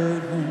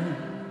curtain.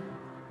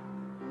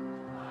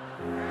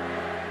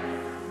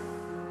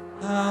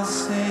 I'll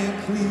say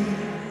clear,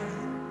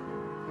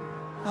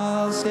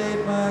 I'll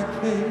state my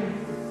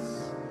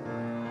case,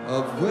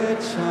 of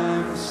which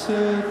I'm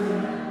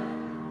certain.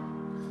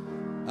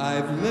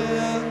 I've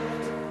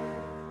lived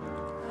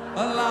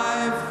a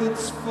life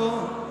that's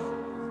full.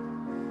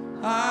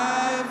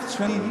 I've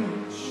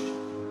changed,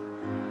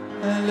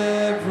 and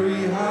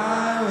every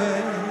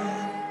highway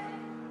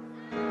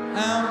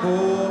and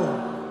bore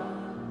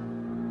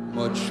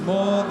much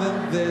more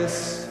than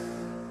this.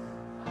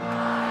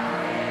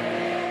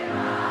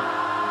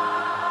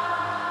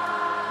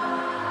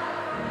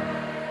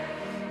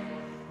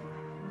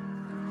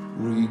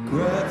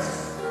 Regrets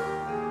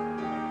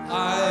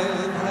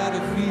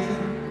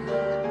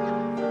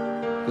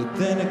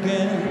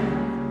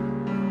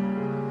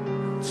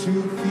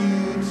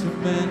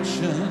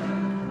mention.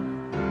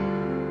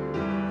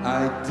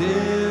 I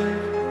did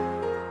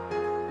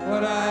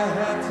what I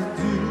had to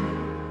do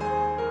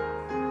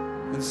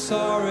and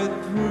saw it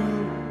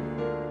through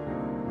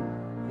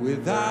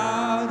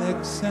without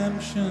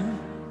exemption.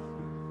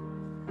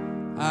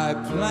 I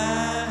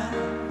planned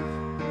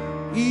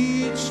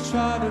each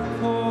charted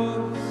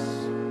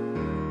course,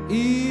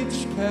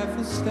 each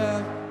careful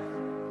step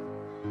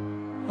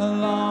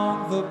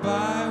along the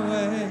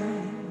byway,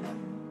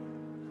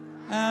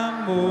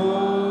 and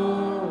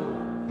more,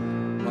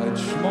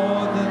 much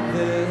more than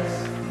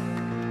this.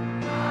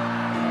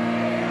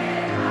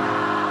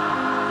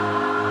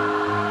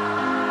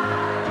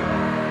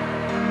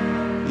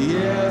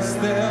 Yes,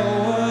 there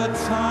were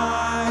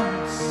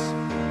times,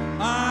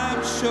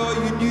 I'm sure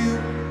you knew,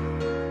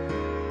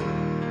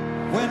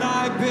 when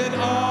I bit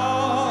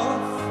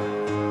off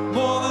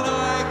more than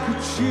I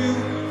could chew.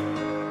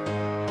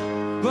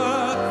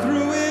 But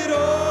through it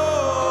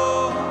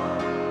all,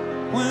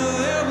 when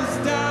there was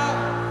doubt,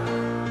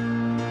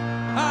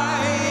 I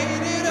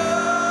ate it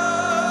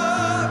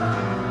up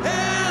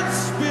and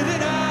spit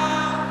it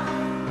out.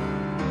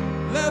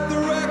 Let the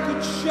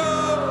record show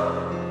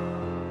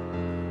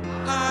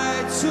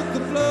I took the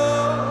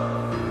floor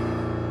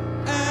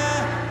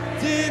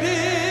and did it.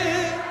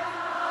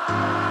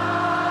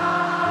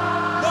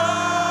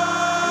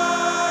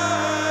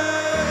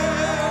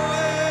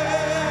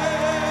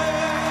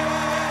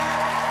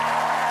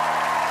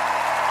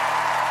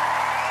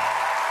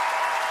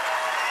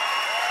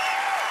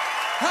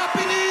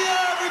 Happy New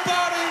Year,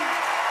 everybody!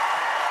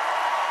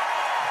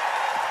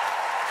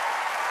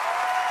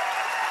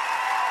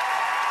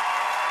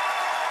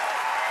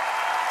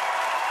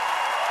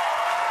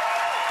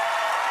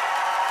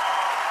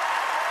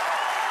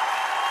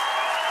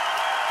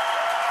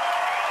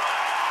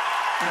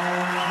 And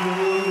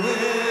through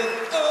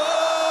it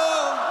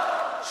all,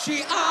 she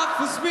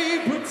offers me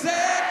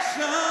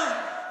protection,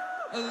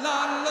 a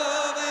lot of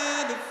love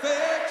and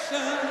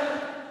affection.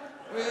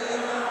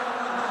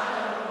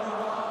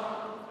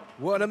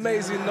 What an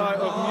amazing night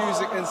of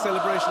music and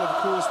celebration. Of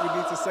course, we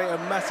need to say a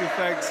massive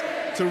thanks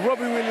to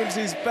Robbie Williams,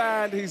 his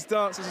band, his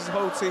dancers, his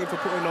whole team for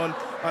putting on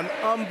an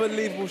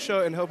unbelievable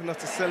show and helping us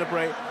to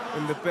celebrate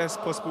in the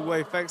best possible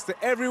way. Thanks to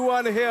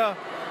everyone here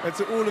and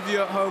to all of you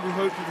at home. We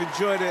hope you've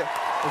enjoyed it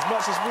as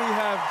much as we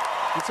have.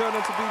 Return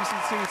on to BBC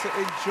Two to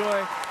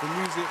enjoy the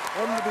music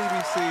on the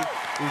BBC.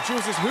 With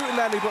Jules'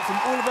 Hootenanny, but from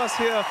all of us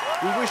here,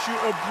 we wish you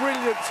a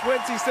brilliant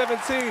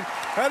 2017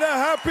 and a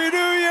Happy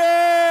New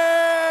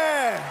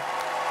Year!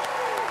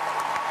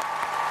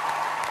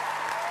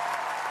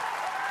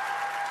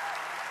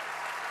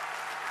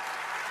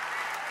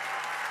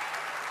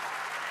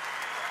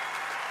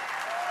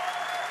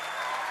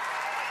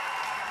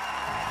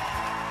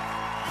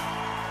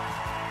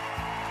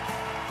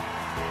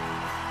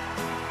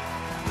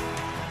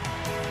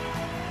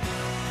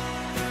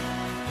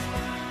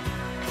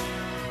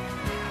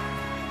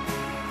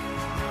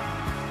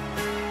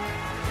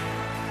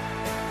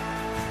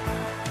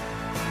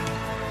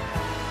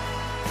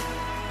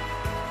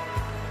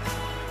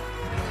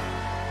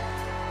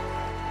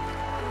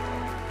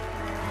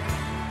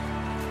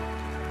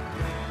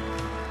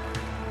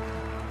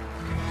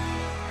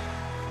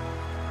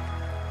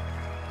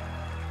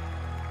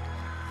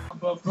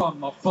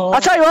 I'll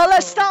tell you what,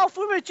 let's start off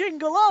with a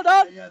jingle, hold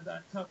on.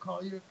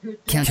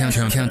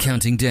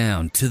 Counting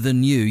down to the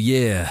new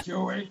year. There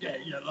we go.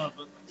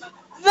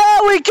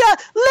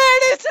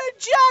 Ladies and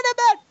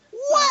gentlemen,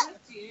 we're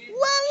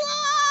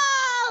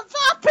live!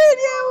 Happy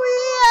New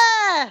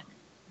Year!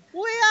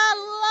 We are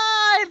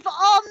live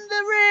on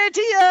the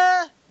radio.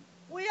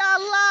 We are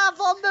live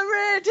on the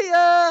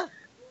radio.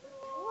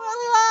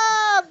 We're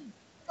live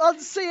on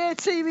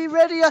CATV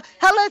Radio.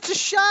 Hello to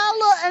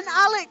Charlotte and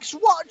Alex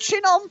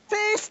watching on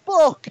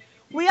Facebook.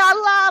 We are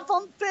live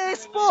on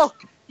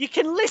Facebook. You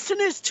can listen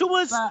to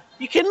us.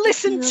 You can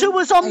listen to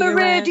us on the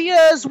radio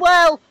as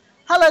well.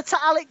 Hello to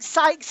Alex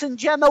Sykes and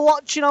Gemma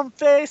watching on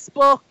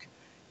Facebook.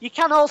 You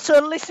can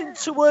also listen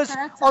to us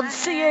on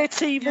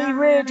CATV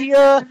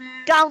Radio.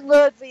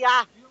 Download the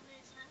app.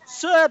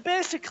 So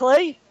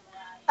basically,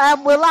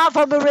 we're live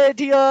on the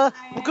radio.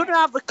 We're going to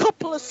have a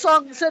couple of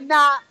songs and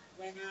that.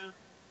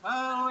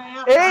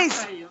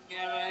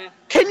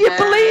 Can you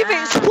believe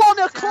it's 1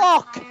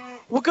 o'clock?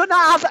 We're going to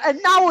have an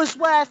hour's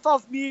worth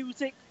of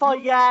music for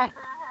you.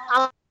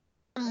 And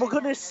we're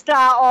going to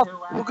start off,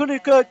 we're going to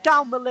go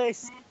down the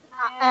list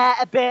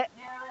a bit.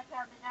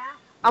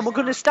 And we're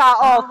going to start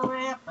off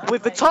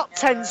with the top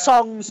 10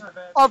 songs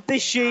of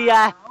this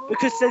year.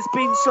 Because there's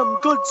been some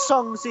good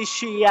songs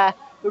this year.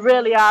 It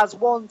really has.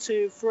 1,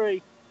 2,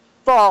 3,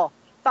 4,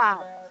 5,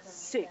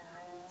 6,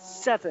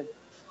 7,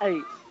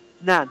 8,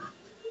 9.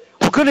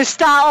 We're going to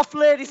start off,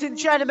 ladies and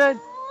gentlemen,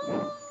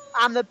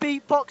 and the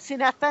Beatboxing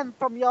FM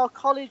from your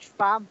college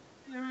fam.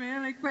 You're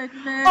really quick,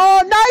 man.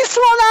 Oh, nice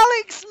one,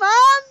 Alex,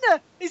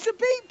 man. He's a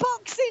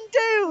beatboxing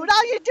dude.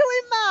 How you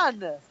doing,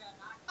 man?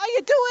 How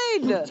you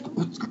doing?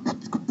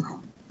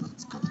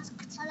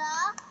 Hello?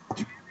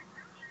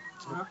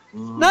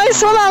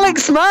 Nice one,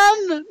 Alex,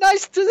 man.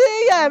 Nice to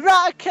see you.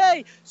 Right,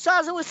 okay. So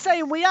as I was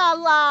saying, we are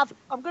live.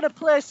 I'm going to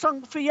play a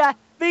song for you.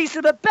 These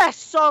are the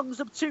best songs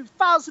of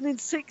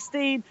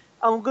 2016. And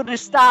I'm going to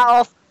start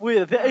off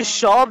with a bit of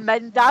Shawn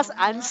Mendes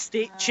and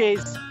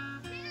Stitches.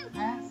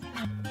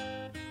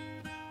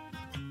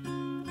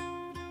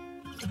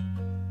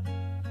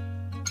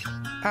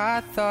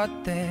 I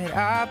thought that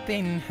I've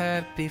been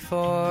hurt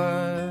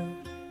before,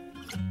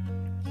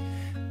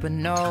 but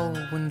no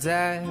one's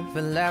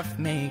ever left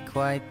me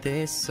quite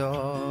this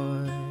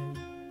sore.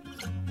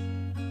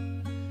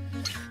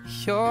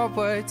 Your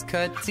words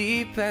cut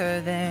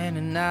deeper than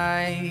a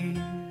knife.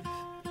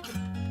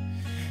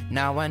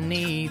 Now I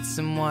need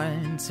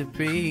someone to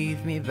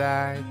breathe me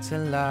back to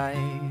life.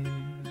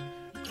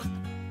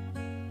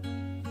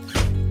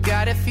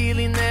 Got a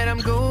feeling that I'm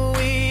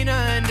going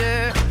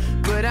under,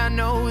 but I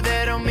know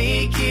that I'll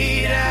make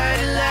it out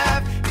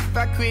alive if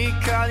I quit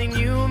calling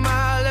you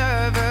my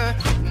lover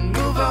and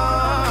move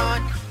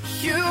on.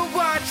 You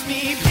watch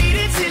me bleed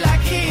until I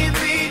can't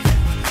breathe,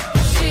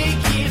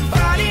 shaking,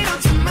 falling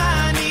onto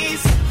my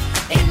knees.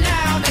 And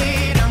now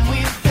that I'm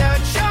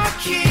without your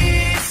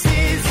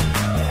kisses,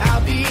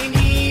 I'll be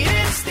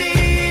needing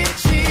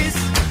stitches,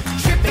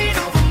 tripping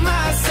over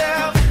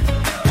myself,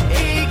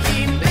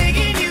 aching,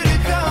 begging you to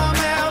come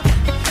out.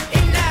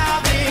 And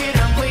now that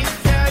I'm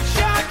without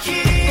your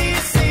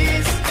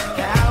kisses,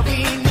 I'll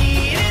be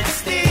needing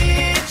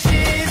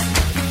stitches,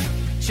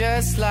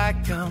 just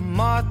like a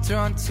moth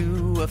drawn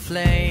to a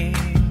flame.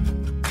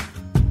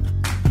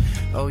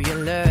 Oh, you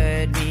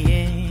lured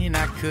me in,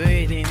 I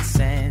couldn't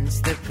sense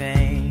the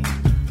pain.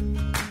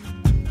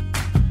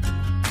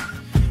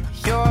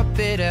 Your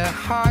bitter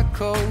heart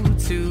cold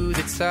to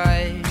the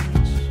touch.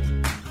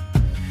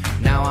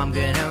 Now I'm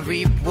gonna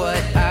reap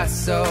what I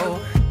sow.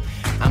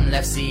 I'm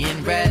left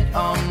seeing red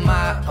on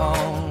my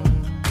own.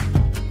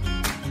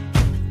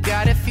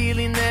 Got a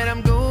feeling that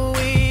I'm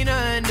going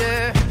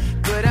under,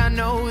 but I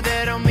know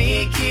that I'll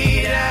make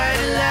it out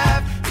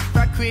alive if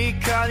I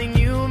quit calling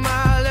you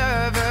my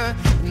lover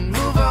and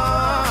move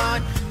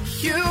on.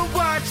 You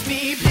watch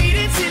me bleed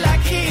until I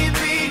can't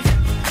breathe,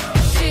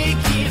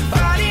 shaking,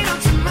 falling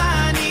onto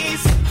my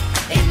knees.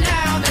 And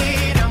now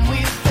that I'm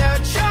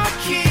without your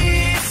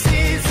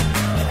kisses,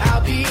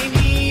 I'll be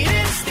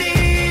needing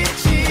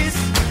stitches,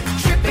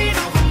 tripping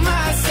over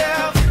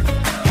myself,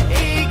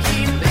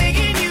 aching,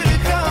 begging you to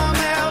come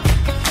out.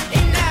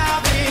 And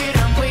now that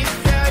I'm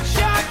without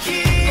your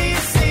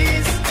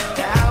kisses,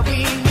 I'll be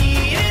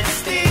needing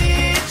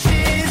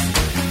stitches.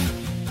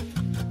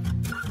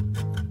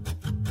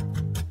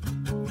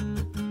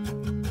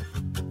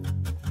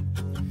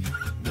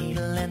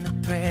 Needle and the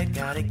thread,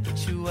 gotta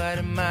get you out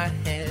of my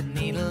head.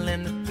 Needle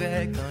and the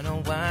thread, gonna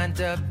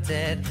wind up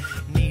dead.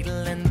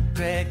 Needle and the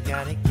thread,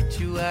 gotta get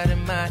you out of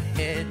my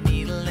head.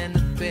 Needle and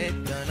the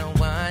thread, gonna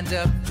wind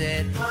up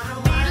dead. Needle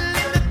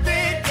and the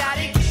thread,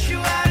 gotta get you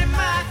out of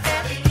my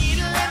head.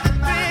 Needle and the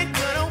thread,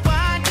 gonna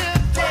wind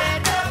up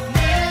dead.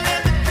 Needle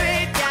and the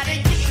thread, gotta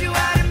get you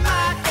out of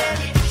my head.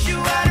 Get you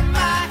out of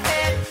my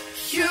head.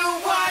 You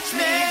watch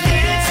me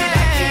bleed until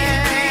I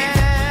can't breathe,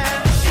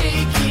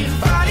 shaking,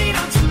 falling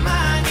onto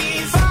my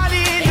knees.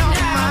 Falling on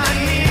my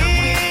knees.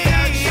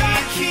 Without your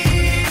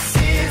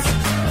kisses,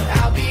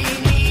 I'll be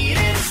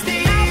needing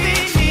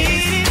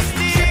stitches,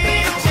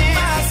 tripping over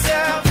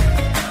myself,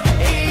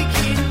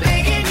 aching,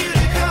 begging you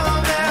to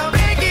come out.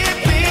 Begging,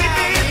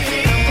 baby.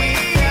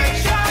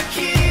 Without your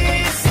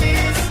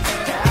kisses,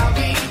 I'll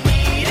be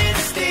needing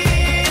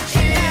stitches.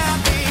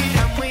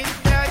 I'm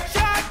without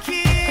your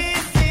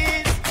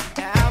kisses,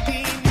 I'll be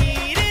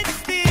needing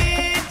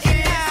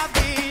stitches.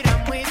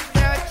 I'm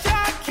without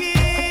your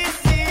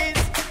kisses,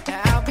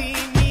 I'll be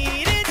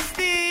needing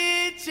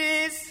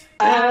stitches.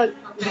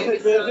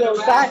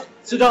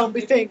 So don't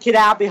be thinking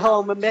I'll be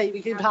home and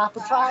making Papa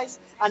fries.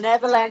 I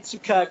never learned to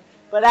cook,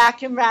 but I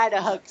can write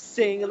a hook.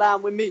 Sing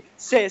along with me,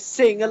 sis,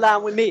 sing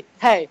along with me.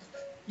 Hey,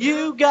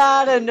 you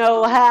gotta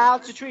know how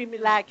to treat me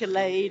like a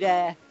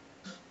lady,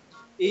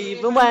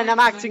 even when I'm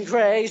acting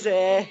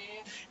crazy.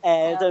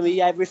 And tell me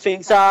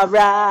everything's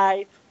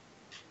alright.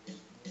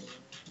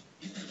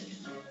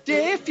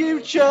 Dear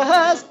future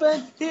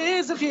husband,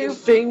 here's a few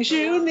things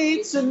you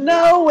need to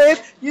know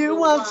if you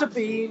want to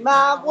be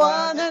my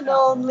one and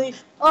only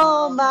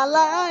all my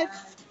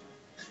life.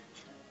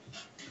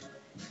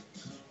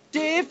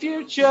 Dear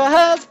future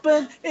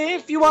husband,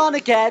 if you want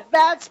to get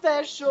that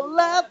special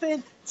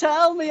loving,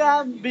 tell me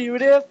I'm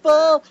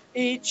beautiful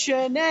each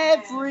and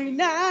every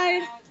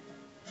night.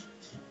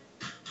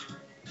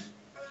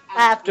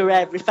 After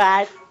every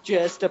fight,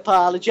 just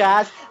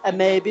apologize, and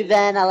maybe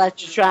then I'll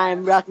let you try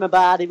and rock my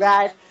body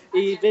right.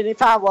 Even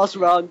if I was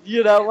wrong,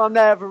 you know I'm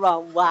never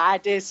wrong. Why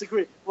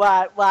disagree?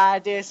 Why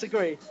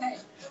disagree?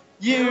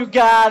 You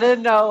gotta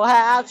know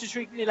how to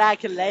treat me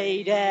like a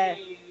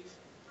lady,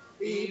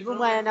 even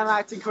when I'm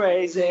acting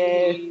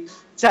crazy.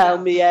 Tell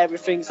me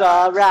everything's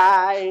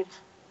alright.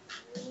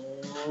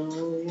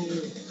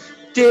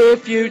 Dear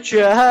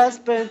future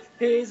husband,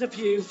 here's a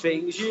few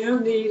things you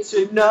need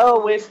to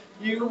know if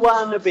you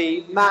wanna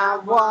be my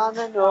one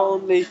and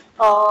only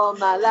all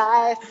my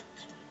life.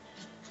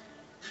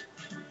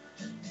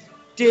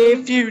 Dear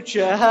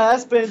future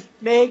husband,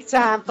 make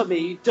time for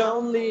me,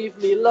 don't leave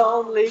me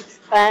lonely,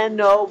 and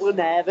no, we'll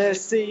never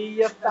see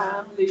your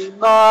family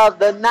more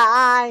than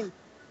 9.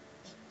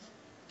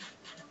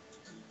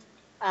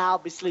 I'll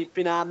be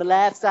sleeping on the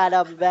left side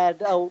of the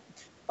bed,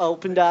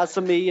 open doors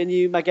for me and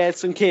you might get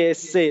some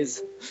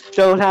kisses.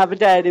 Don't have a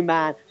daddy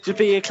man, just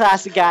be a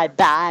classic guy.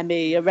 Buy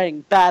me a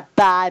ring,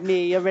 buy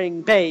me a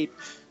ring, babe.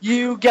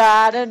 You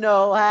gotta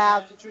know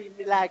how to treat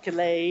me like a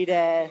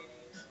lady,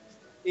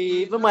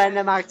 even when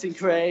I'm acting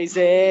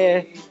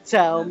crazy.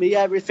 Tell me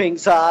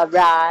everything's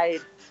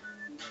alright.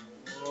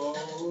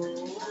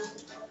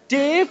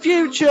 Dear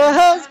future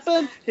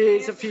husband,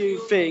 here's a few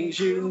things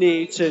you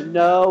need to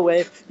know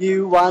if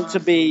you want to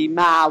be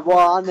my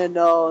one and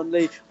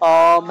only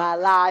all my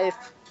life.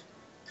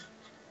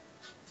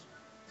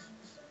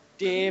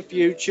 Dear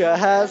future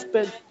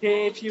husband,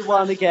 if you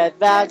want to get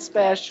that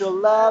special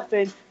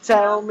loving,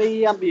 tell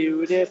me I'm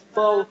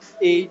beautiful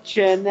each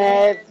and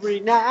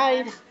every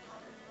night.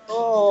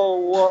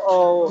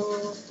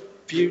 Oh,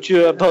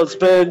 future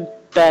husband,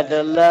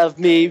 better love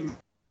me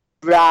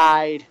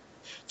right.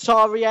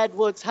 Tori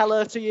Edwards,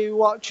 hello to you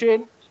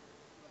watching.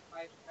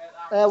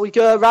 There we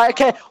go. Right,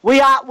 okay.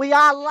 We are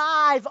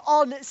live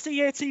on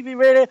CATV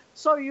Radio.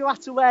 Sorry you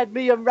had to hear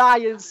me and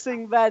Ryan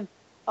sing then.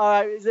 All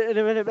right, is it in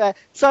a minute?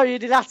 Sorry you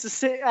did have to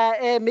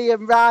hear me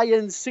and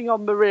Ryan sing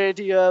on the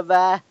radio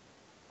there.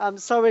 I'm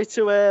sorry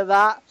to hear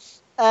that.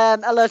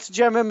 Hello to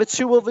Gemma and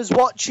 2 others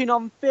watching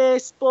on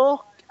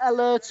Facebook.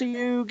 Hello to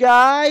you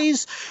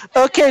guys.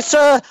 Okay,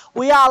 so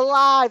we are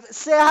live.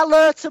 Say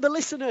hello to the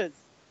listeners.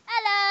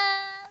 Hello.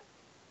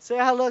 Say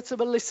hello to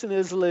the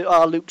listeners, Luke.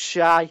 Oh, Luke's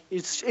shy.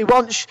 He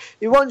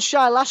wasn't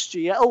shy last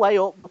year. Oh, wait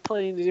up. We're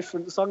playing a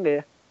different song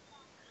here.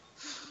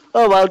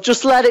 Oh, well,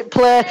 just let it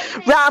play.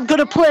 Right, I'm going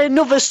to play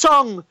another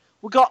song.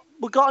 We got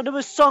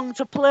another song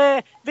to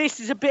play. This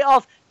is a bit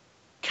of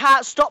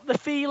Can't Stop the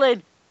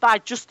Feeling by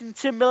Justin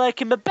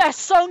Timberlake and the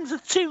best songs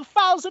of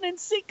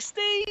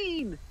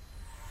 2016.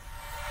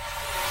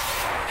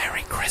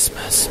 Merry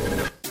Christmas.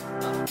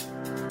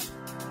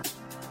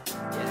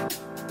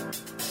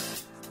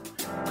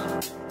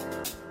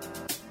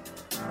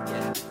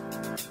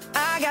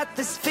 I got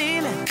this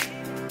feeling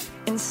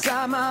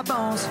inside my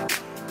bones.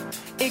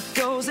 It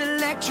goes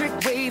electric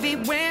wavy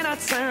when I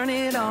turn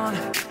it on.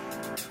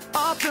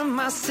 All through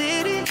my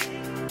city,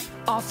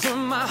 all through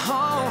my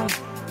home.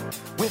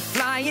 We're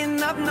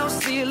flying up no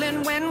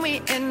ceiling when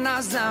we in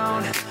our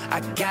zone.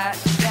 I got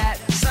that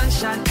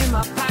sunshine in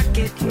my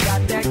pocket,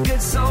 got that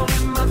good soul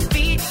in my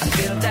feet. I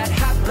feel that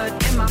hot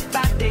blood in my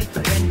body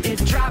when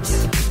it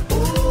drops.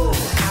 Ooh,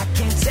 I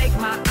can't take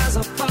my eyes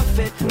off of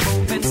it,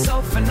 moving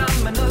so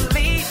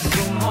phenomenally.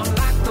 You're more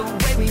like the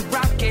way we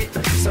rock it,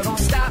 so don't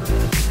stop.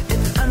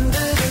 And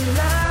under the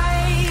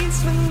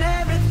lights when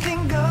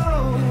everything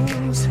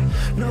goes,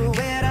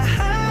 nowhere to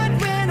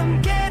hide when I'm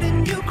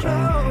getting you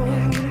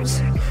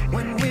close.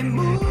 When we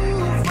move,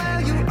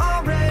 well, you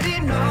already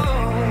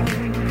know.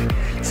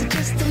 So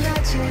just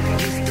imagine.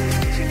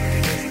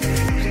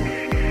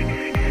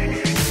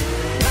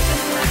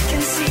 Nothing I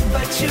can see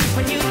but you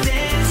when you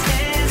dance,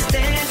 dance,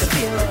 dance.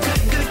 Feel a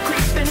good, good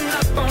creeping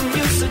up on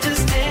you. So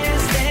just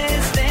dance,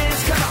 dance,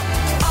 dance. Come on.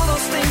 All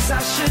those things I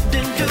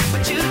shouldn't do,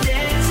 but you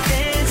dance,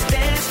 dance,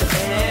 dance.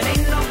 And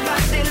ain't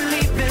nobody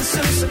leaving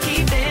soon, so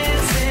keep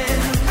dancing.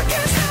 I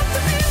can't stop the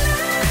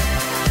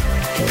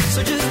feeling. So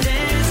just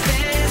dance,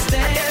 dance,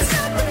 dance.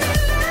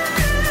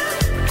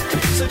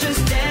 So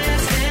just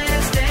dance,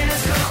 dance,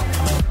 dance,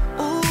 come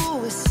on.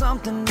 Ooh, it's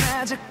something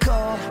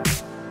magical.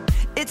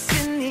 It's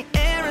in the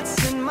air,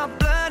 it's in my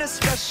blood, it's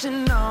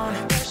rushing on.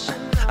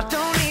 I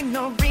don't need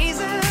no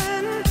reason,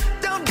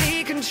 don't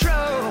need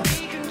control.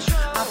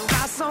 I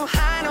fly so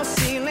high, no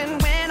ceiling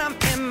when I'm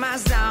in my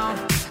zone.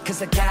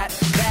 Cause I got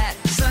that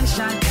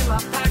sunshine in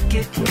my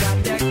pocket,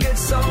 got that good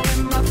soul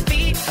in my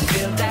feet. I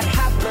feel that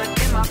hot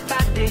blood in my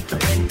body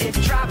when it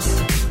drops.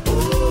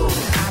 Ooh,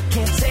 I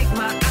can't take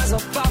my eyes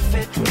off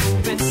it,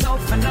 moving so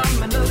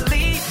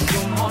phenomenally.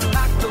 You're more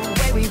like the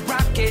way we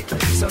rock it,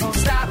 so don't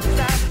stop.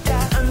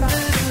 Under the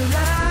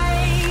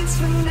lights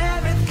when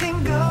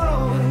everything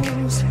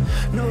goes,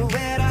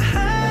 nowhere to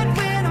hide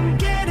when I'm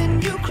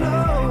getting you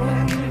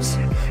close.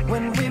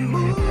 When we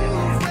move,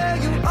 well,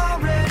 you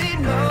already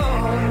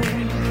know.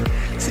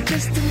 So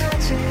just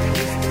imagine.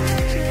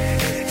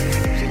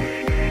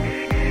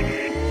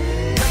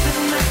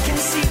 Nothing I can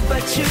see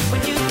but you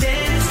when you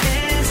dance,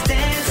 dance,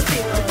 dance.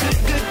 Feel a good,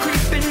 good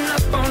creeping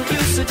up on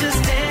you. So just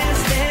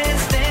dance,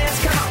 dance, dance.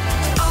 Come on.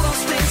 All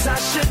those things I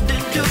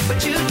shouldn't do,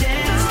 but you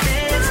dance,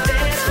 dance,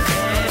 dance.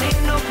 And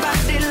ain't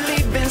nobody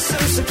leaving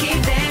soon, so keep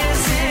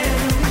dancing.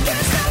 I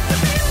can't stop the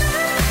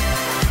feeling.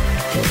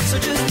 So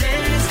just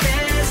dance,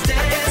 dance,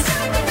 dance.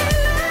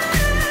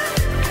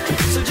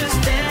 So just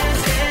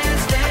dance,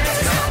 dance, dance.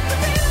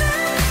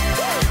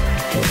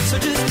 So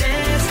just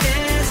dance,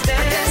 dance, dance. I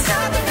can't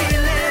stop the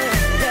feeling.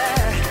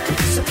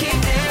 Yeah. So keep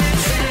dancing.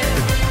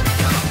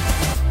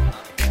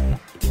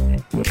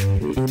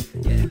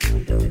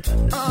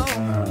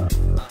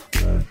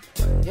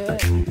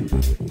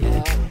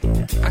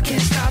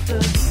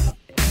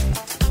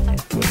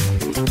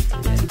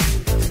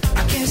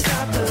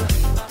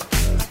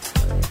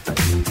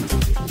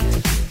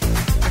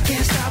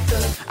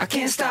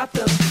 can't stop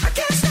the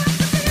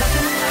feeling.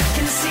 Nothing I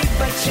can see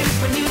but you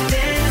when you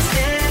dance,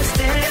 dance,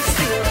 dance.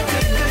 Feel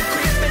good, good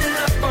creeping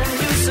up on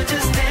you, so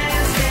just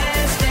dance,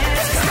 dance,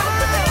 dance.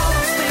 Stop all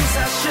those things I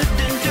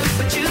shouldn't do,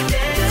 but you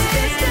dance,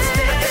 dance,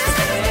 dance.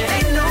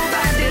 Ain't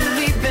nobody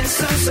leaving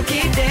soon, so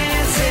keep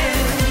dancing.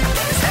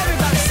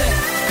 Everybody say.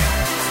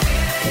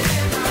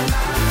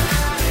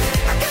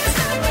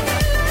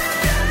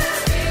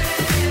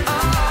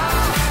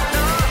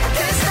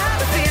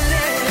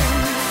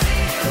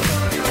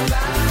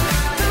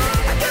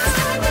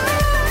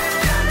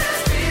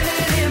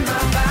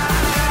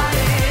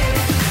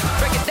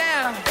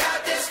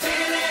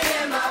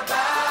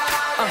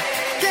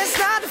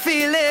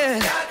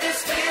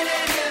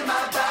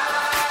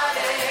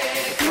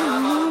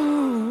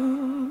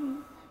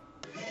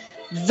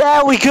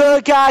 There we go,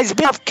 guys.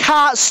 We have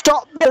Can't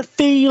Stop the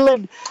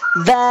Feeling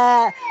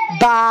there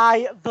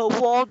by the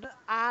one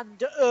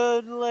and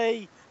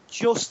only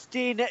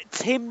Justin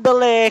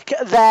Timberlake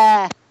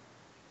there.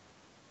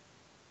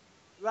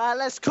 Right,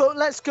 let's go,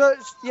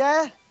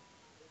 yeah?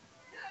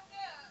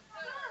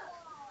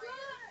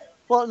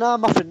 What, no,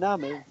 I'm off it now,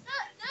 mate.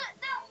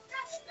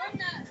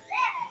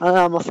 Oh,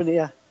 no, I'm off in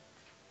here.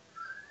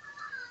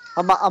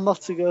 I'm off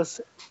to go.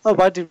 Oh,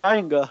 where did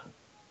Ryan go?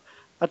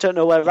 I don't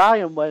know where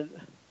Ryan went.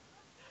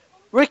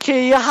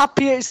 Ricky, you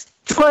happy it's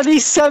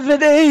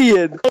 2017?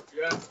 Yeah.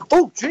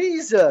 Oh,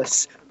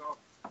 Jesus.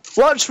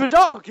 Watch the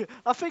dog.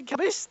 I think I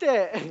missed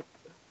it.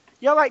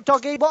 You're right,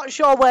 doggy. What's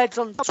your words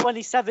on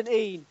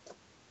 2017?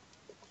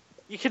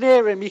 You can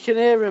hear him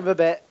a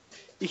bit.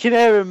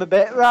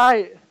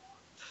 Right.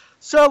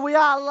 So we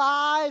are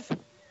live.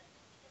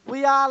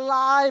 We're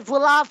live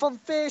on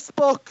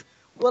Facebook.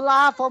 We're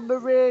live on the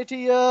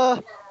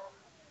radio.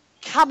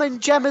 Cam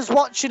and Gemma's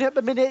watching at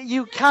the minute.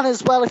 You can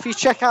as well if you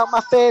check out my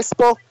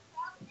Facebook.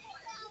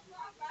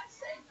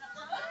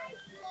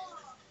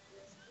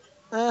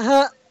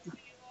 There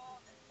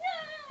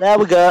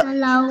we go.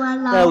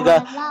 Hello. There we go.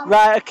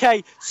 Right,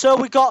 okay. So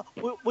we got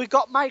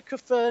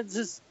microphones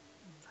as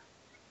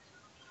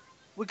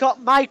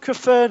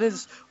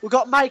microphones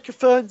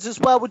as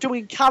well. We're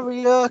doing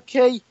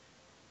karaoke.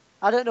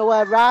 I don't know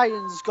where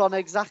Ryan's gone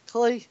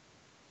exactly.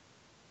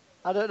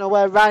 But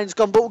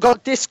we've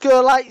got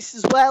disco lights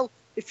as well.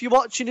 If you're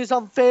watching us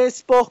on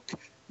Facebook,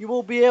 you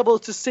will be able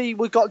to see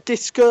we've got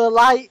disco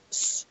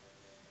lights.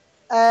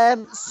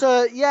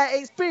 So yeah,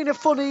 it's been a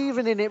fun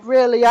evening, it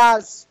really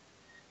has.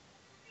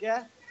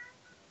 Yeah.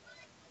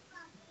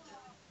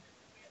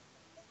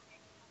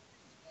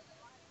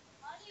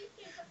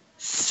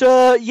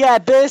 So yeah,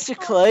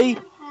 basically,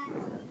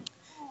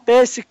 we've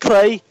been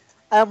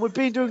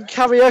doing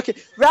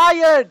karaoke.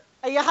 Ryan,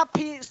 are you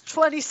happy it's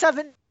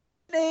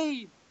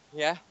 2017?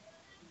 Yeah.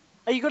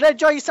 Are you going to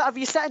enjoy yourself? Have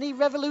you set any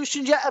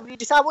revolutions yet? Have you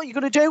decided what you're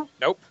going to do?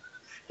 Nope.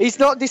 He's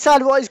not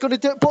decided what he's going to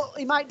do, but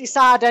he might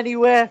decide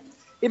anyway.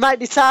 He might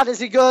decide as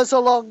he goes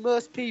along.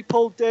 Most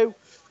people do.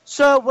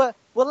 So we're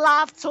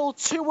live till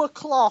 2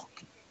 o'clock.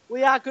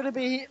 We are going to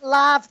be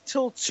live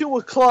till 2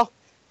 o'clock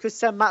because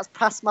then that's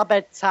past my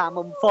bedtime,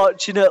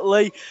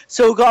 unfortunately.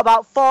 So we've got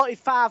about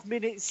 45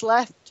 minutes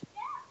left.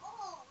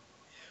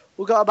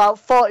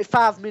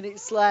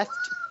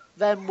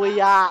 Then we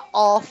are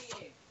off.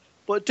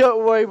 But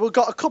don't worry, we've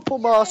got a couple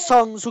more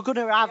songs. We're going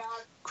to have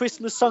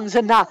Christmas songs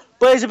and that.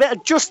 But there's a bit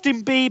of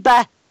Justin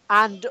Bieber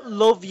and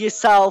Love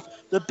Yourself,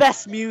 the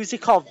best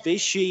music of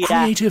this year.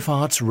 Creative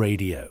Arts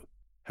Radio,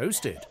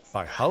 hosted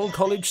by Hull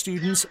College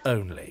students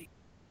only.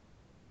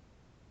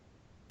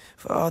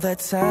 For all the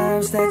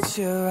times that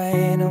you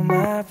rain on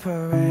my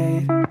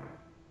parade,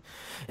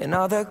 and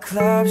all the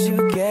clubs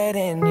you get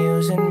in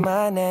using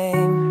my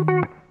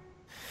name.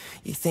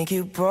 You think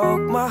you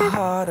broke my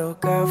heart, oh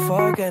girl,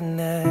 for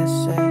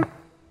goodness sake.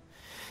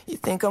 You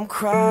think I'm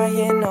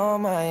crying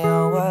on my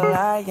own, well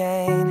I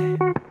ain't.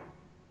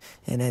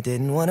 And I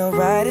didn't want to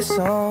write a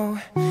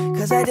song,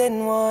 cause I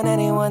didn't want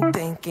anyone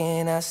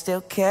thinking I still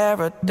care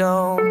or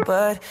don't.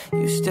 But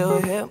you still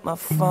hit my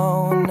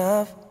phone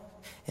up,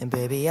 and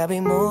baby I'll be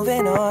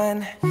moving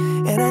on.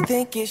 And I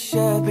think it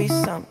should be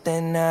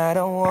something I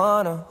don't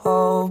want to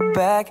hold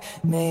back.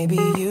 Maybe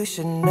you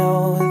should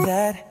know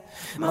that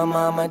my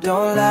mama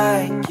don't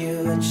like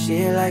you, and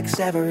she likes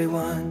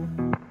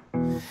everyone.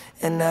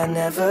 And I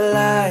never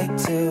like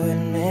to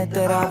admit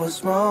that I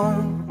was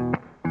wrong.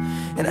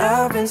 And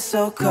I've been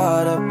so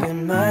caught up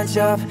in my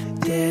job,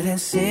 didn't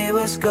see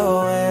what's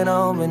going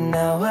on. But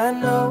now I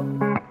know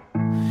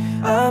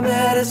I'm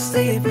better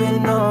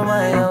sleeping on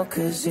my own.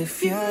 Cause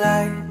if you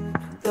like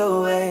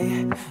the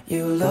way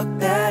you look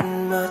that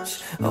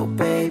much, oh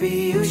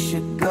baby, you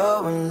should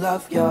go and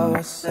love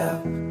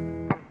yourself.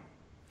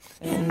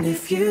 And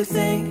if you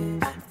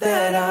think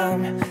that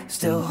I'm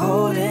still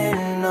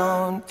holding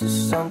on to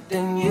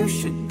something, you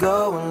should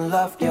go and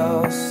love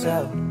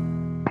yourself.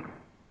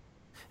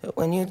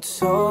 When you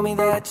told me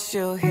that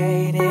you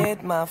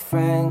hated my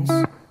friends,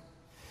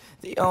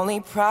 the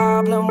only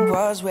problem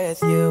was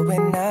with you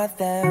and not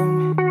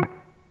them.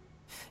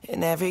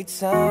 And every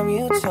time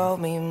you told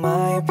me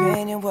my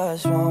opinion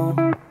was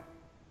wrong,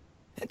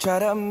 and try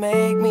to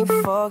make me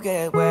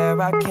forget where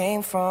I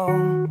came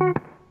from.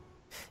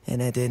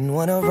 And I didn't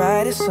want to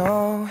write a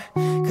song,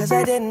 'cause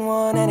I didn't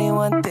want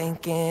anyone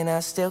thinking I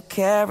still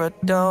care or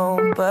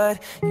don't. But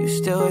you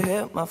still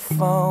hit my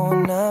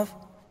phone up,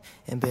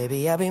 and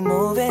baby, I'll be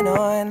moving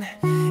on.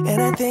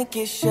 And I think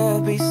it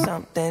should be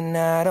something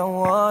I don't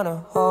want to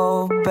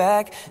hold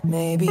back.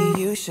 Maybe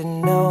you should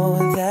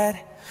know that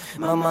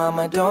my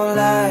mama don't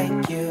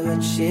like you,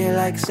 and she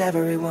likes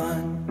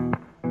everyone.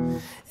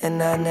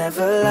 And I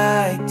never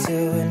like to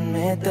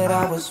admit that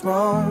I was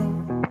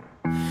wrong.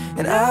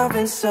 And I've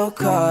been so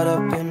caught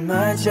up in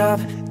my job,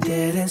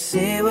 didn't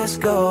see what's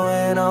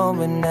going on.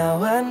 But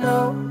now I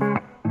know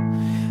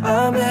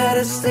I'm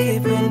better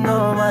sleeping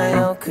on my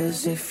own.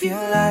 'Cause if you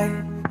like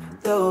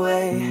the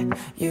way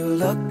you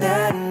look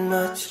that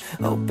much,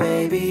 oh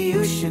baby,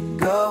 you should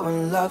go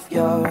and love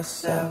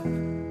yourself.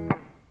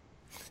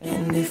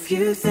 And if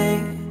you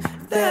think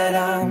that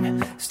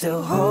I'm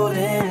still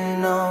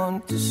holding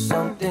on to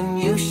something,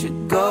 you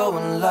should go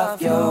and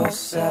love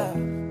yourself.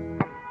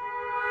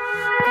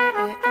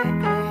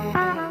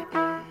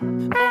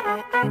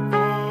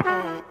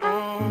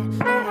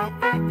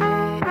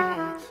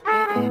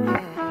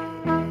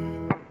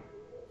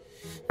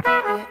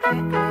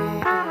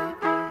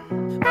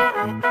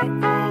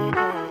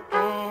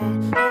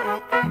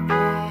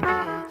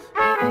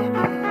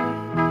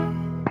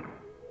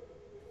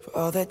 For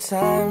all the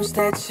times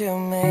that you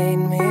made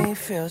me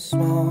feel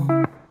small,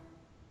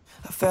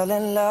 I fell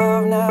in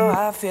love, now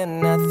I feel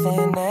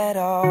nothing at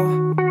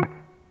all.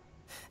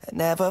 I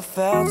never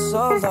felt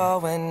so low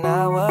when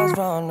I was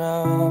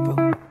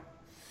vulnerable.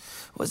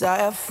 Was I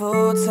a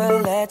fool to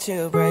let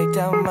you break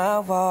down my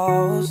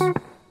walls?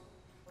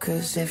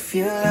 'Cause if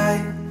you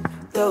like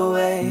the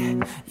way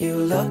you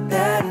look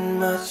that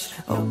much,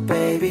 oh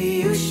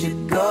baby, you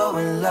should go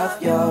and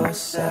love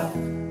yourself.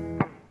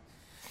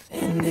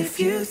 And if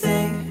you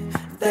think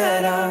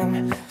that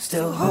I'm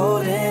still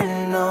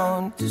holding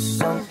on to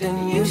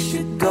something, you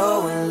should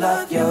go and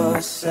love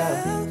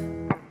yourself.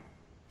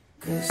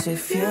 'Cause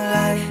if you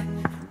like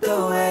the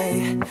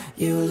way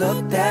you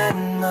look that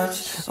much,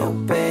 oh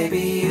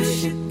baby, you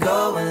should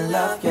go and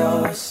love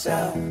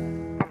yourself.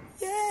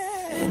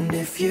 And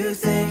if you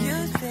think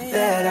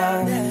that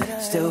I'm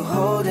still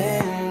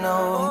holding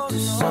on to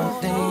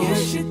something, you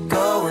should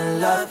go and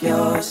love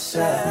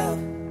yourself.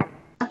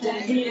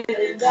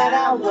 That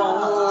I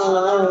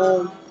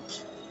want,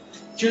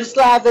 just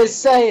like they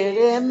say it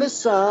in the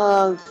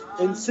song.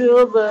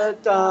 Until the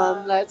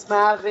dawn, let's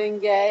Marvin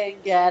Gaye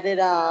and get it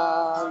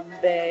on,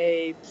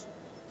 babe.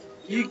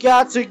 You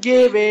got to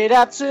give it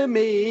up to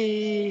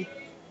me.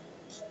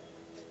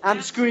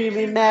 I'm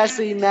screaming,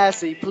 Mercy,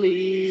 Mercy,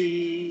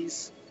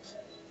 please.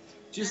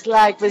 Just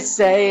like they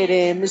say it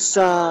in the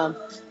song.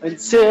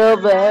 Until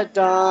the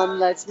dawn,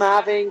 let's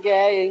Marvin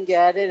Gaye and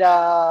get it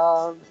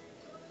on.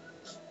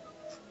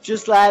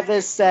 Just like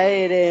they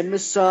say it in the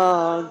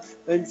song.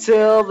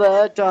 Until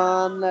the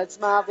dawn, let's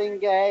Marvin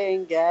Gaye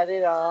and get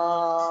it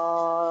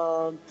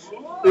on.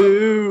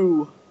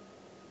 Ooh.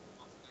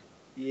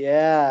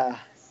 Yeah.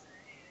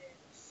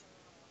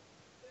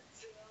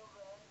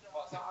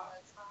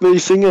 What are you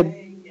singing?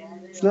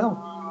 It's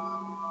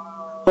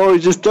now. Oh, you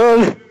just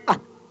done.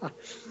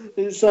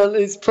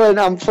 It's playing.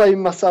 I'm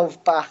playing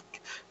myself back,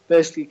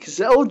 basically,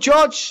 because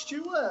George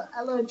Stewart.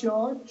 Hello,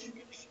 George.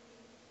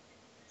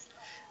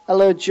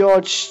 Hello,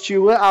 George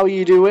Stewart. How are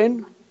you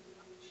doing?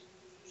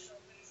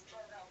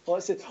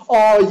 What's it?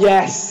 Oh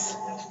yes,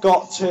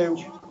 got to.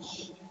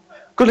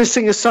 Gonna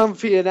sing a song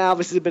for you now.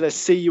 This is a bit of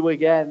 "See You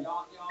Again."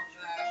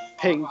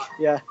 Pink,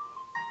 yeah.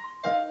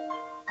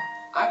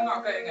 I'm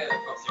not going to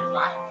go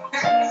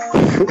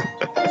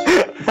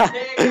back.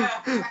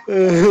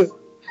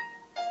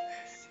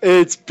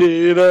 It's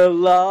been a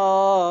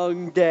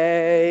long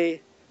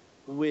day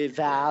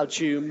without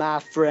you, my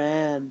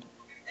friend.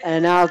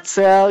 And I'll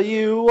tell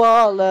you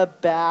all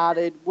about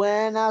it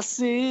when I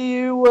see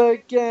you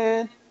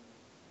again.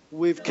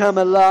 We've come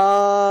a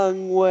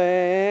long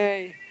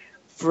way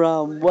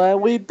from where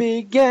we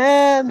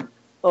began.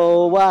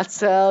 Oh, I'll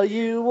tell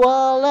you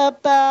all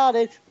about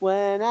it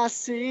when I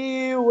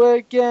see you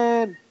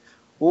again.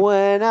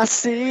 When I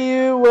see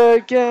you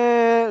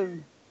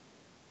again.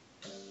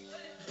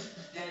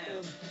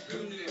 Damn,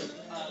 who knew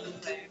all the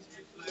things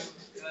we flew,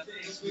 the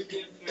things we've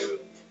been through,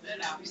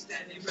 that I'll be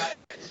standing right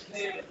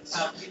here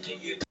talking to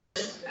you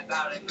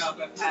about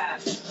another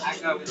path. I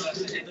go with us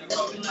in the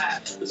road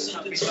lap.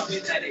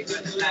 Something that ain't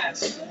gonna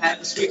last. Have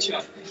to switch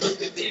up, look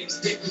at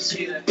things different,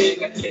 see the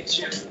bigger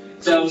picture.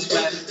 Those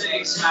were the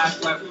days, my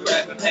work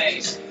forever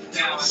pays.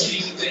 Now I see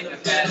you in a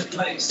better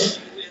place.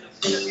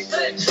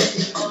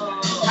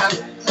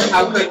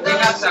 How could we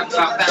not talk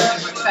about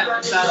family when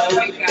times all the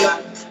way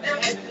gone?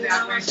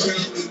 I went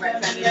through, we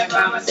went standing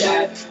by my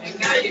side, and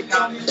now you're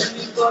gone, you're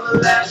looking for the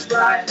last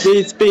ride.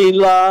 It's been a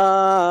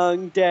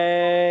long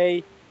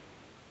day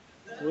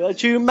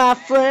without you, my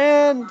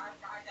friend,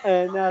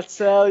 and I'll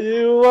tell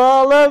you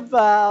all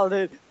about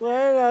it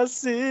when I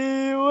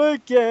see you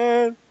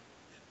again.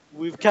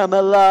 We've come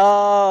a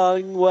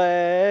long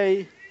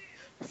way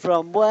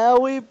from where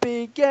we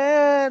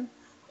began.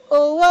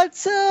 Oh, I'll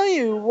tell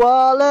you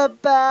all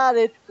about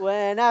it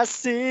when I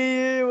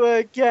see you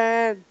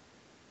again.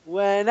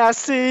 When I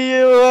see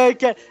you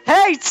again.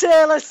 Hey,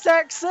 Taylor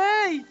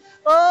Sexy!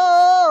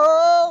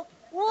 Oh,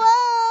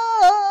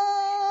 whoa!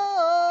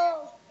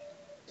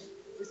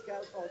 This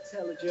guy's called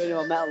Taylor Journey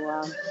on Metal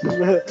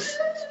Man.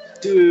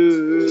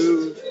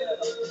 Dude.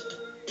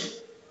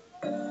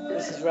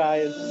 This is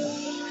Ryan.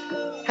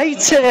 Hey,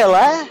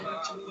 Taylor.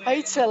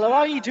 Hey, Taylor,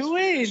 how you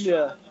doing?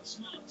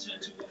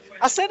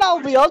 I said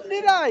I'll be on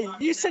tonight.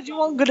 You said you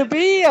weren't going to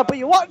be here, but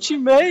you're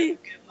watching me.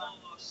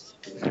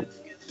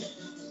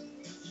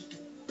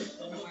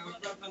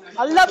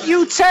 I love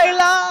you,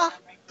 Taylor.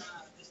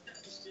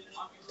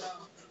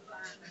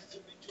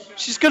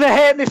 She's going to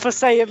hate me for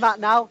saying that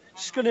now.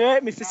 She's going to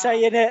hate me for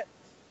saying it.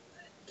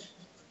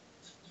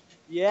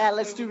 Yeah,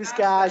 let's do this,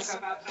 guys.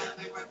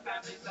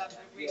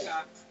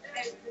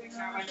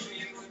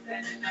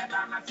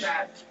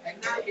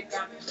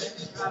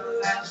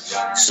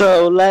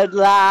 So let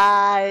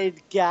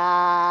light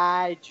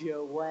guide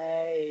your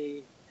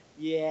way.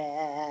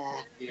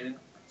 Yeah.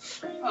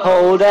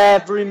 Hold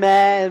every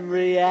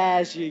memory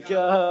as you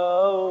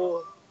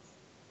go.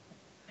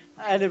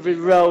 And every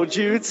road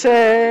you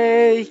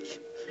take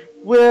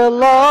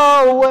will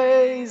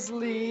always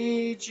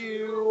lead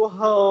you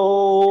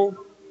home.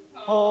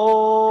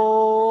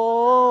 Home.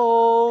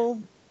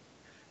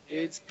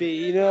 It's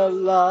been a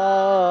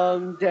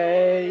long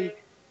day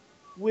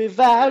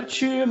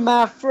without you,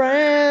 my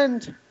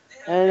friend,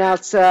 and I'll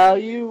tell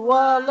you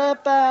all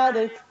about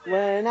it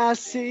when I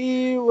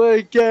see you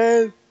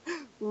again.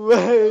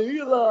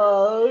 Way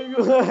long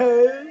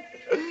way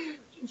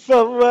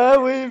from where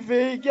we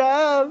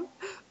began.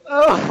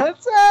 Oh, I'll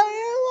tell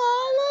you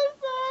all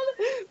about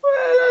it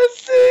when I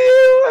see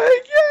you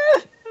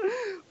again.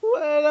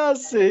 When I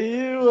see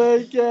you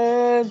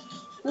again.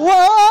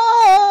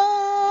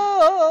 Whoa!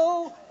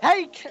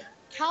 Hey,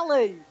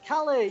 Callie.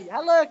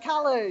 Hello,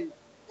 Callie.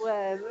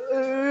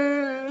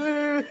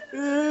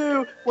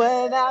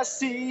 When I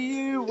see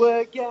you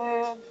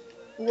again.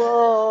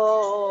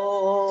 Whoa.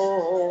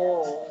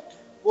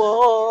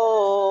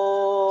 Whoa.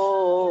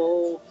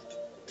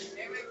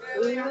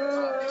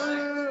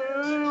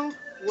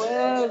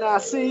 When I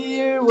see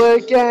you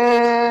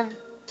again.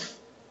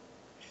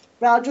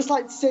 Well, I'd just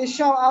like to say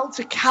shout out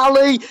to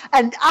Callie,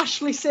 and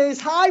Ashley says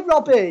hi,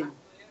 Robbie.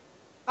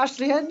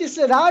 Ashley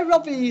Henderson, hi,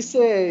 Robbie, he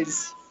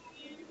says.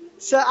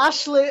 So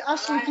Ashley,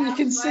 you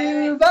can see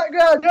in the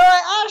background. All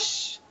right,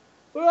 Ash,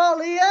 we're all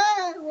here.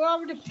 We're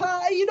having a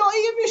party. You're not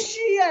here this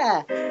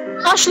year.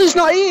 Ashley's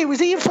not here. He was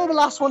here for the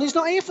last one. He's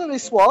not here for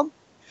this one.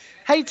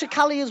 Hey to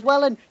Callie as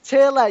well, and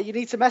Taylor, you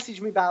need to message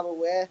me, by the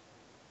way.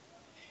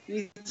 You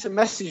need to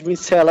message me,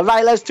 Taylor.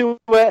 Right, let's do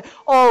it.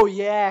 Oh,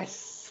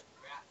 yes.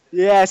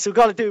 Yes, we've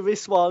got to do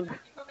this one.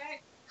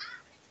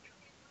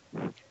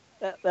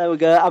 There we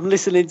go. I'm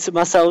listening to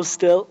myself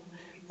still.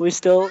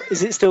 Is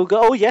it still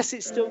going? Oh, yes,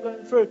 it's still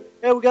going through.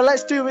 There we go.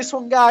 Let's do this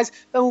one, guys.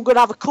 Then we're going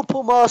to have a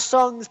couple more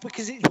songs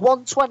because it's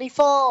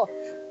 1:24.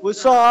 We're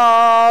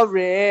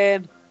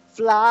soaring,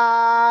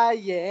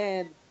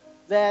 flying.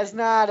 There's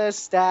not a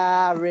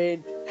star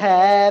in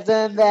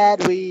heaven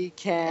that we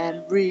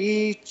can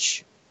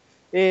reach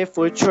if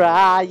we're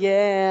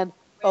trying.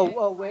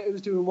 Oh, wait,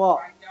 who's doing what?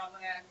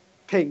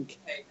 Pink.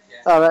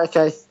 All right,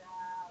 okay.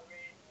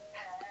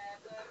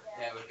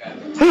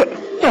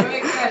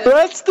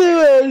 Let's do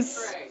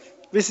this.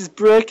 This is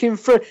Breaking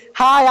Free.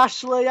 Hi,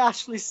 Ashley.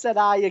 Ashley said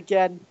hi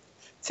again.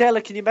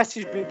 Taylor, can you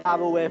message me, by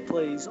the way,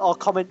 please? Or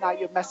comment that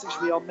you message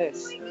me on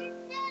this.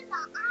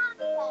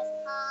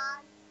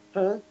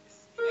 Huh?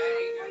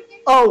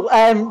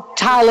 Oh,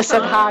 Tyler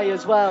said hi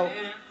as well.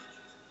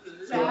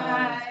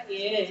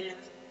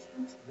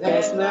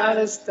 There's not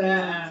a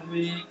star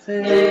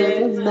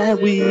that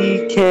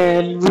we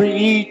can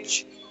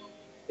reach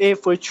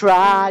if we're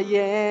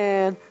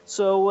trying,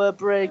 so we're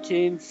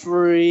breaking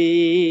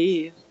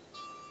free.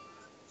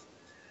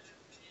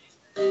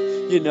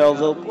 You know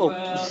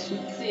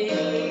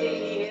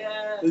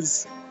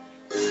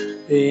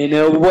in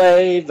a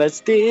way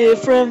that's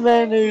different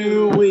than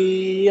who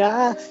we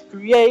are,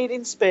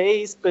 creating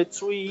space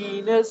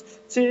between us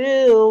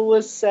till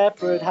we're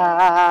separate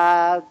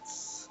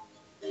hearts.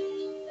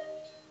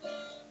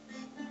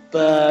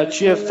 But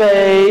your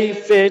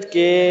faith, it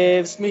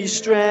gives me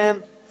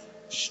strength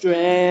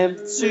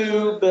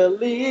to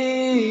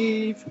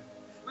believe.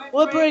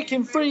 We're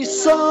breaking free,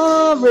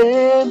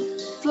 soaring,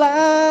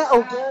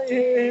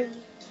 flying.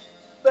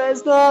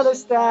 There's not a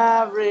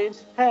star in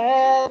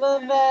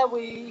heaven that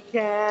we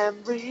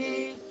can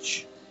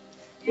reach.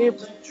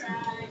 If we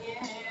try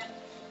again.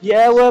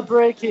 Yeah, we're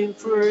breaking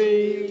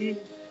free.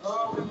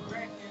 Oh, we're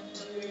breaking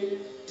free.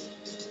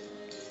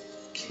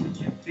 Can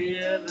you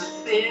feel the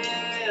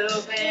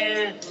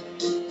feeling?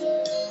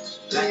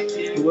 Like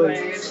the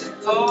waves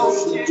that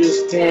ocean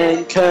just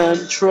can't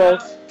control.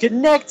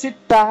 Connected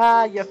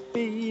by a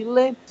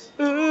feeling,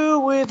 ooh,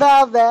 with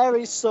our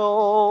very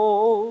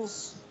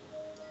souls.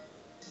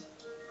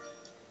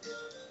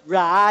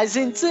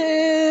 Rising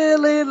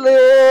till it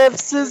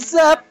lifts us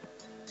up,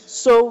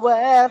 so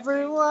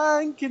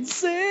everyone can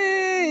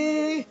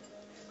see.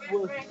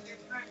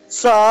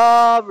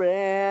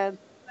 Soaring.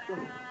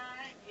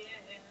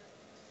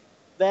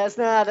 There's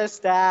not a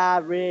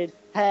star in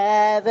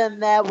heaven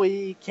that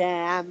we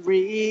can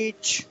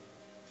reach.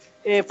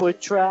 If we're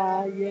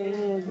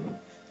trying,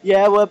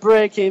 yeah, we're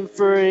breaking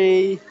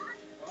free.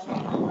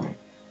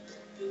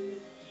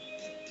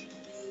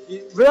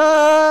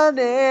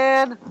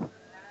 Running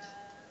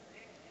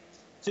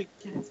to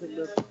get to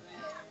the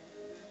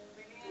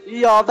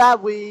all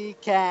that we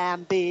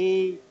can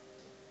be.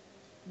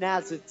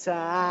 Now's the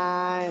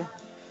time,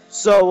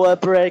 so we're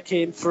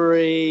breaking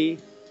free.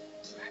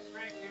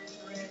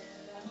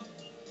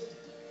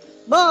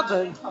 More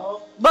than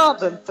hope, more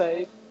than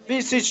faith.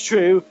 This is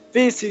true,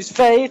 this is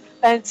faith,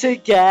 and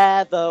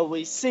together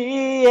we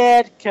see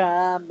it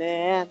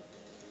coming.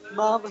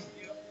 More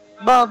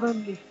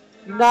than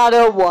not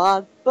a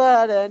want,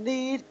 but a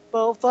need.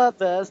 Both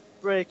of us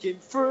breaking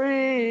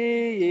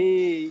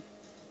free.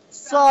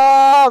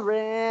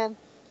 Soaring.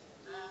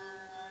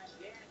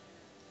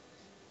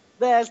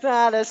 There's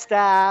not a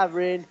star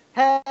in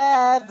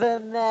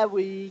heaven that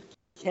we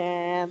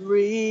can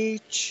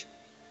reach.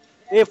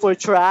 If we're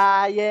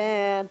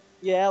trying,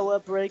 yeah, we're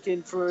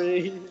breaking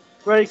free.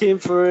 Breaking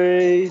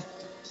free.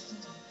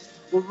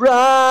 We're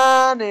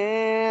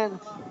running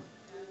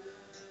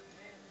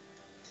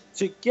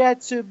to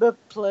get to the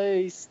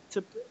place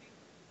to.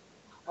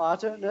 Oh, I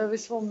don't know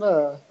this one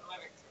there.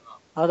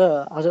 I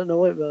don't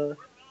know it though.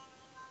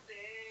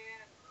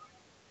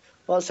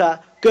 What's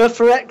that? Go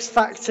for X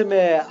Factor,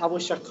 mate. I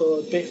wish I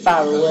could. Bit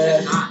far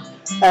away.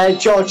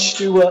 George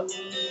Stewart. I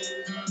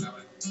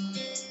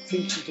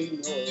think you do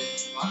know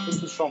it. I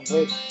think he's from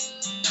Wick.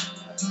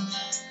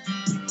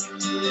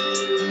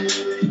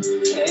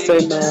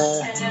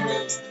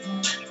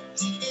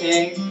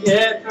 Take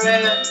your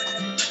breath,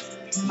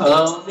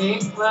 hold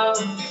it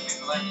close,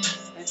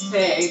 and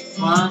take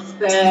one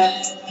step.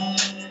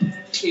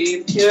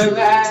 Keep your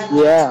eyes,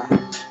 yeah.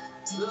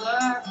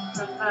 Look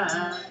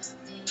behind,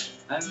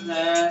 and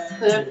let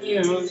the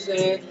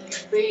music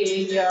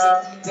be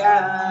your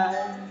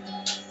guide.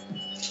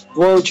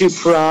 Won't you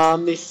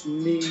promise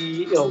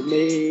me, oh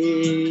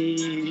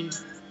me,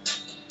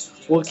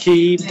 we'll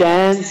keep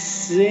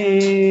dancing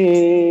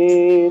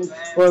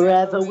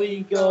wherever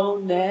we go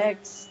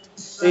next.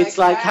 It's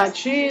like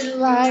catching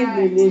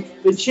lightning,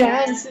 the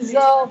chances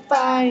of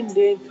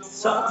finding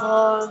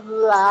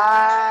someone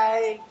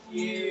like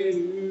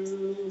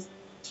you.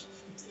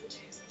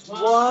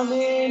 1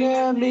 in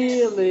a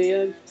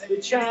million, the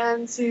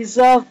chances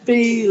of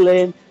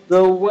feeling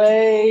the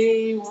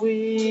way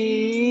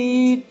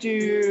we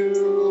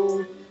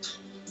do.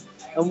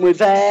 And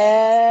with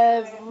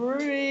every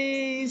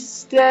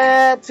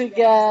step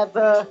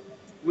together,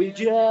 we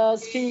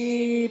just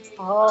keep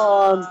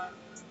on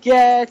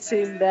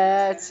getting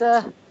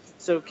better.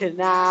 So can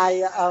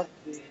I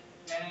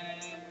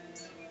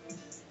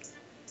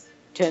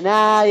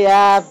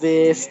have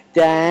this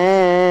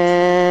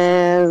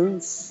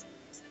dance?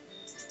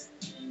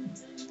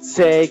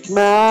 Take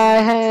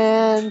my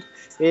hand,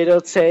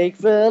 it'll take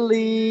the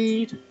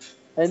lead,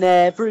 and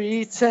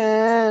every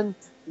turn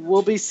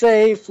will be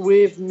safe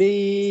with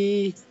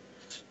me.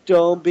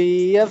 Don't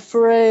be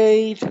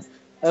afraid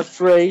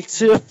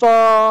to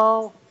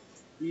fall.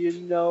 You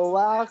know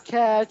I'll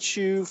catch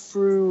you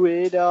through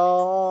it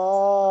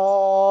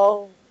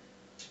all.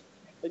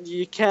 And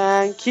you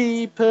can't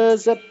keep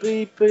us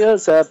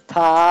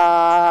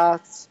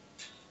apart.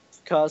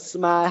 'Cause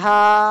my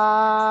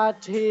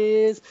heart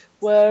is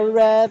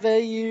wherever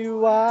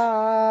you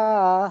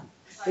are.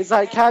 It's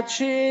like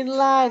catching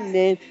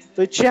lightning,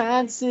 the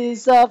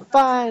chances of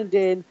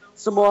finding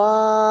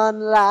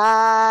someone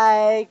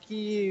like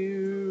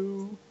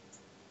you.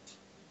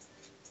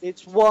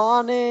 It's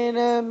 1 in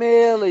a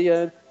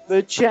million,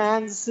 the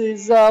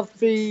chances of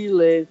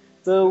feeling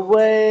the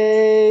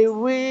way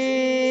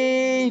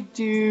we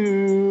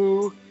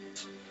do.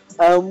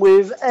 And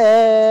with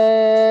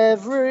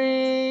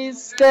every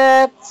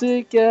step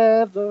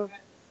together.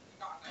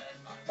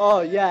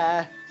 Oh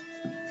yeah,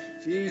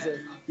 Jesus.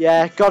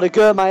 Yeah, gotta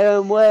go my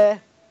own way.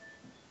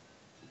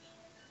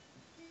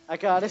 I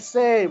gotta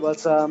say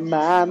what's on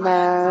my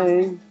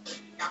mind.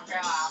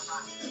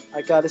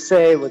 I gotta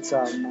say what's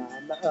on my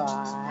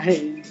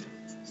mind.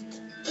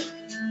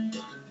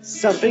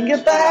 Something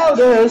about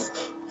us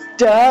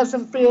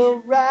doesn't feel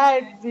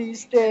right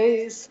these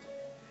days.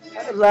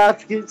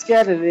 Life keeps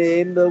getting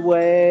in the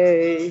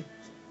way.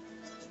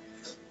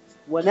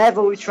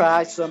 Whenever we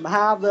try,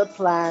 somehow the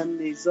plan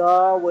is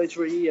always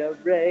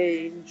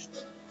rearranged.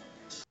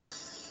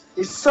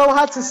 It's so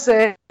hard to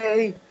say,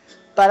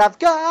 but I've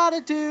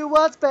gotta do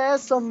what's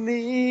best for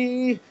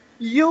me.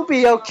 You'll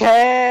be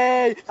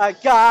okay. I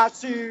got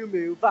to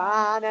move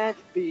on and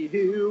be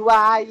who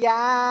I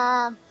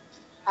am.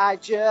 I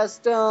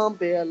just don't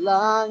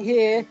belong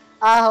here.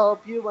 I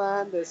hope you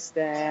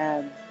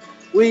understand.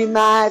 We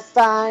might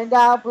find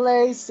our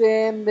place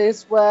in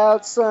this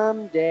world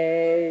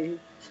someday,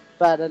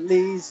 but at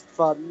least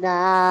for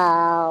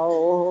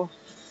now,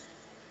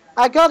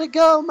 I gotta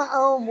go my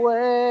own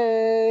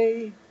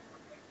way.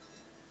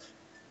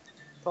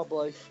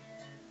 Probably.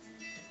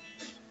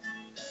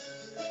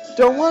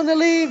 Don't want to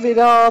leave it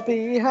all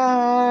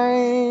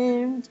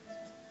behind,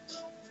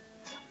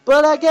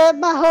 but I get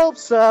my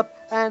hopes up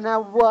and I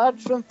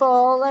watch them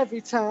fall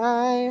every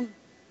time.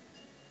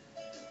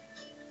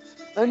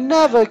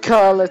 Another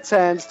colour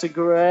turns to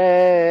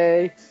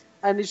grey,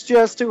 and it's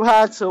just too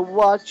hard to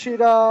watch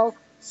it all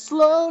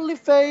slowly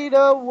fade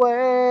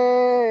away.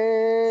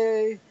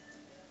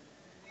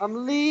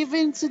 I'm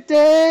leaving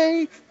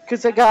today,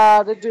 'cause I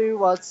gotta do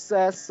what's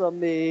best on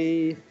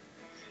me.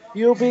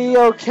 You'll be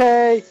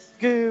okay,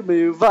 go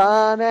move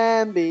on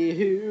and be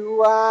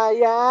who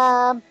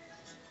I am.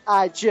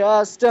 I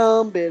just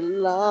don't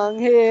belong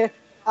here,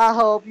 I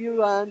hope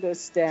you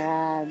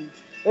understand.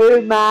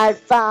 We might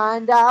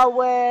find our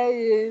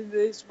way in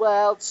this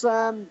world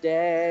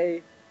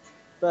someday,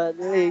 but at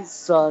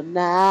least for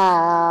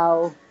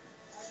now,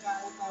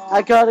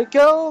 I gotta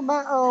go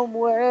my own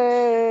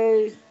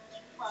way.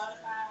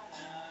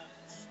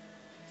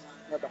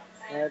 About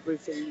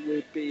everything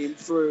we've been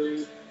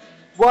through,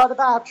 what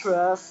about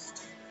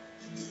trust?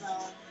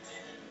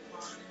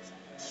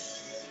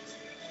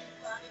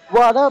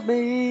 What of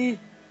me?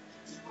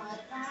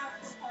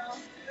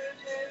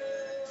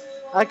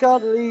 I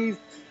gotta leave,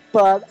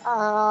 but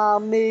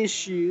I'll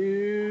miss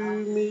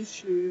you,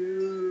 miss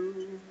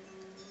you.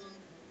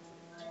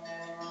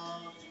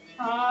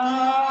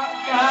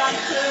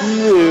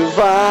 Move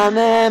on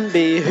and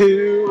be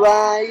who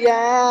I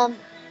am.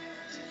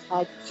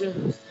 I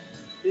just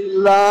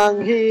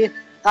belong here,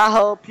 I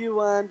hope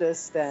you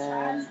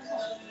understand.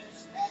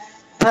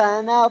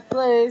 Find our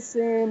place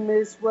in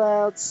this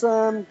world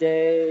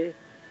someday,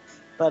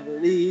 but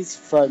at least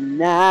for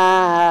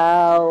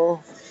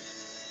now,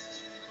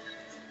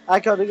 I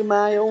gotta go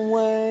my own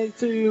way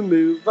to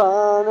move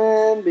on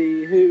and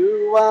be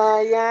who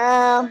I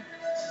am.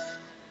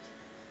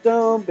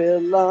 Don't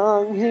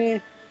belong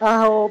here,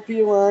 I hope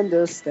you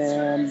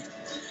understand.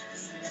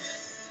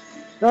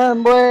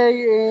 I'm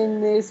way in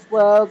this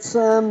world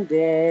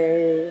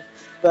someday,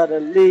 but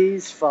at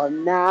least for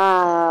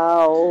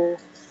now,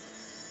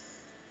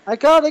 I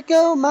gotta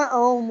go my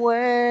own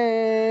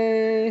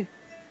way.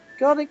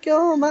 Gotta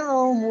go my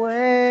own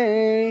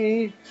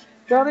way.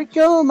 Gotta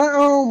go my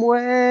own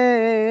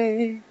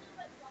way.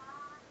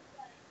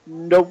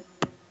 Nope.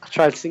 I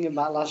tried singing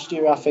that last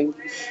year, I think.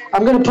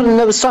 I'm going to put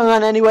another song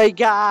on anyway,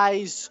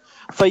 guys,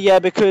 for you,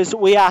 because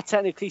we are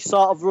technically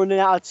sort of running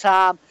out of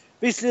time.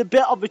 This is a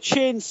bit of a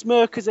chain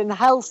smokers and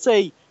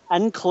healthy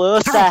and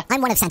closer. Hello,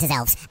 I'm one of Santa's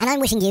elves, and I'm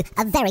wishing you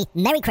a very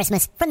Merry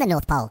Christmas from the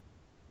North Pole.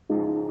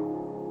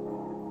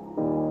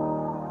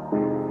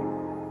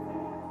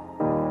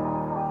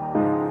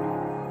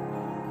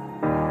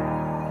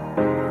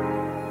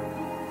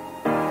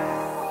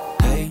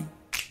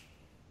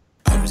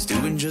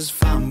 Just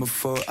fine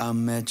before I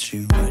met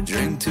you. I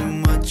drink too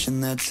much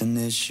and that's an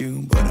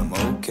issue, but I'm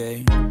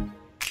okay.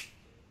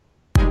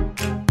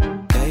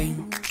 Hey,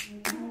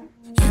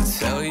 you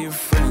tell your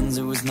friends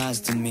it was nice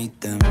to meet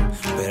them,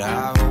 but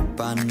I hope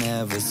I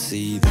never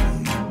see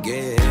them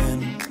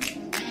again.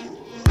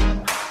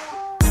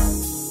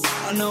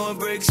 I know it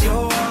breaks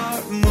your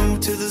heart.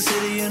 Moved to the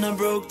city in a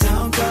broke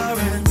down car,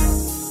 and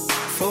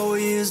 4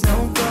 years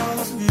no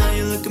calls. Now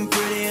you're looking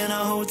pretty in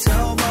a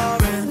hotel bar,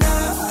 and I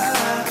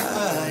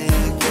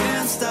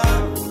can't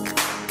stop.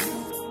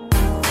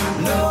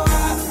 No, I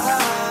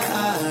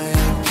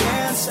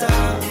can't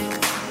stop.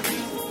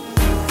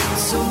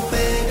 So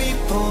baby,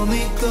 pull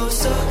me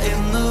closer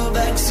in the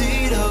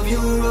backseat of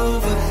your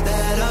Rover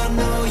that I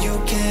know you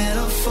can't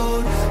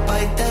afford.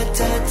 Bite that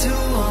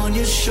tattoo on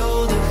your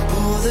shoulder.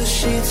 Pull the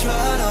sheets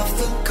right off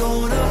the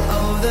corner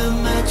of the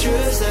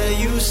mattress that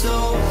you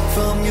stole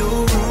from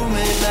your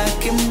roommate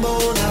back in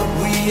Boulder.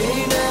 We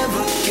ain't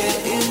never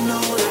getting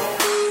older.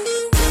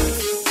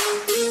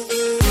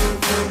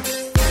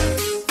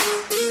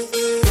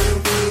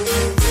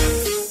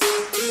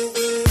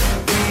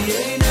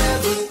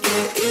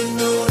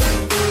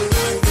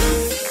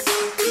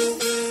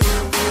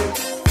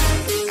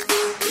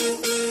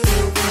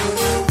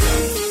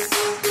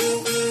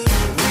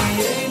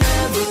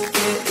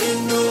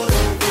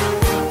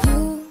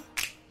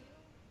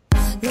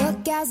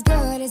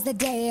 The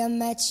day I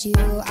met you,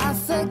 I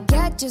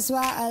forget just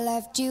why I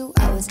left you.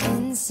 I was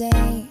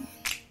insane.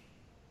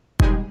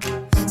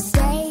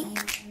 Stay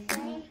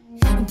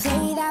and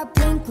play that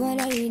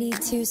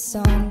Blink-182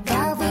 song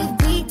that we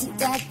beat to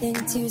death in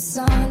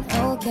Tucson.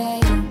 Okay.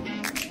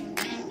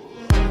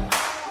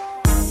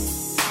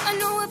 I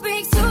know it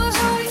breaks your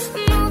heart.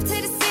 Moved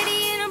to the city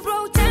in a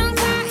broke down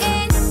car,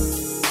 and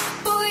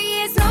 4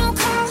 years no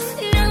call.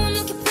 Now I'm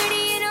looking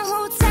pretty in a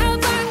hotel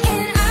bar,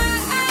 and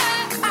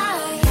I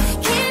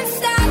can't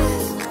stop.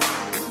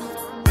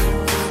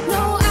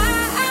 No, I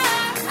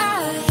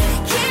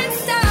can't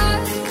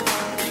stop.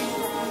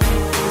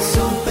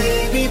 So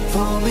baby,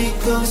 pull me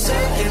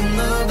closer in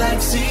the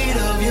backseat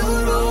of your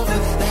Rover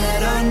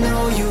that I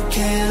know you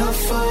can't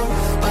afford.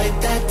 Bite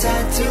that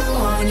tattoo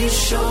on your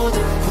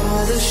shoulder.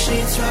 Pull the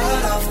sheets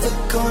right off the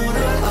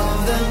corner of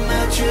the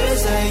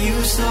mattress that you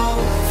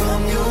stole from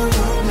your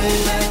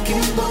roommate back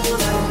in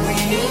Boulder. We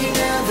ain't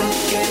never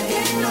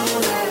getting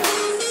older.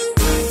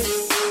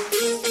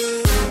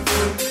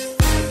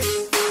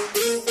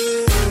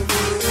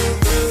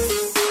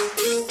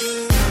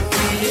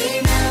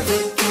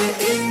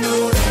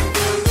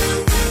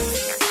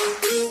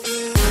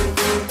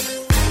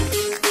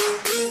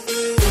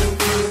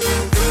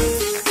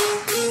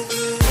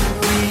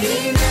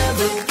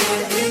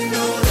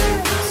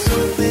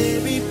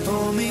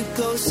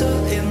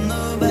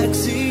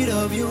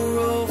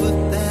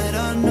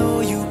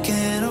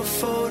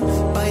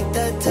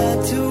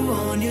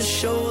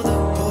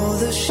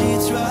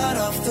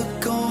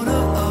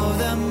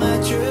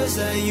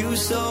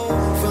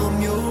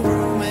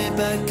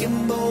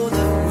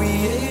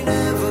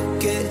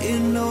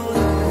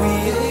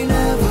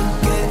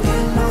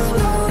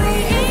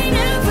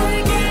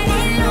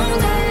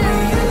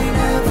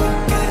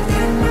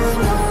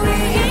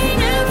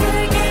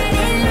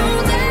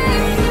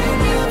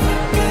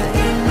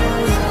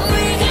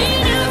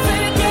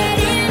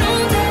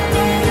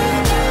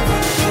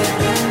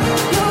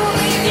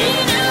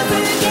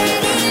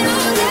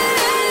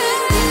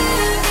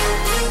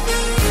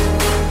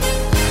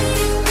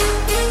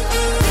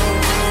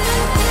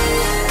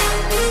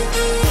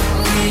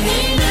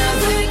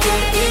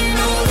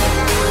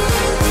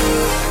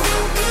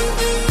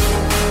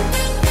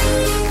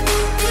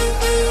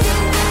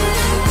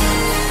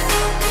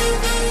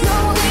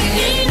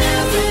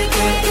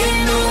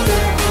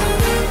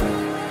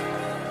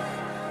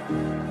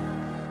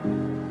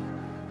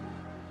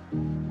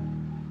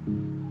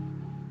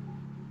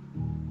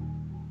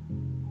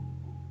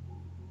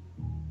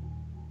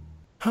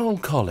 Hull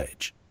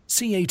College,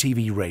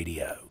 CATV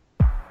Radio.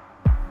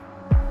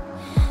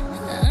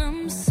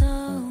 I'm so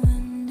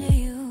into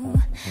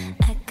you,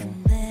 I can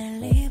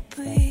barely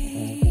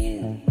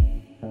breathe.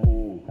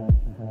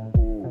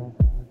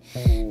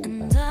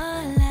 And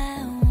all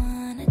I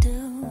wanna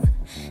do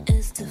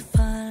is to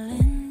fall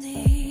in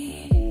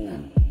deep.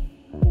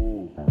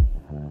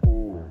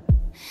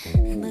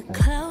 But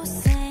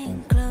close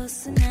ain't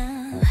close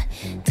enough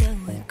till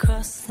we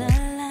cross the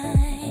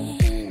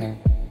line.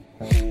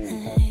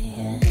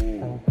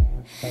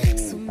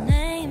 So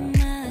name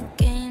my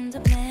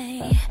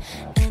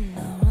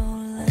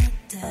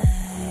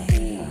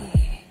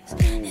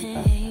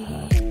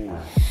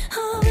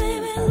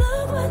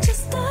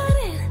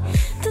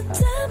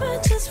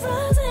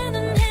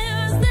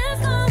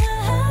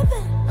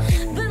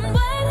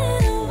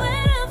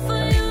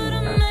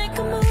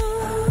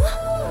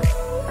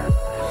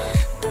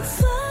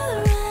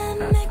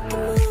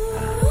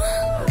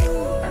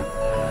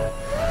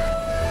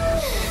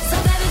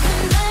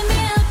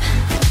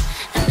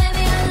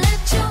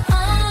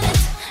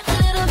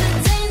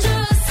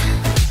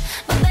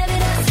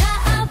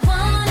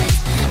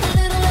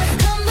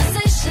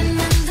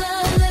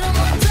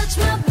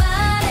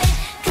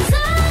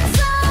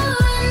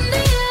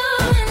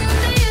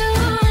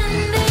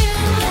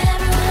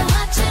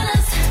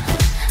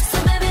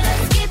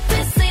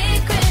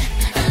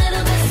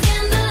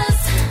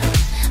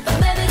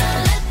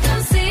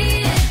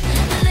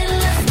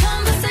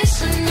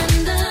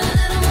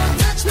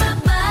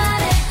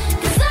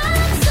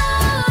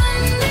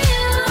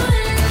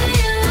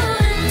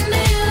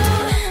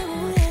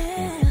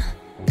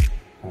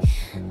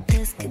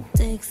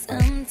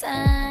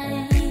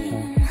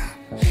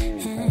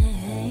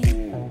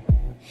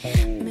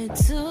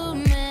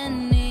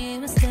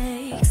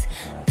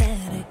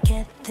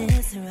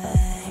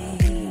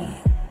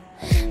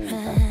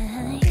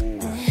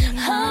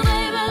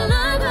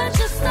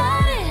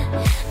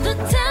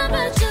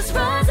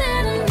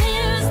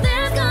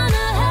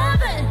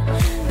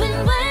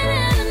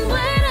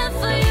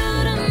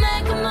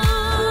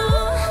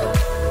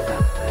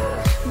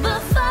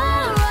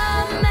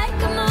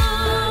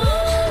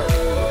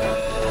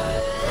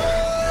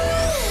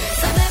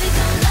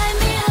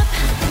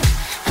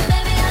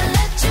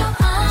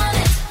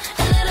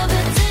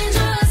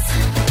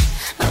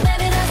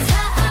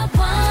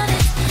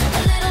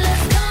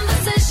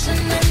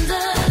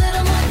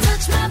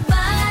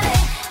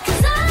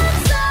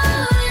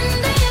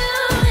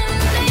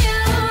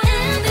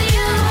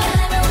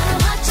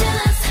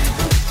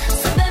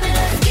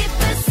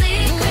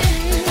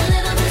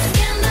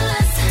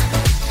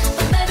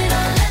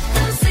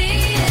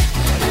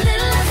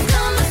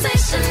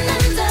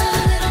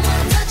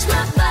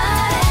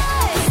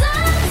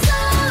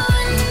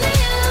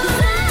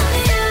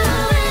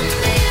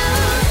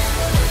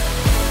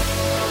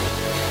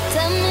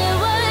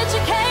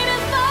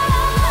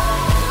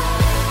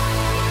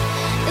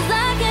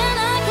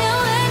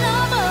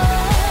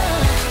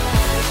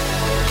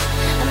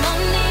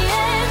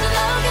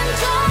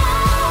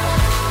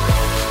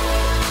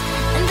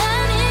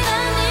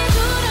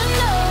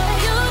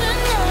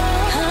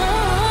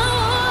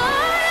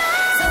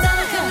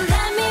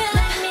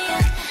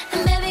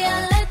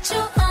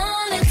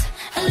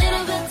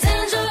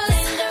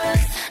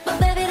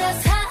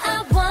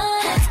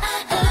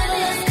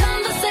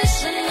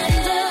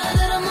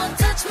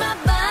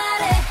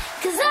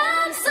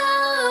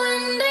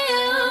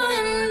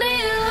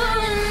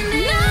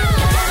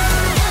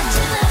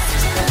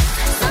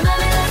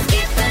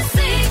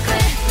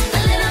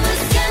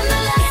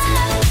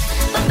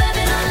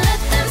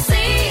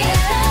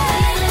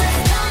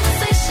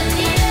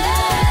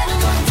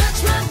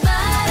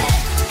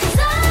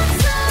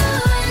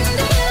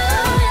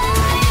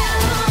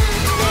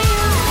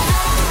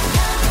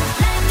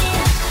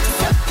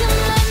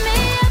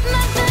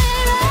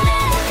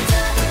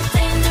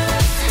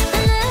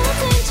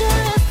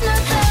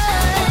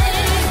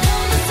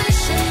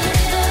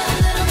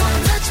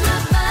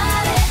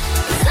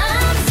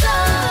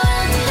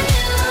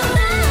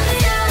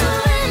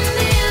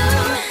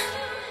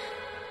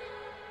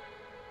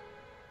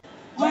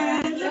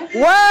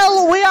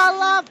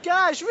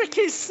guys,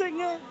 Ricky's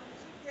singing.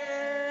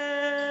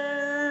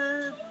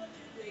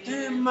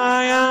 In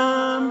my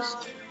arms.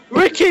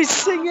 Ricky's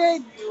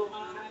singing.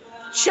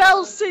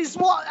 Chelsea's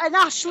and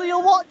Ashley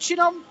are watching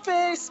on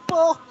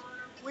Facebook.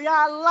 We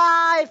are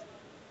live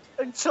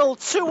until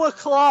 2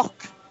 o'clock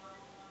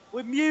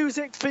with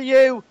music for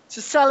you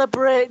to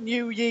celebrate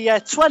New Year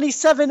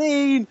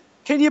 2017.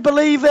 Can you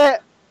believe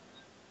it?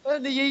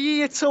 And the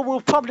year till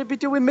we'll probably be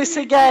doing this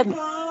again.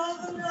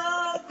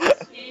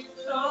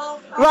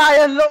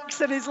 Ryan looks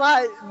and he's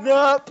like,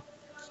 nope.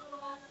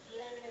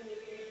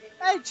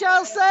 Hey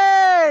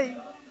Chelsea!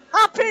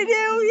 Happy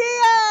New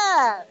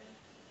Year!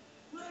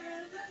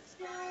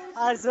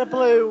 Eyes are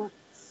blue.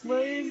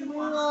 Swing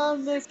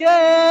on this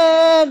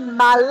again,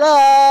 my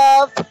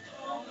love.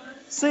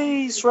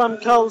 Seas from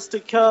coast to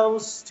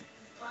coast.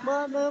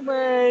 One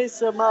away,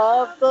 some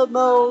of the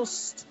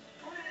most.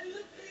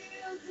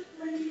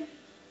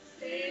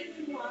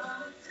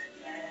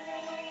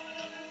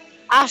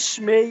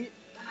 Ashme.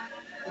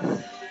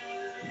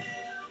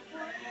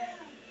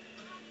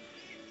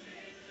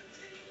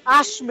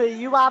 Ashme,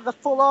 you are the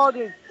full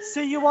audience.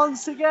 See you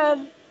once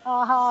again.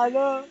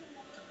 No.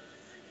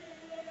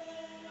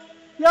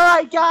 You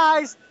alright,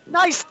 guys?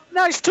 Nice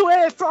to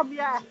hear from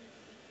you.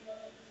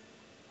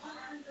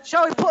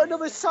 Shall we put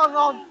another song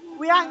on?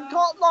 We ain't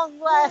got long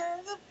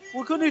left.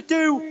 We're gonna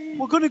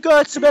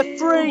go to the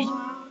free.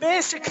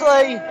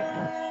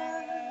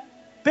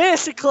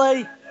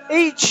 Basically,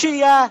 each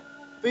year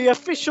the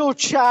official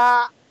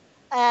chart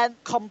and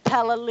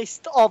compile a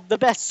list of the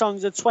best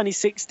songs of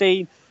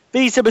 2016.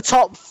 These are the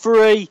top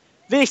 3.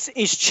 This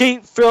is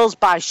Cheap Thrills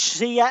by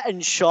Sia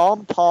and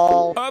Sean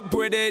Paul. Up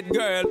with it,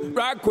 girl.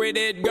 Rock with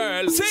it,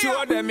 girl.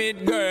 Show them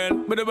it, girl.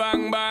 Bada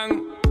bang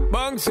bang.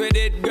 Bounce with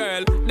it,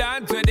 girl.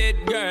 Dance with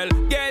it, girl.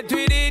 Get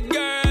with it,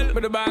 girl.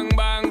 Bada bang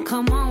bang.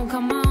 Come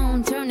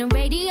on, turn the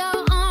radio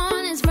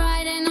on. It's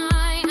Friday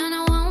night and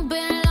I won't be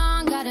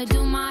long. Gotta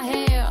do my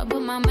hair,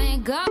 put my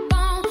makeup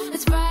on.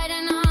 It's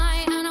Friday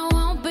night and I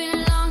won't be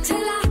long till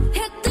I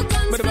hit the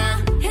dance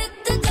floor. Hit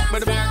the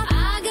dance floor.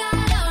 I got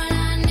all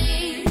I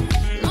need.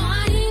 No,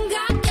 I ain't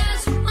got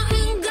cash,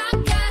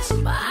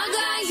 but I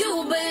got you,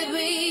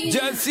 baby.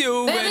 Just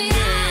you baby, and me.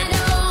 I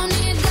don't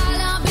need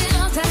dollar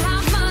bills to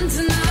have fun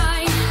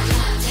tonight.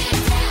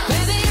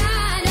 Baby,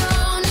 I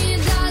don't need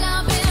dollar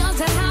bills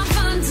to have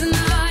fun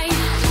tonight.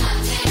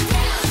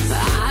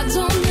 I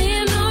don't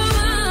need no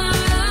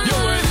money. You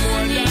ain't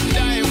more than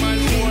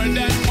diamond, more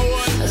than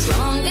gold. As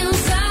long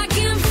as I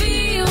can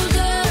feel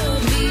the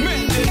beat.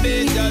 Make the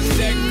beat just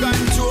take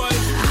control.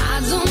 I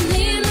don't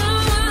need no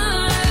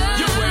money.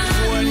 You ain't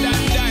more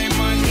than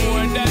diamond,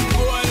 more than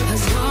gold.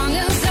 As long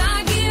as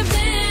I give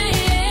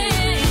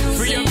thanks.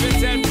 Free up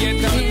yourself,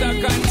 get out of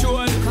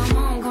control.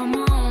 Come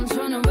on,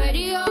 turn the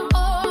radio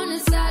on.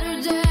 It's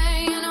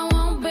Saturday and I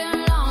won't be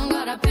long.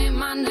 Gotta paint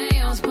my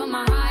nails, put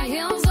my high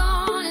heels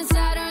on. It's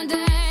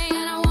Saturday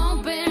and I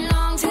won't be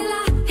long till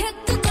I hit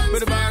the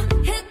dance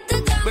floor. Hit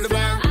the dance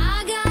floor.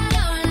 I got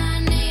all I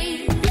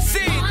need. No,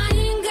 I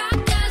ain't got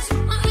cash,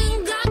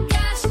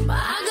 but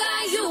I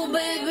got you,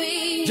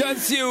 baby.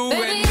 Just you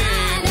Baby, and me. I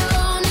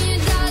don't need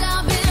dollar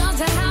bills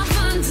to have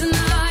fun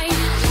tonight.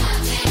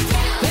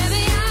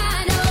 Baby,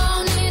 I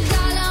don't need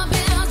dollar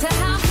bills to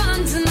have fun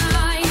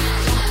tonight.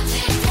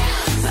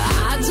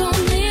 I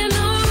don't need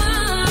no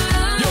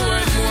You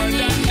money. ain't more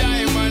than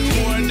diamond,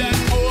 more than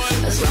gold.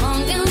 As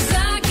long as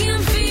I can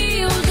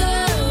feel the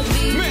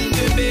beat. Make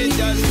the beat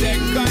just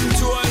take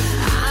control.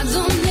 I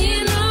don't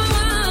need no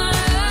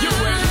money. You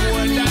ain't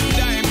more than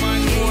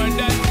diamond, more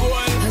than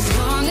gold. As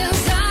long as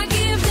I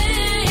give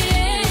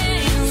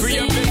thanks. Free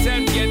up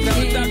yourself, get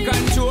out of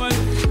control.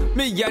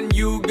 Me and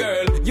you,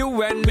 girl, you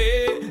and me.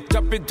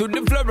 Drop it to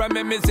the floor and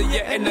make me see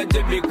your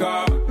energy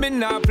because me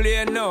not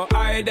play no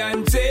hide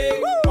and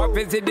seek. What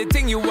is it the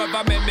thing you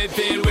ever make me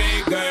feel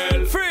weak,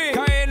 girl? Free.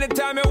 Cause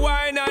anytime you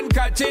whine and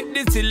catch it,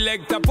 the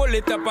selector pull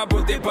it up and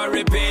put it for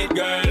repeat,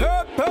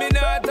 girl. Me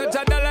not touch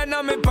a dollar in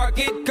my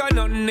pocket, cause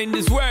nothing in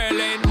this world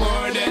ain't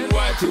more than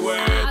what you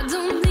worth. I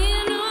don't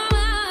need no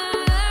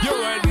money. You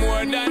worth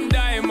more than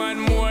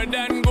diamond, more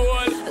than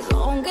gold. As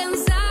long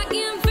as I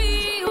can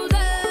feel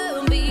the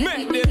beat.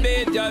 Make the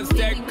beat just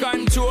take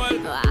control.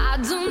 I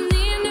don't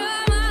need no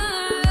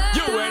money.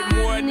 You worth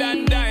more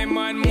than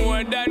diamond,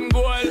 more than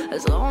gold.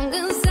 As long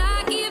as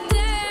I give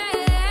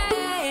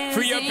thanks.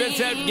 Free up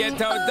yourself,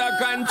 get out of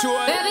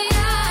control. Baby,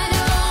 I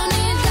don't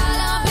need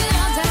dollar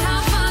bills to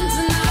have fun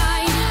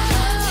tonight.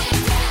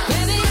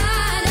 Baby,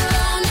 I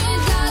don't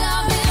need dollar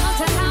bills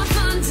to have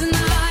fun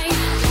tonight.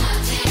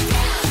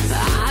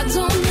 I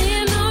don't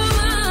need no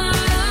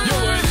money. You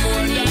worth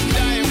more than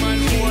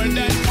diamond, more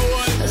than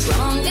gold. As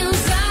long as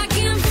I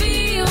can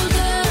feel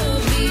the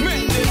beat.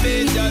 Make the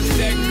beat just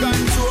take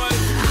control.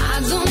 I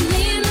don't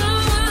need no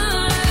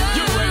money.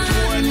 You worth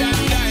more than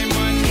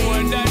diamond,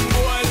 more than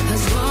gold.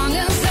 As long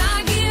as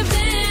I give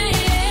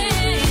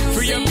thanks.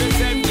 Free up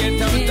yourself,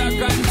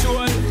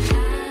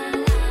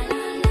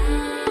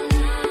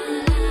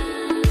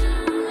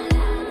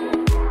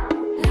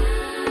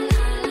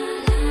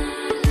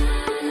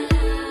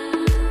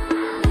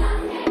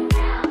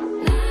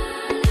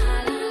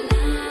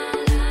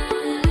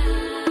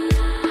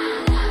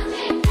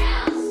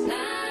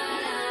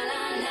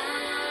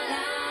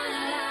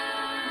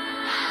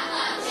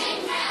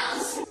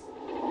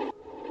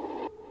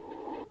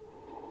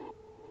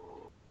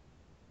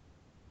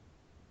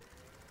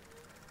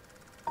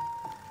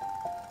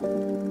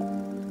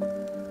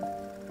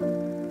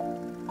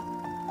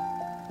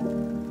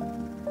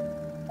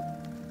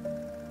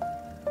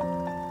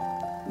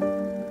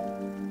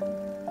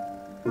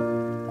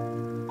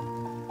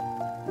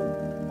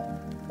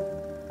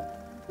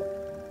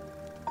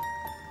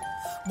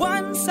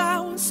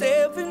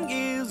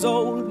 years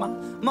old. My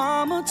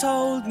mama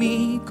told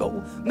me,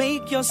 go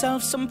make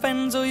yourself some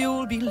friends or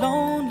you'll be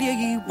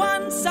lonely.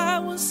 Once I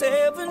was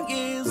 7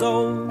 years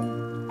old.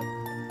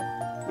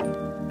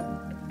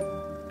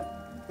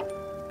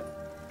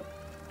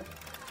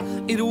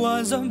 It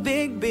was a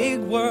big, big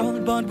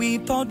world, but we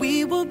thought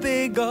we were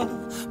bigger,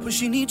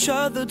 pushing each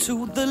other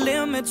to the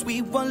limits.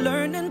 We were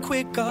learning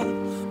quicker.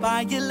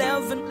 By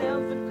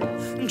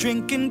 11,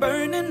 drinking,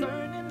 burning,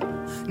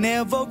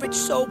 never rich,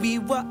 so we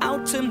were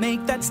out to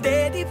make that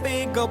steady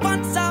figure.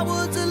 Once I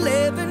was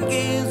 11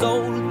 years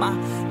old, my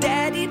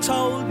daddy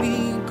told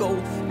me, go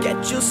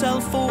get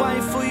yourself a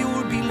wife or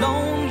you'll be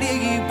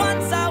lonely.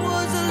 Once I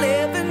was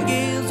 11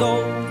 years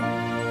old.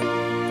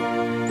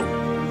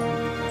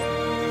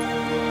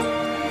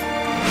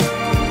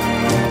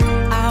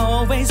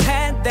 Always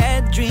had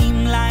that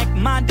dream like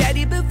my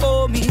daddy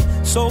before me.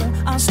 So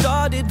I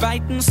started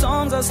writing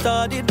songs, I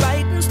started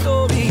writing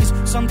stories.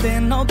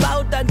 Something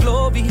about that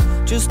glory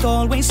just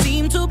always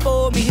seemed to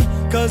bore me,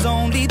 'cause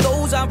only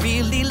those I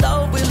really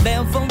love will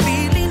ever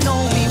really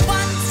know me.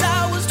 Once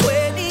I was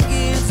 20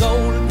 years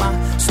old, my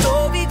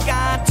story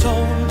got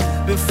told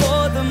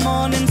before the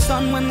morning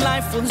sun when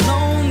life was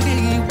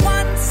lonely.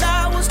 Once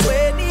I was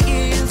 20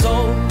 years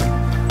old.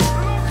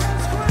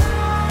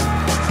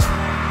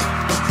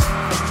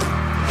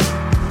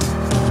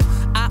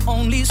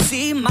 Only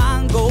see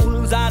my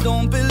goals, I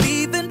don't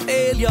believe in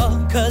failure,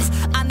 'cause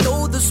I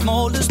know the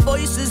smallest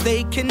voices,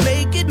 they can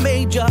make it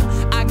major.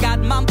 I got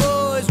my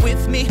boys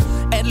with me,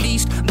 at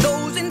least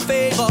those in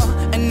favor.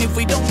 And if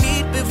we don't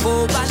meet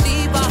before I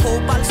leave, I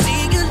hope I'll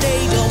see you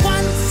later.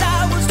 Once I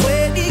was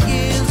 20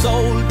 years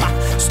old, my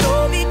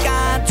story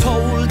got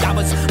told. I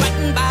was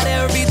writing about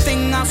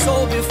everything I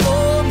saw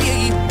before me.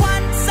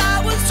 Once I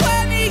was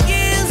 20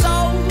 years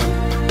old.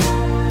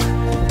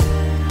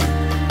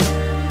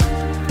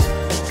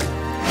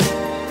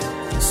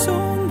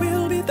 Soon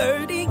we'll be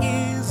 30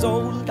 years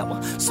old.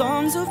 Our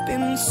songs have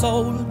been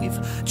sold. We've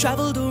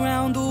traveled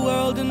around the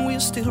world and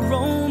we're still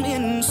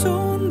roaming.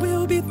 Soon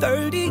we'll be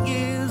 30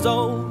 years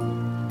old.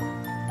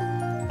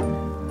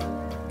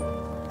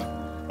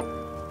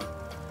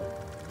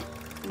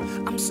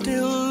 I'm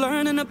still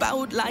learning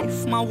about life.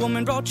 My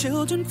woman brought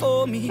children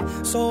for me,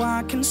 so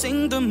I can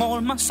sing them all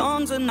my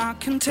songs and I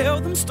can tell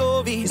them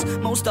stories.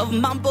 Most of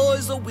my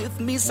boys are with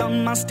me,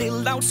 some are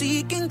still out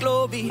seeking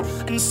glory,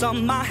 and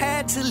some I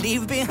had to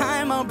leave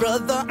behind. My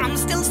brother, I'm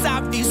still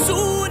sorry.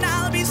 Soon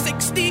I'll be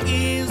 60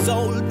 years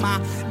old. My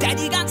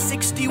daddy got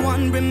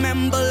 61.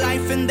 Remember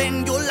life and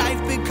then your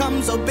life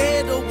becomes a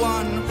better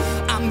one.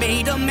 I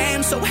made a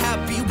man so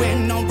happy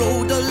when I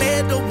wrote a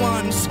letter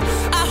once.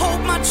 I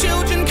hope my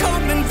children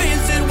come and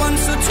visit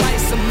once or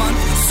twice a month.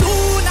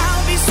 Soon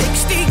I'll be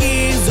 60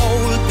 years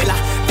old. Will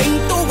I think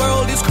the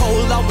world is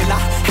cold, or will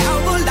I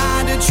have a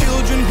lot of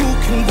children who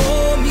can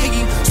warm me?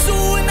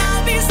 Soon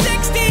I'll be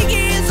 60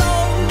 years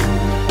old.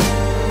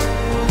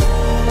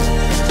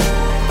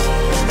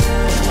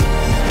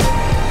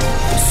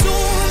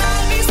 Soon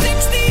I'll be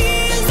 60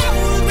 years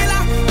old. Will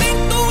I think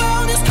the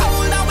world is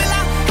cold, or will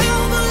I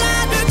have a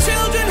lot of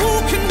children who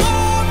can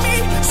warm me?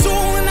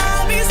 Soon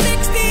I'll be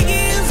 60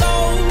 years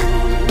old.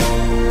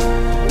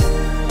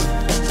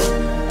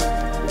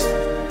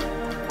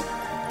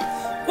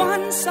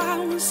 Once I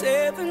was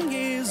 7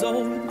 years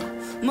old,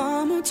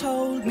 mama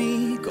told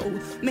me, go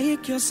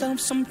make yourself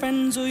some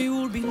friends or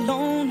you'll be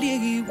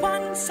lonely.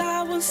 Once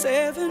I was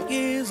 7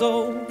 years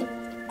old.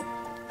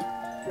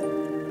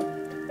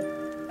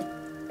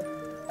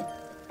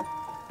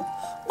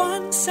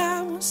 Once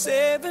I was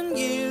 7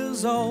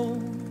 years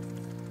old.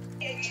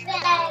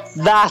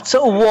 That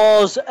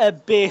was a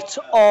bit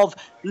of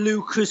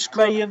Lucas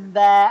Graham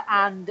there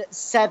and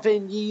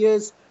 7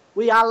 years.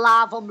 We are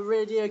live on the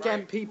radio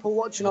again, people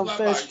watching on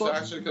Facebook.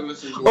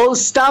 Oh,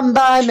 stand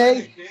by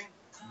me.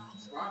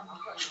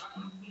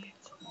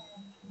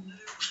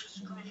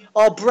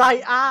 Oh,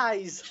 Bright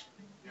Eyes.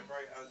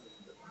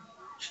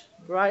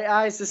 Bright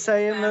Eyes are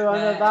saying they're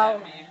on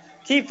about.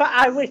 Keep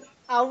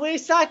I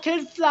wish I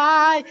could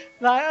fly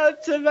right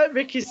up to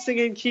Ricky's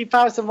singing Keep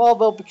Out of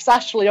Orville, because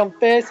Ashley on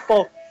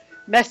Facebook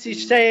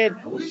message saying,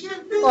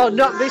 oh,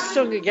 not this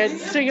song again,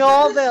 sing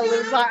Orville.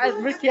 It was like,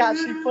 and Ricky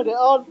actually put it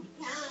on.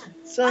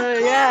 So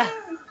yeah,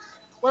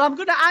 well, I'm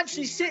gonna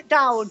actually sit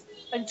down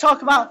and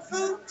talk about.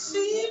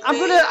 I'm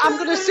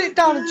gonna sit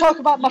down and talk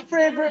about my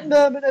favourite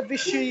moment of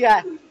this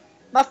year.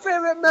 My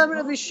favourite moment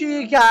of this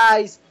year,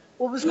 guys.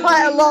 Well, was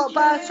quite a lot,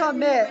 but I have to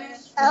admit,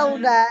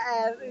 Elna,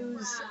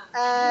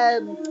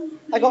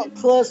 I got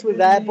close with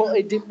her, but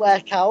it didn't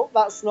work out.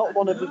 That's not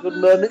one of the good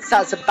moments.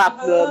 That's a bad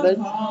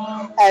moment.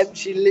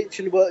 She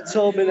literally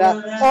told me that.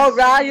 Oh,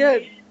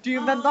 Ryan. Do you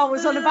remember I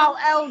was on about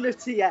Elna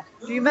to you?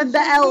 Do you remember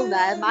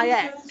Elna, my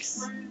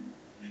ex?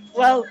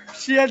 Well,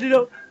 she ended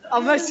up,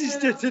 I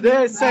messaged her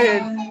today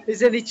saying, is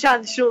there any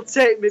chance she'll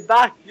take me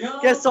back?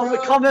 Guess what the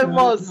comment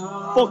was?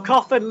 Fuck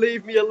off and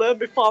leave me alone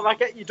before I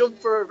get you done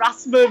for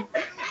harassment.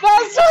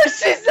 That's what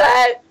she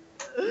said!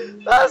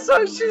 That's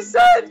what she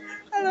said!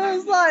 And I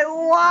was like,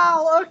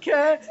 wow,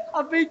 okay.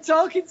 I've been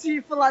talking to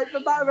you for like the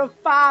matter of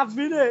 5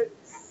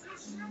 minutes.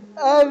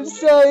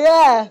 So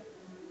yeah,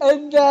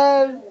 and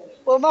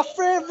well, my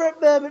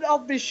favourite moment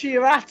of this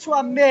year, I have to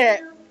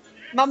admit,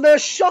 my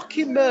most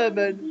shocking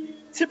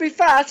moment. To be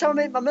fair, I have to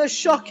admit, my most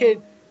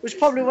shocking was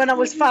probably when I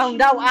was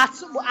found out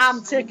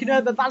I'm taking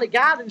over Valley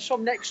Gardens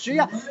from next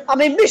year. I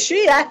mean, this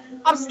year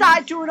I've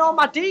started doing all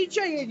my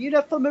DJing, you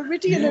know, for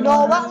Meridian and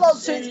all that lot.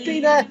 So it's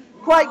been a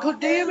quite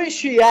good year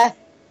this year.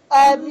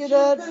 You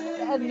know,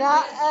 and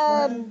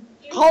that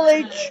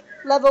college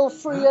level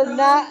 3 and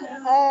that.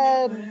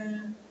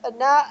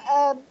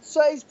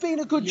 So it's been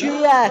a good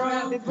year.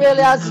 It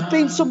really has. There's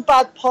been some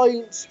bad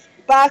points,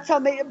 but I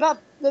mean,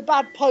 the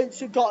bad points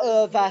have got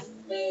over.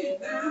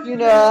 You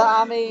know,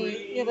 I mean,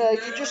 you know,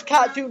 you just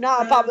can't do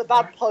nothing about the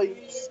bad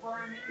points.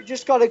 You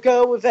just got to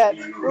go with it.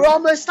 We're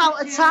almost out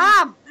of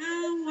time.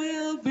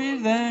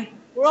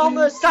 We're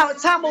almost out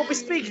of time. We'll be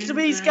speaking to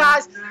these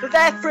guys for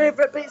their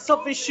favourite bits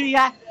of this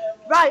year.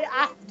 Right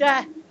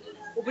after,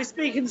 we'll be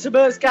speaking to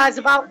those guys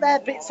about their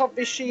bits of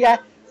this year.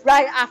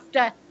 Right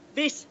after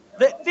this.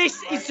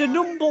 This is the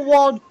number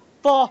one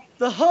for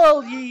the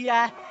whole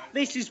year.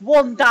 This is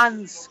One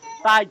Dance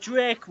by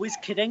Drake,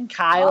 Wizkid and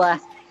Kylie.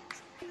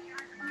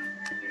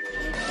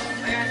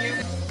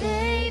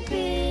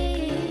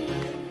 Baby,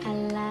 I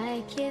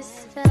like your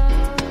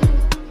stuff.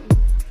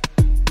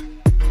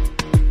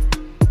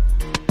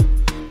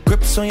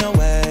 Grips on your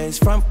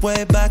waist, front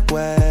way, back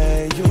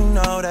way. You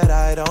know that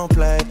I don't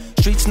play.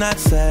 Streets not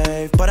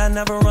safe, but I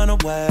never run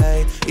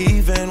away,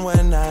 even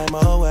when I'm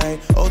away.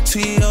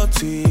 OT,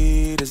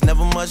 OT, there's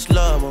never much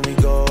love when we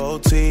go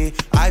OT.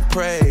 I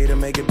pray to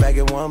make it back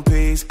in one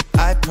piece.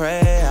 I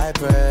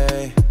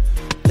pray.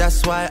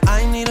 That's why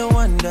I need a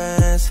one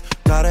dance.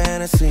 Got a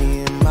Hennessy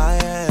in my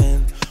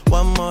hand.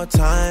 One more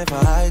time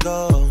before I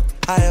go.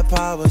 Higher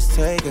powers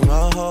taking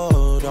a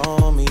hold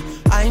on me.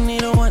 I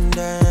need a one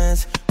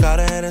dance. Got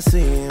a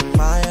Hennessy in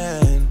my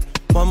hand.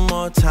 One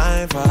more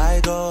time before I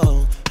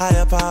go.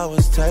 Higher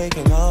powers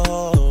taking a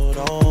hold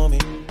on me.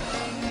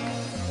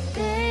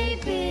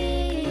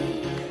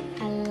 Baby,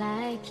 I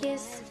like your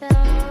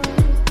stuff.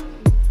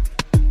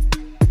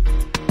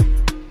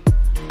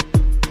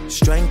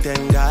 Strength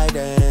and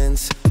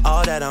guidance,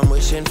 all that I'm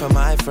wishing for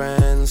my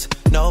friends.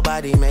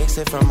 Nobody makes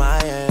it from my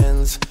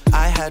ends.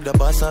 I had to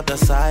bust up the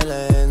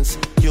silence.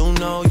 You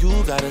know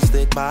you gotta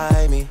stick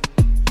by me.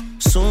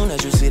 Soon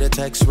as you see the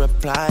text,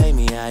 reply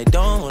me. I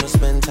don't wanna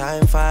spend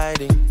time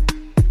fighting.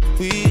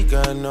 We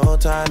got no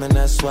time and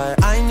that's why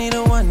I need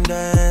a one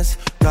dance.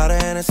 Got a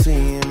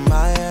Hennessy in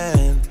my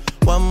hand.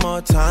 One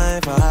more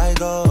time before I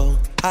go.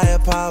 Higher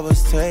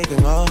powers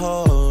taking a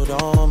hold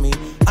on me.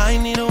 I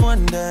need a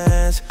one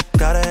dance.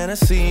 Got a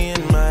Hennessy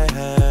in my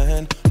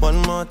hand.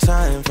 One more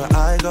time before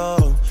I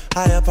go.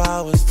 Higher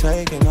powers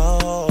taking a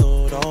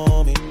hold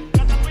on me.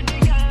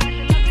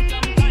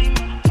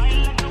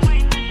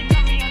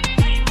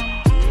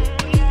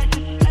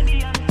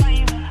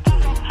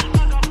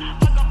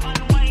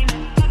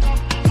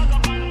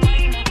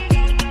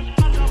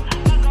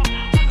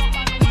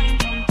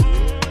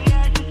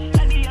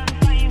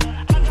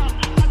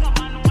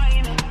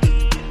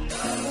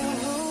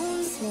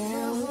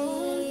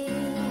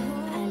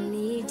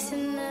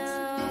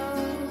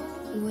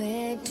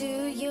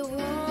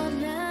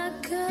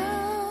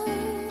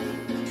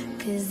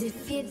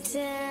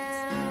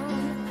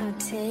 Down, I'll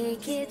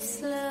take it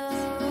slow,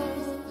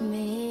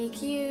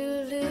 make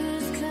you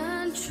lose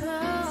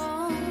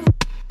control.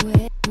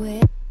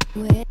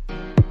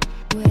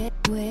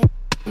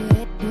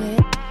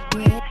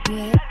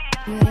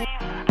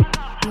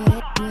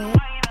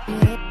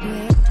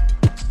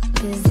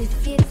 Cause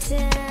if you're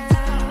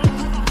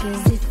down,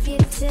 cause if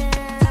you're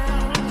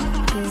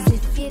down, cause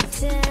if you're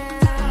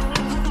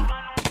down.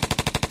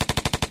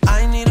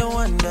 I need a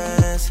one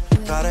dance,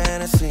 got a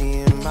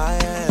Hennessy in my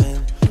hand.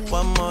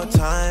 One more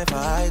time before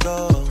I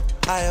go.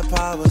 Higher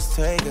powers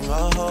taking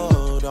a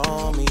hold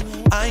on me.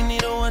 I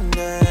need a one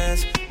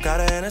dance.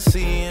 Got a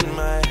Hennessy in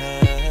my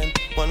hand.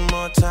 One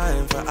more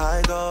time before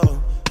I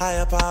go.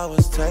 Higher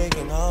powers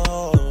taking a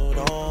hold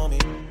on me.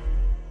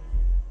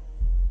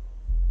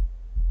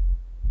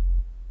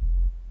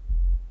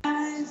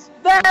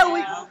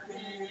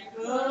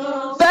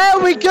 There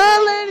we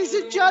go, ladies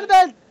and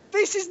gentlemen.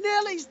 It's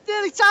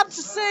nearly time to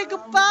say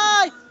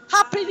goodbye.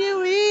 Happy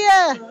New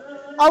Year.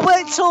 I'll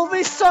wait till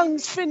this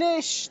song's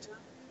finished.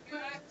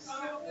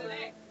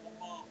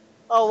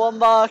 Oh, one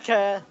more,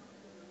 okay.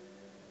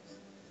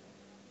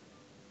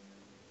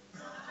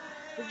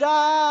 The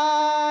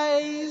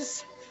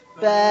eyes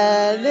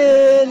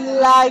burning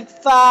like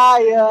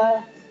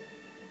fire.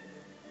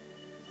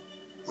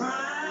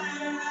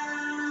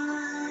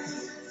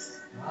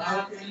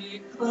 How can you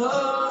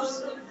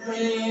close the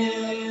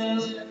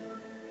friend?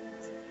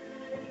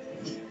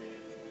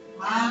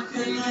 How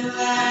can you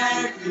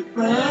let it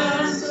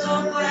burn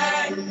so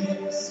bright?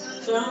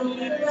 Show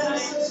me burn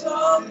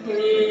so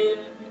clear.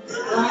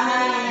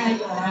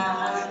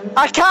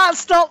 I can't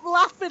stop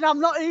laughing. I'm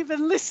not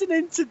even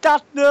listening to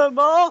Dad no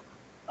more.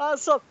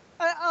 That's all.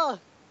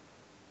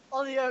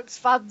 Ollie Oaks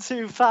Fan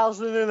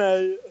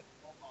 2008.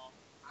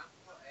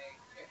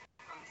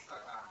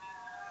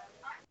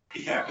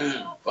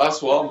 Yeah,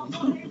 that's one.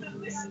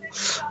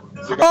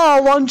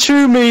 Oh, One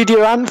True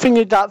Media. I hadn't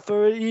figured that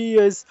for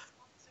years.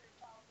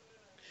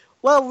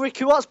 Well,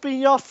 Ricky, what's been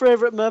your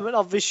favourite moment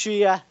of this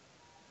year?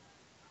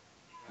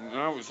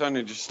 No, it's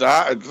only just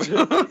started.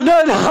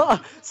 No.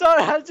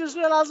 Sorry, I just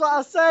realised what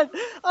I said.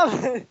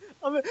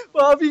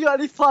 Well, have you got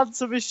any plans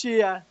for this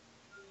year?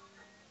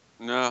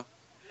 No.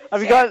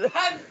 Have you got?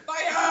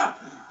 Fire!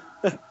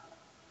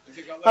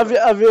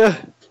 Have you?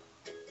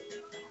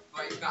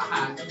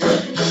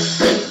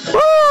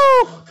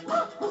 Woo!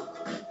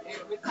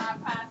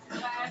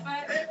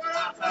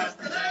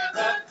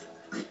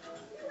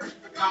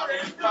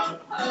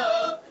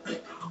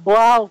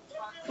 Wow,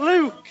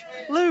 Luke,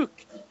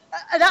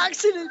 an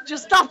accident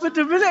just happened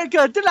a minute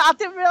ago, didn't it? I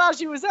didn't realise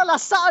you was there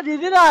last Saturday,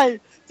 did I?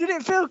 Did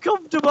it feel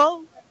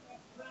comfortable?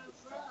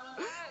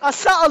 I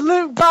sat on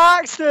Luke by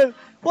accident.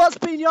 What's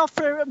been your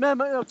favourite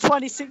moment of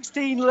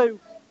 2016,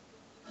 Luke?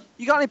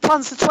 You got any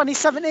plans for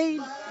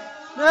 2017?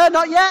 No,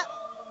 not yet.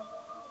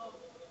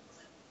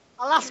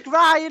 I'll ask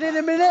Ryan in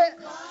a minute.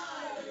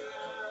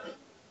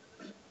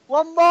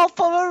 One more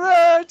for the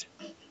road.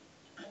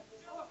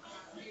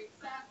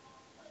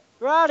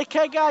 Right,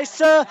 okay, guys,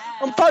 so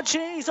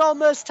unfortunately it's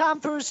almost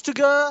time for us to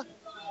go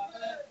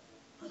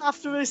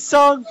after this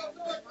song.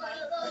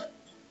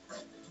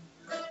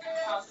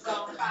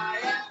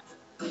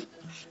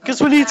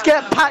 Because we need to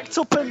get packed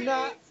up and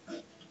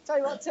tell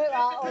you what, take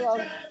that, hold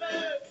on.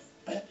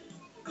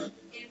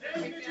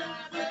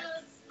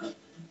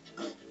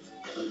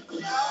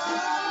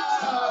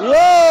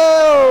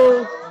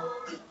 Whoa!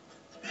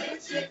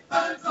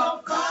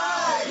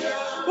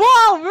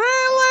 Whoa,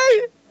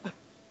 really?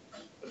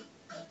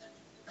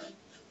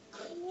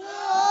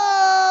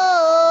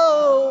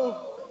 Whoa!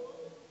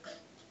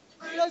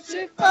 Your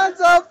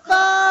chipmunks on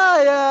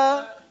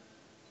fire!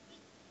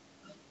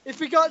 If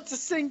we got to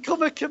sing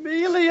Come a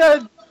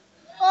Chameleon!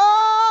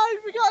 Oh,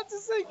 if we got to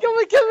sing Come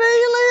a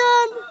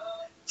Chameleon!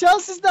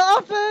 Chelsea's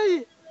not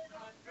happy!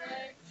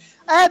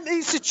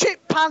 It's a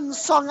Chip Pan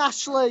song,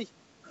 Ashley.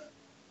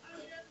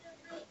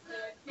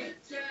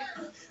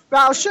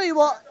 Right, I'll show you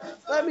what.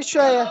 Let me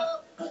show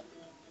you.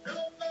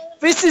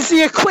 This is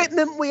the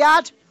equipment we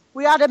had.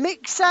 We had a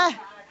mixer,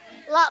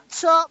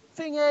 laptop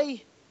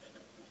thingy,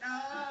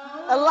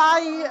 a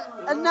light,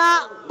 and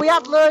that. We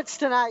had loads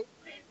tonight.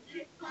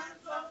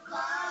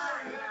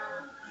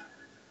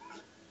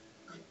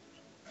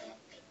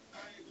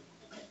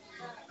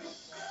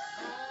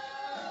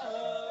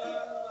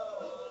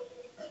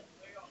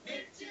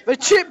 The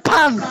Chip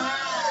Pan.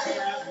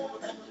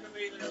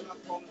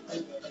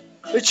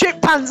 The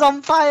Chip Pan's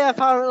on fire,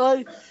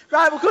 apparently.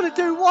 Right, we're going to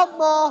do one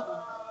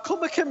more.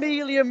 Come a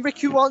Chameleon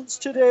Ricky wants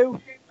to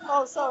do.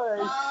 Oh, sorry.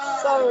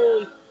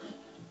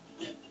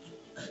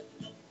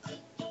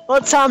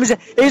 What time is it?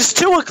 It's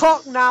 2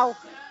 o'clock now.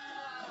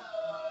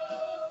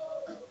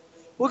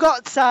 We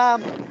got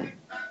Emergency,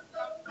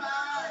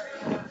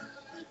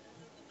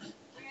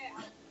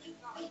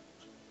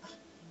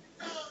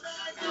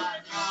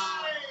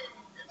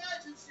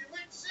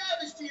 which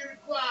service do you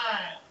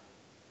require?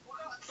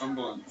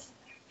 Ambulance.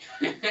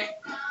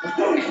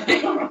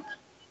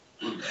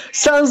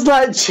 Sounds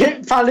like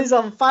Chip Pan is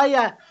on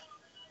fire.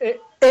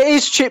 It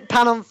is Chip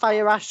Pan on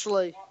fire,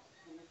 Ashley.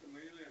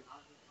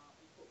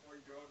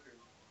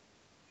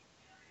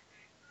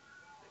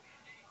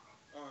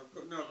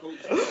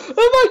 Oh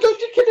my God,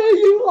 you can hear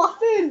you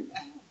laughing.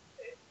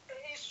 It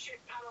is Chip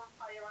Pan on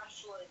fire,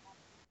 Ashley.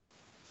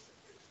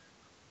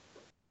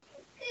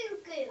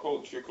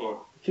 Culture Club.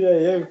 Can hear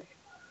you.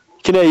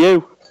 Can hear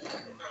you.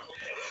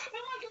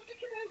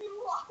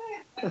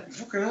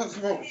 Fucking hell, it's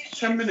about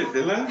 10 minute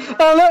delay.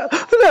 Oh,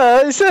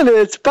 no, it's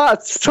about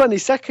a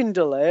 20-second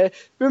delay.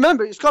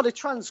 Remember, it's got a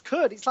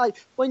transcode. It's like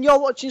when you're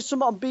watching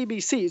something on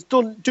BBC, it's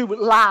do it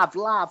live,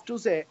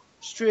 does it?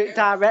 Straight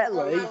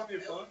directly. Who am I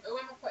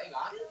putting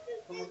on?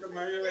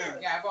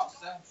 Yeah, what's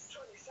the...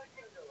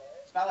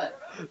 Spell it.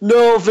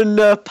 Northern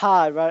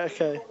Pie, right,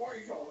 okay.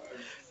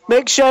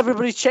 Make sure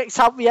everybody checks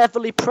out the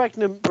Everly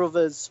Pregnant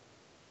Brothers.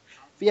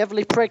 The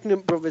Everly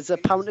Pregnant Brothers are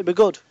apparently be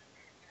good.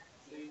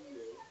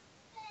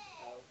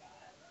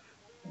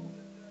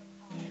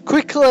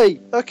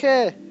 Quickly,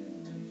 okay.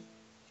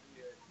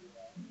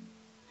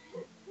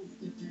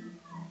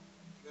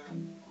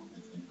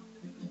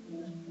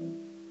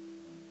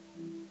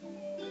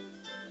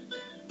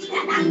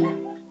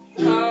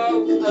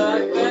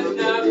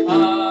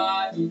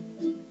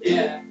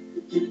 Yeah.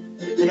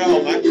 Put it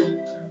on, mate.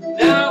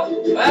 Now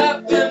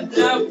open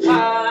the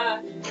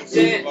pie.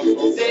 Say it.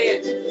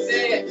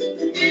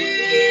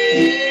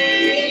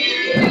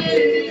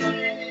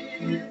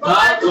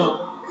 Bible.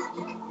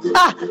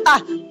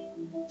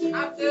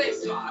 After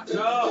this one.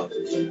 No,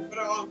 put it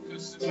on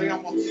because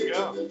Leon wants to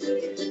go. You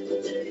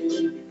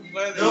can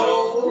play this.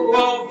 No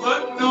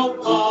open, no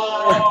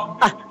pie.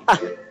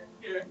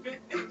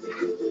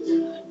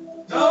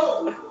 No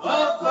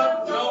open,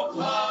 no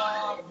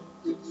pie.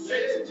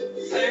 Say it.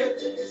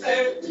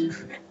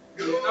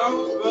 No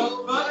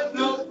open,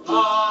 no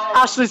pie.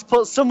 Ashley's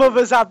put some of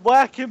us had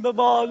work in the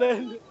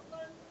morning.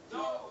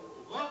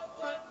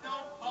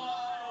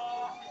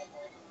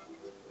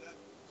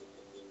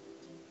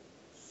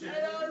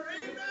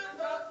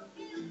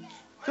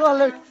 Come on,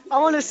 Luke. I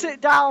want to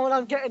sit down when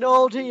I'm getting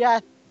older, yeah.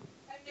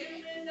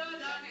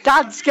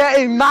 Dad's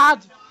getting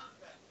mad.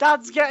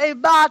 Dad's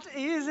getting mad.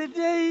 He is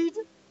indeed.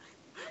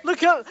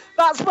 Look at,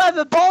 that's where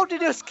the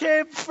boldness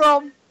came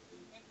from.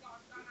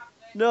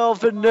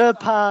 Northern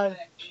Nepal.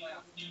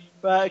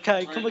 Right,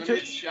 okay, come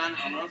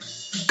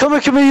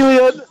on,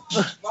 chameleon.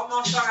 One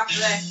more song after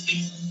this.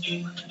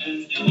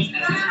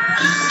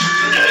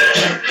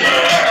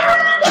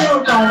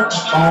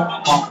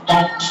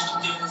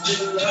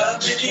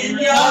 In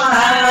your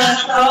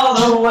eyes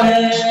all the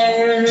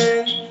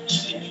way.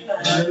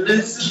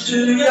 Listen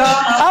to your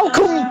How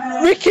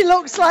come Ricky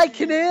looks like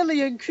an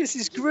alien? Chris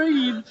is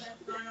green.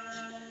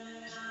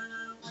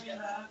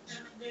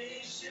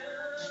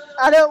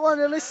 I don't want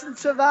to listen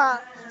to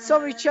that.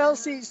 Sorry,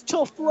 Chelsea, it's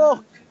tough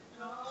luck.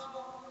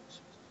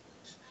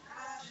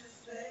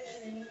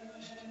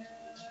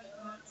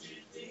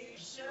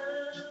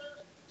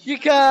 You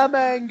come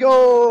and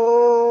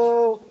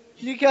go.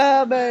 You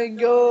come and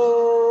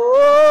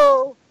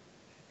go.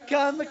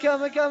 Come,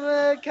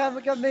 chameleon.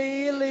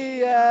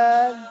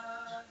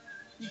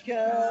 You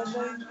come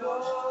and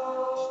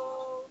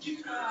go.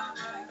 You come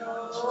and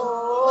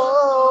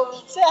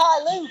go. Say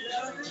hi, Lou.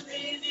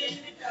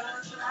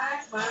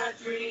 like my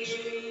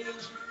dream.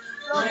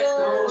 Red,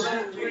 gold,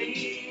 and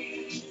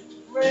green.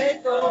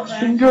 Red, gold,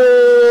 and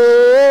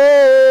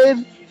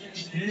green.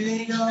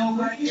 Doing your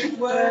wicked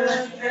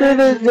work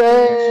Every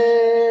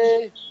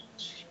day.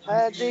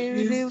 I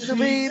do to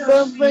be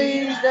the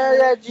free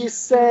that you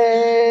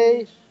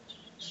say.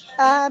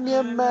 I'm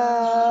your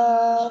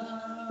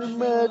man, the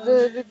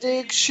murder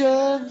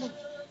addiction.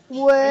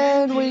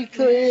 When we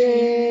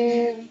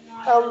cling,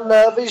 our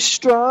love is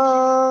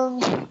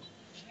strong.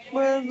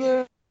 When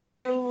the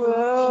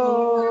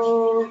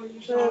road,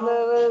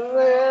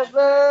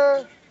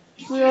 river,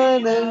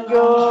 run and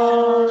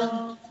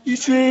go. You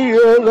see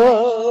your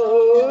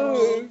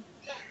love.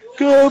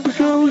 Come.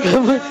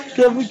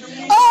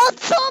 Oh,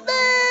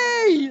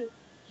 Tommy!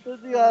 You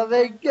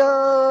gotta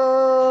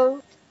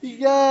go. You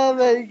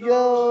gotta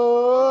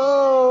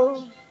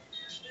go.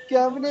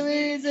 Coming to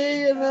me,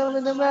 see you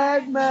loving the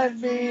madman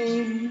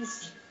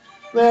means.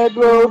 Red,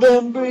 gold,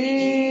 and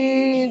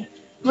green.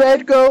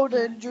 Red, gold,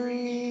 and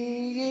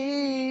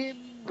dream.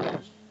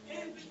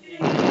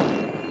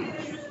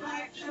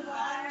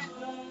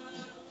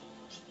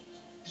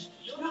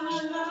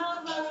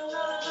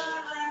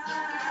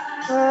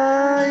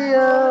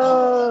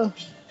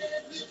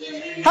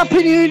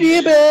 Happy New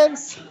Year,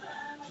 babes.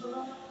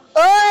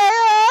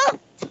 Oh,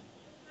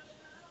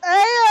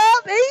 hey,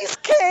 he's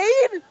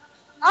keen.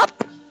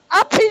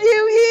 Happy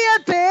New Year,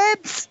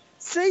 babes.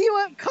 See you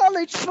at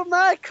college for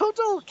my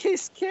cuddle.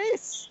 Kiss,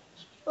 kiss.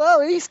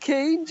 Oh, he's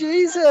keen.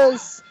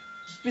 Jesus.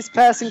 This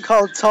person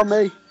called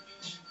Tommy.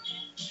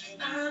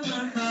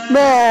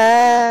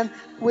 Man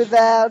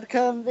without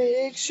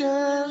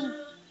conviction.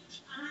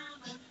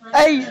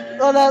 Hey,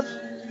 hold on.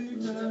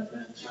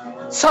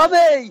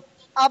 Tommy,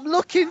 I'm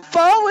looking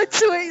forward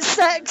to it,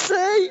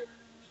 sexy.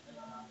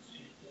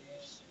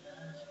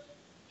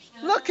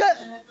 Look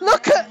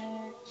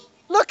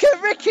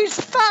at Ricky's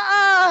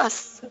fat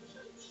ass.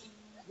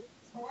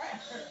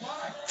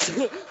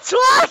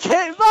 Twerk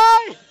it,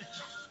 boy.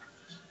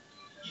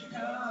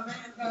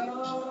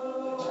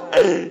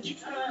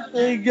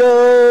 There you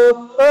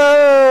go.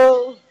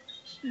 Oh,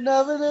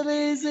 nothing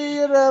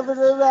easy, nothing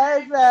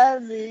right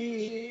than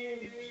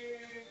me.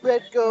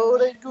 Red,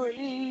 gold, and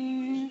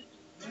green.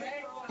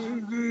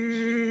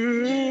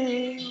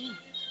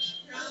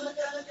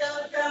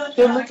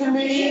 Come look at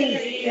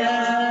me.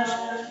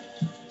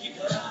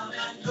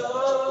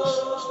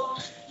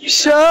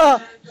 Sure,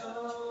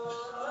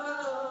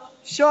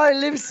 he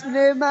lives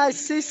near my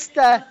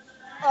sister.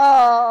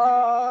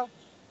 Oh,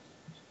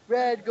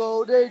 red,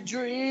 gold, and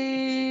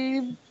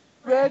dream.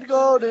 Red,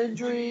 gold, and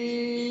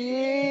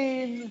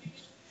dream.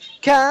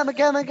 Come,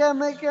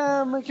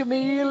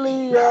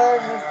 chameleon.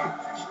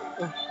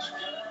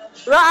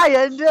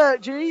 Ryan,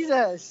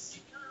 Jesus.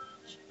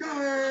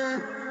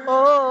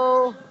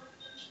 Oh.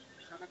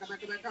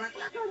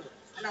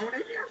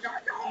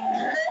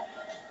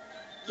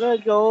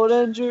 Red, gold,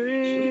 and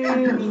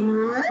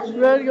dreams.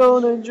 Red,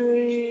 gold, and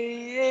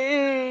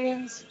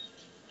dreams.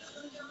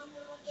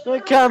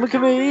 Come,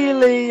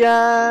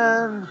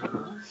 chameleon.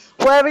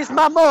 Where is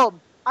my mum?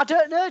 I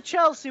don't know,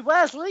 Chelsea.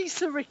 Where's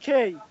Lisa,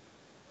 Ricky?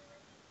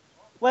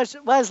 Where's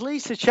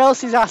Lisa?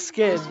 Chelsea's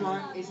asking. This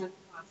one isn't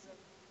classic.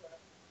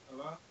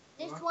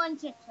 This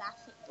one's a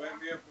classic.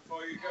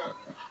 Before you go.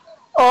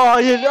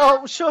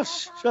 Oh,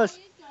 shush.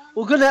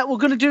 We're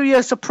gonna do you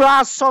a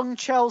surprise song,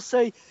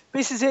 Chelsea.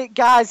 This is it,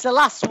 guys. The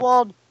last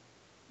one.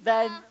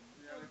 Then.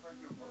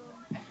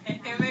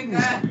 Here we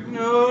go.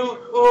 No,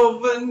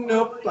 open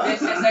up.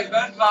 This is a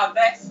good one,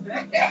 this.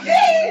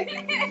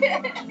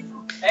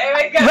 Here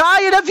we go.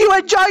 Ryan, have you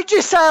enjoyed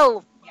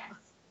yourself?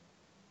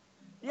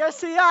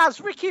 Yes, he has.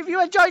 Ricky, have you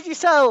enjoyed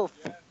yourself?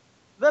 Yeah.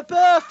 The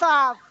birth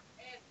have.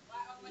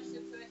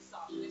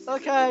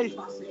 Okay.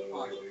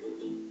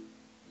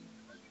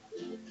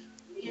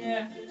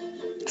 Yeah.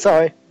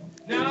 Sorry.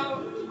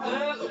 No.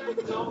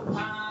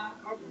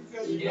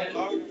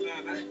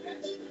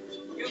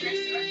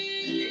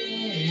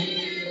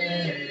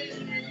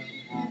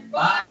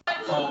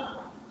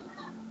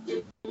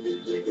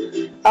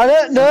 I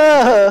don't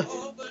know.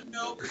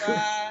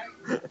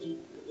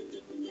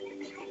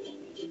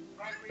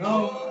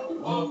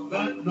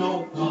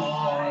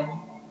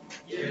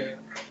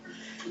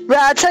 Right,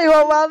 I'll tell you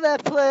what, while they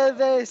play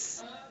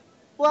this,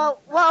 while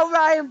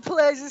Ryan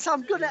plays this,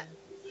 I'm gonna...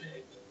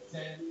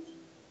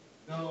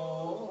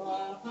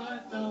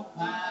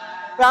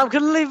 Right, I'm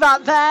gonna leave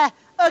that there.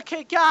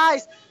 Okay,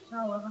 guys.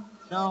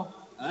 No.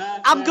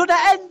 I'm gonna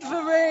end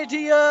the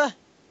radio.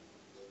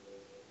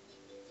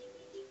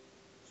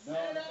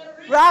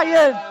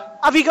 Ryan,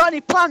 have you got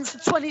any plans for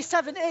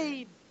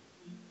 2017?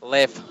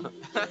 Live.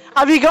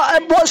 Have you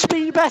got what's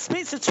been your best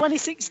bits of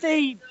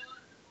 2016?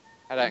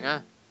 I don't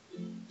know.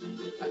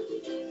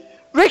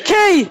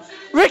 Ricky,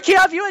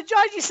 have you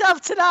enjoyed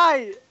yourself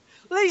tonight?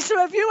 Lisa,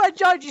 have you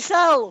enjoyed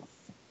yourself?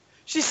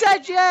 She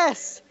said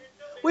yes.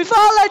 We've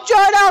all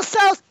enjoyed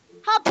ourselves.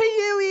 Happy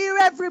New Year,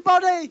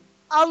 everybody.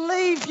 I'll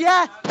leave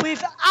you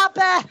with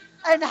ABBA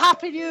and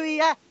Happy New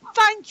Year.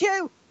 Thank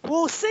you.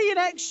 We'll see you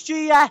next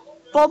year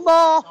for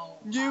more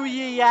New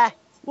Year.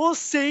 We'll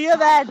see you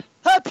then.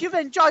 Hope you've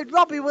enjoyed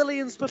Robbie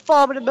Williams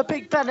performing in the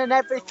Big Ben and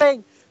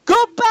everything.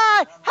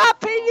 Goodbye.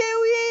 Happy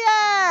New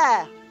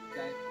Year.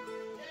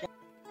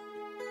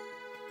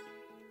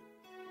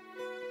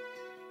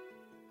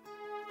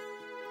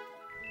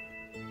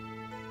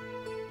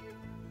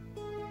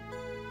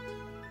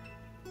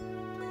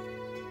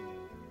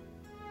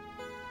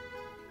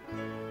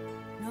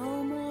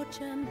 No more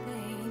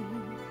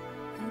champagne,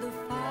 and the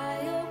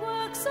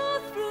fireworks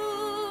are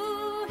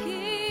through.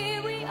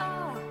 Here we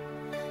are,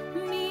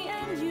 me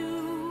and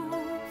you,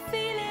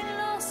 feeling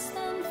lost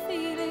and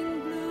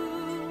feeling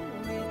blue.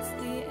 It's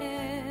the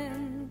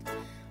end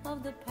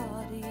of the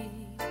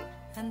party,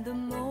 and the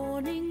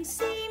morning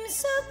seems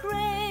so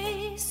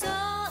grey, so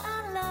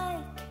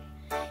unlike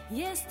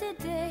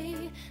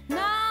yesterday.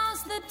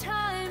 Now's the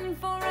time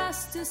for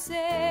us to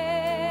say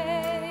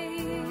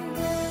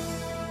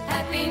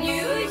Happy New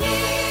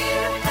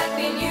Year,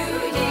 Happy New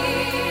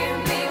Year.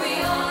 May we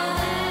all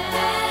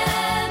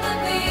have a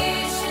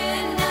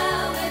vision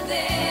now and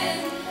then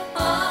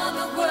of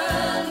a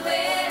world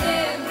where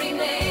every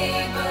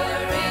neighbor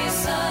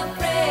is a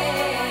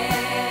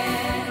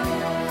friend.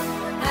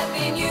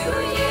 Happy New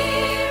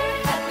Year,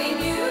 Happy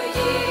New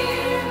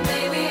Year.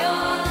 May we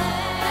all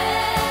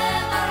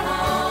have our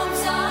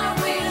homes, our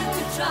will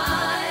to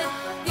try.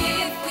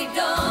 If we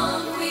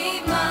don't, we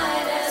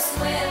might as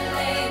well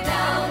lay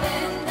down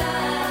and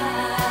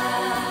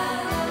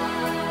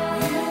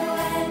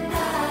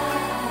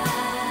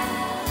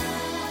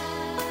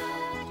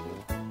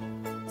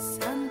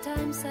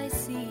sometimes I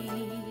see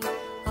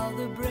how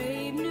the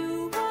brave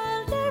new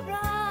world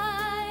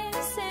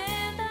arrives,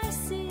 and I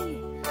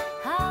see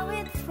how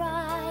it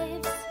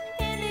thrives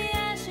in the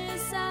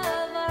ashes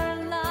of our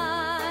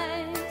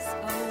lives.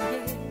 Oh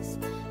yes,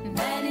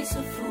 man is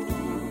a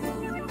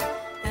fool,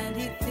 and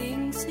he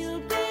thinks he'll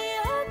be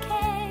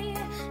okay,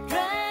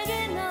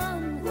 dragging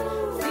on,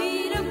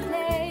 freedom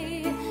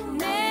play,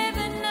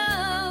 never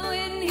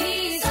knowing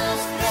he's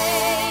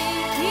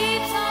astray,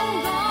 keeps on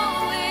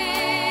going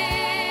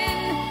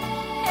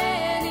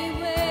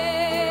anyway.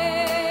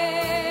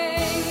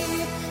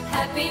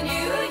 Happy New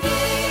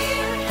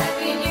Year,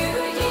 Happy New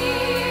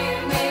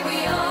Year. May we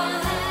all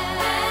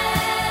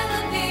have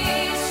a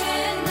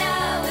vision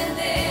now and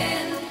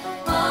then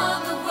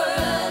of a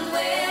world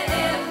where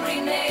every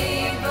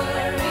neighbor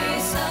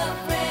is a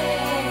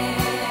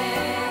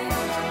friend.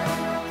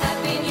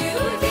 Happy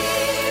New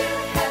Year,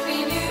 Happy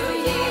New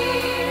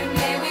Year.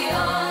 May we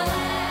all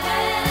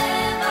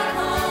have our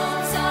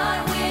homes, our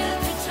will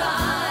to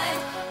try.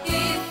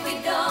 If we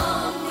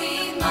don't, we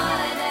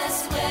might as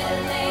well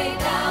lay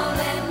down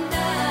and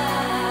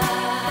die.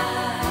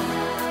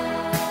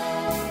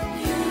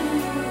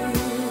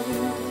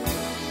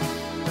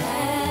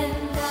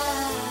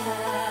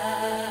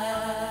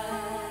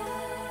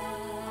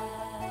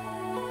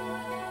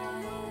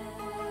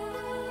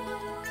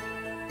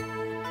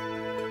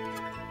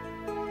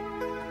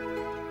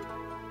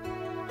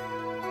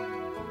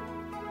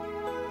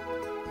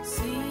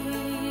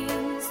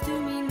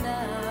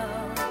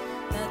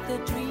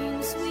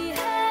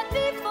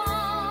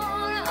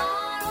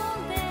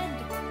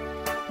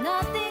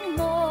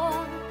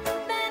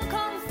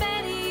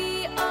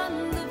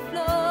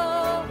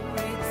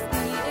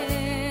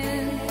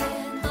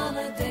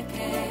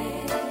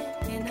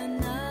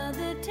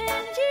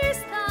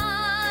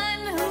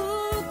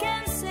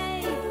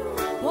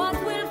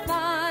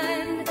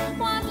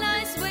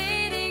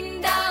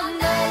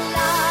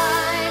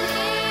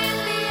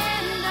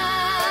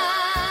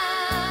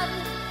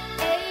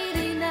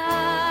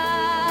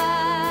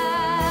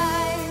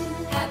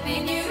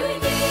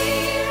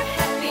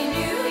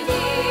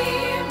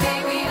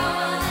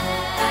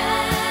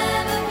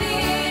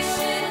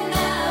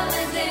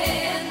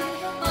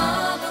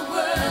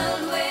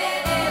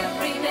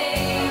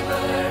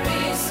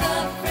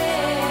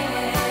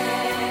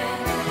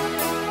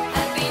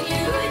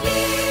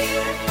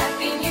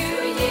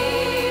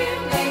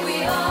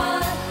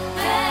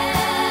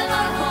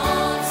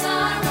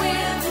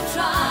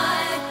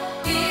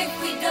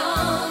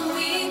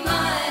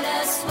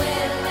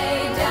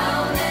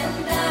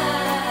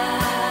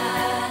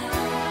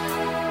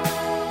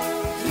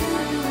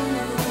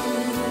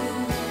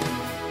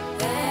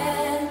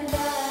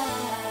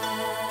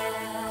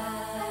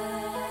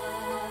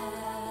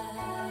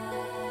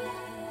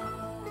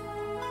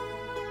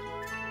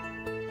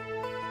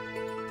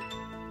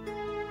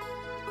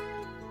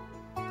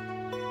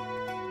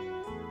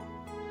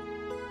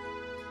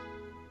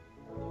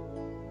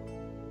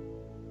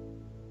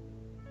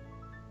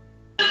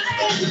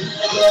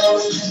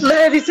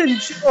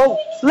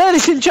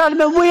 Ladies and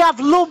gentlemen, we have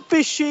loved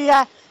this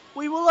year.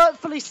 We will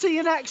hopefully see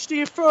you next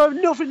year for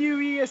another New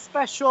Year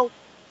special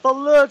for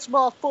loads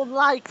more fun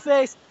like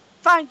this.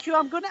 Thank you.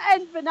 I'm going to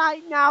end the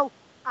night now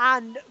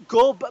and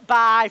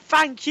goodbye.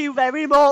 Thank you very much.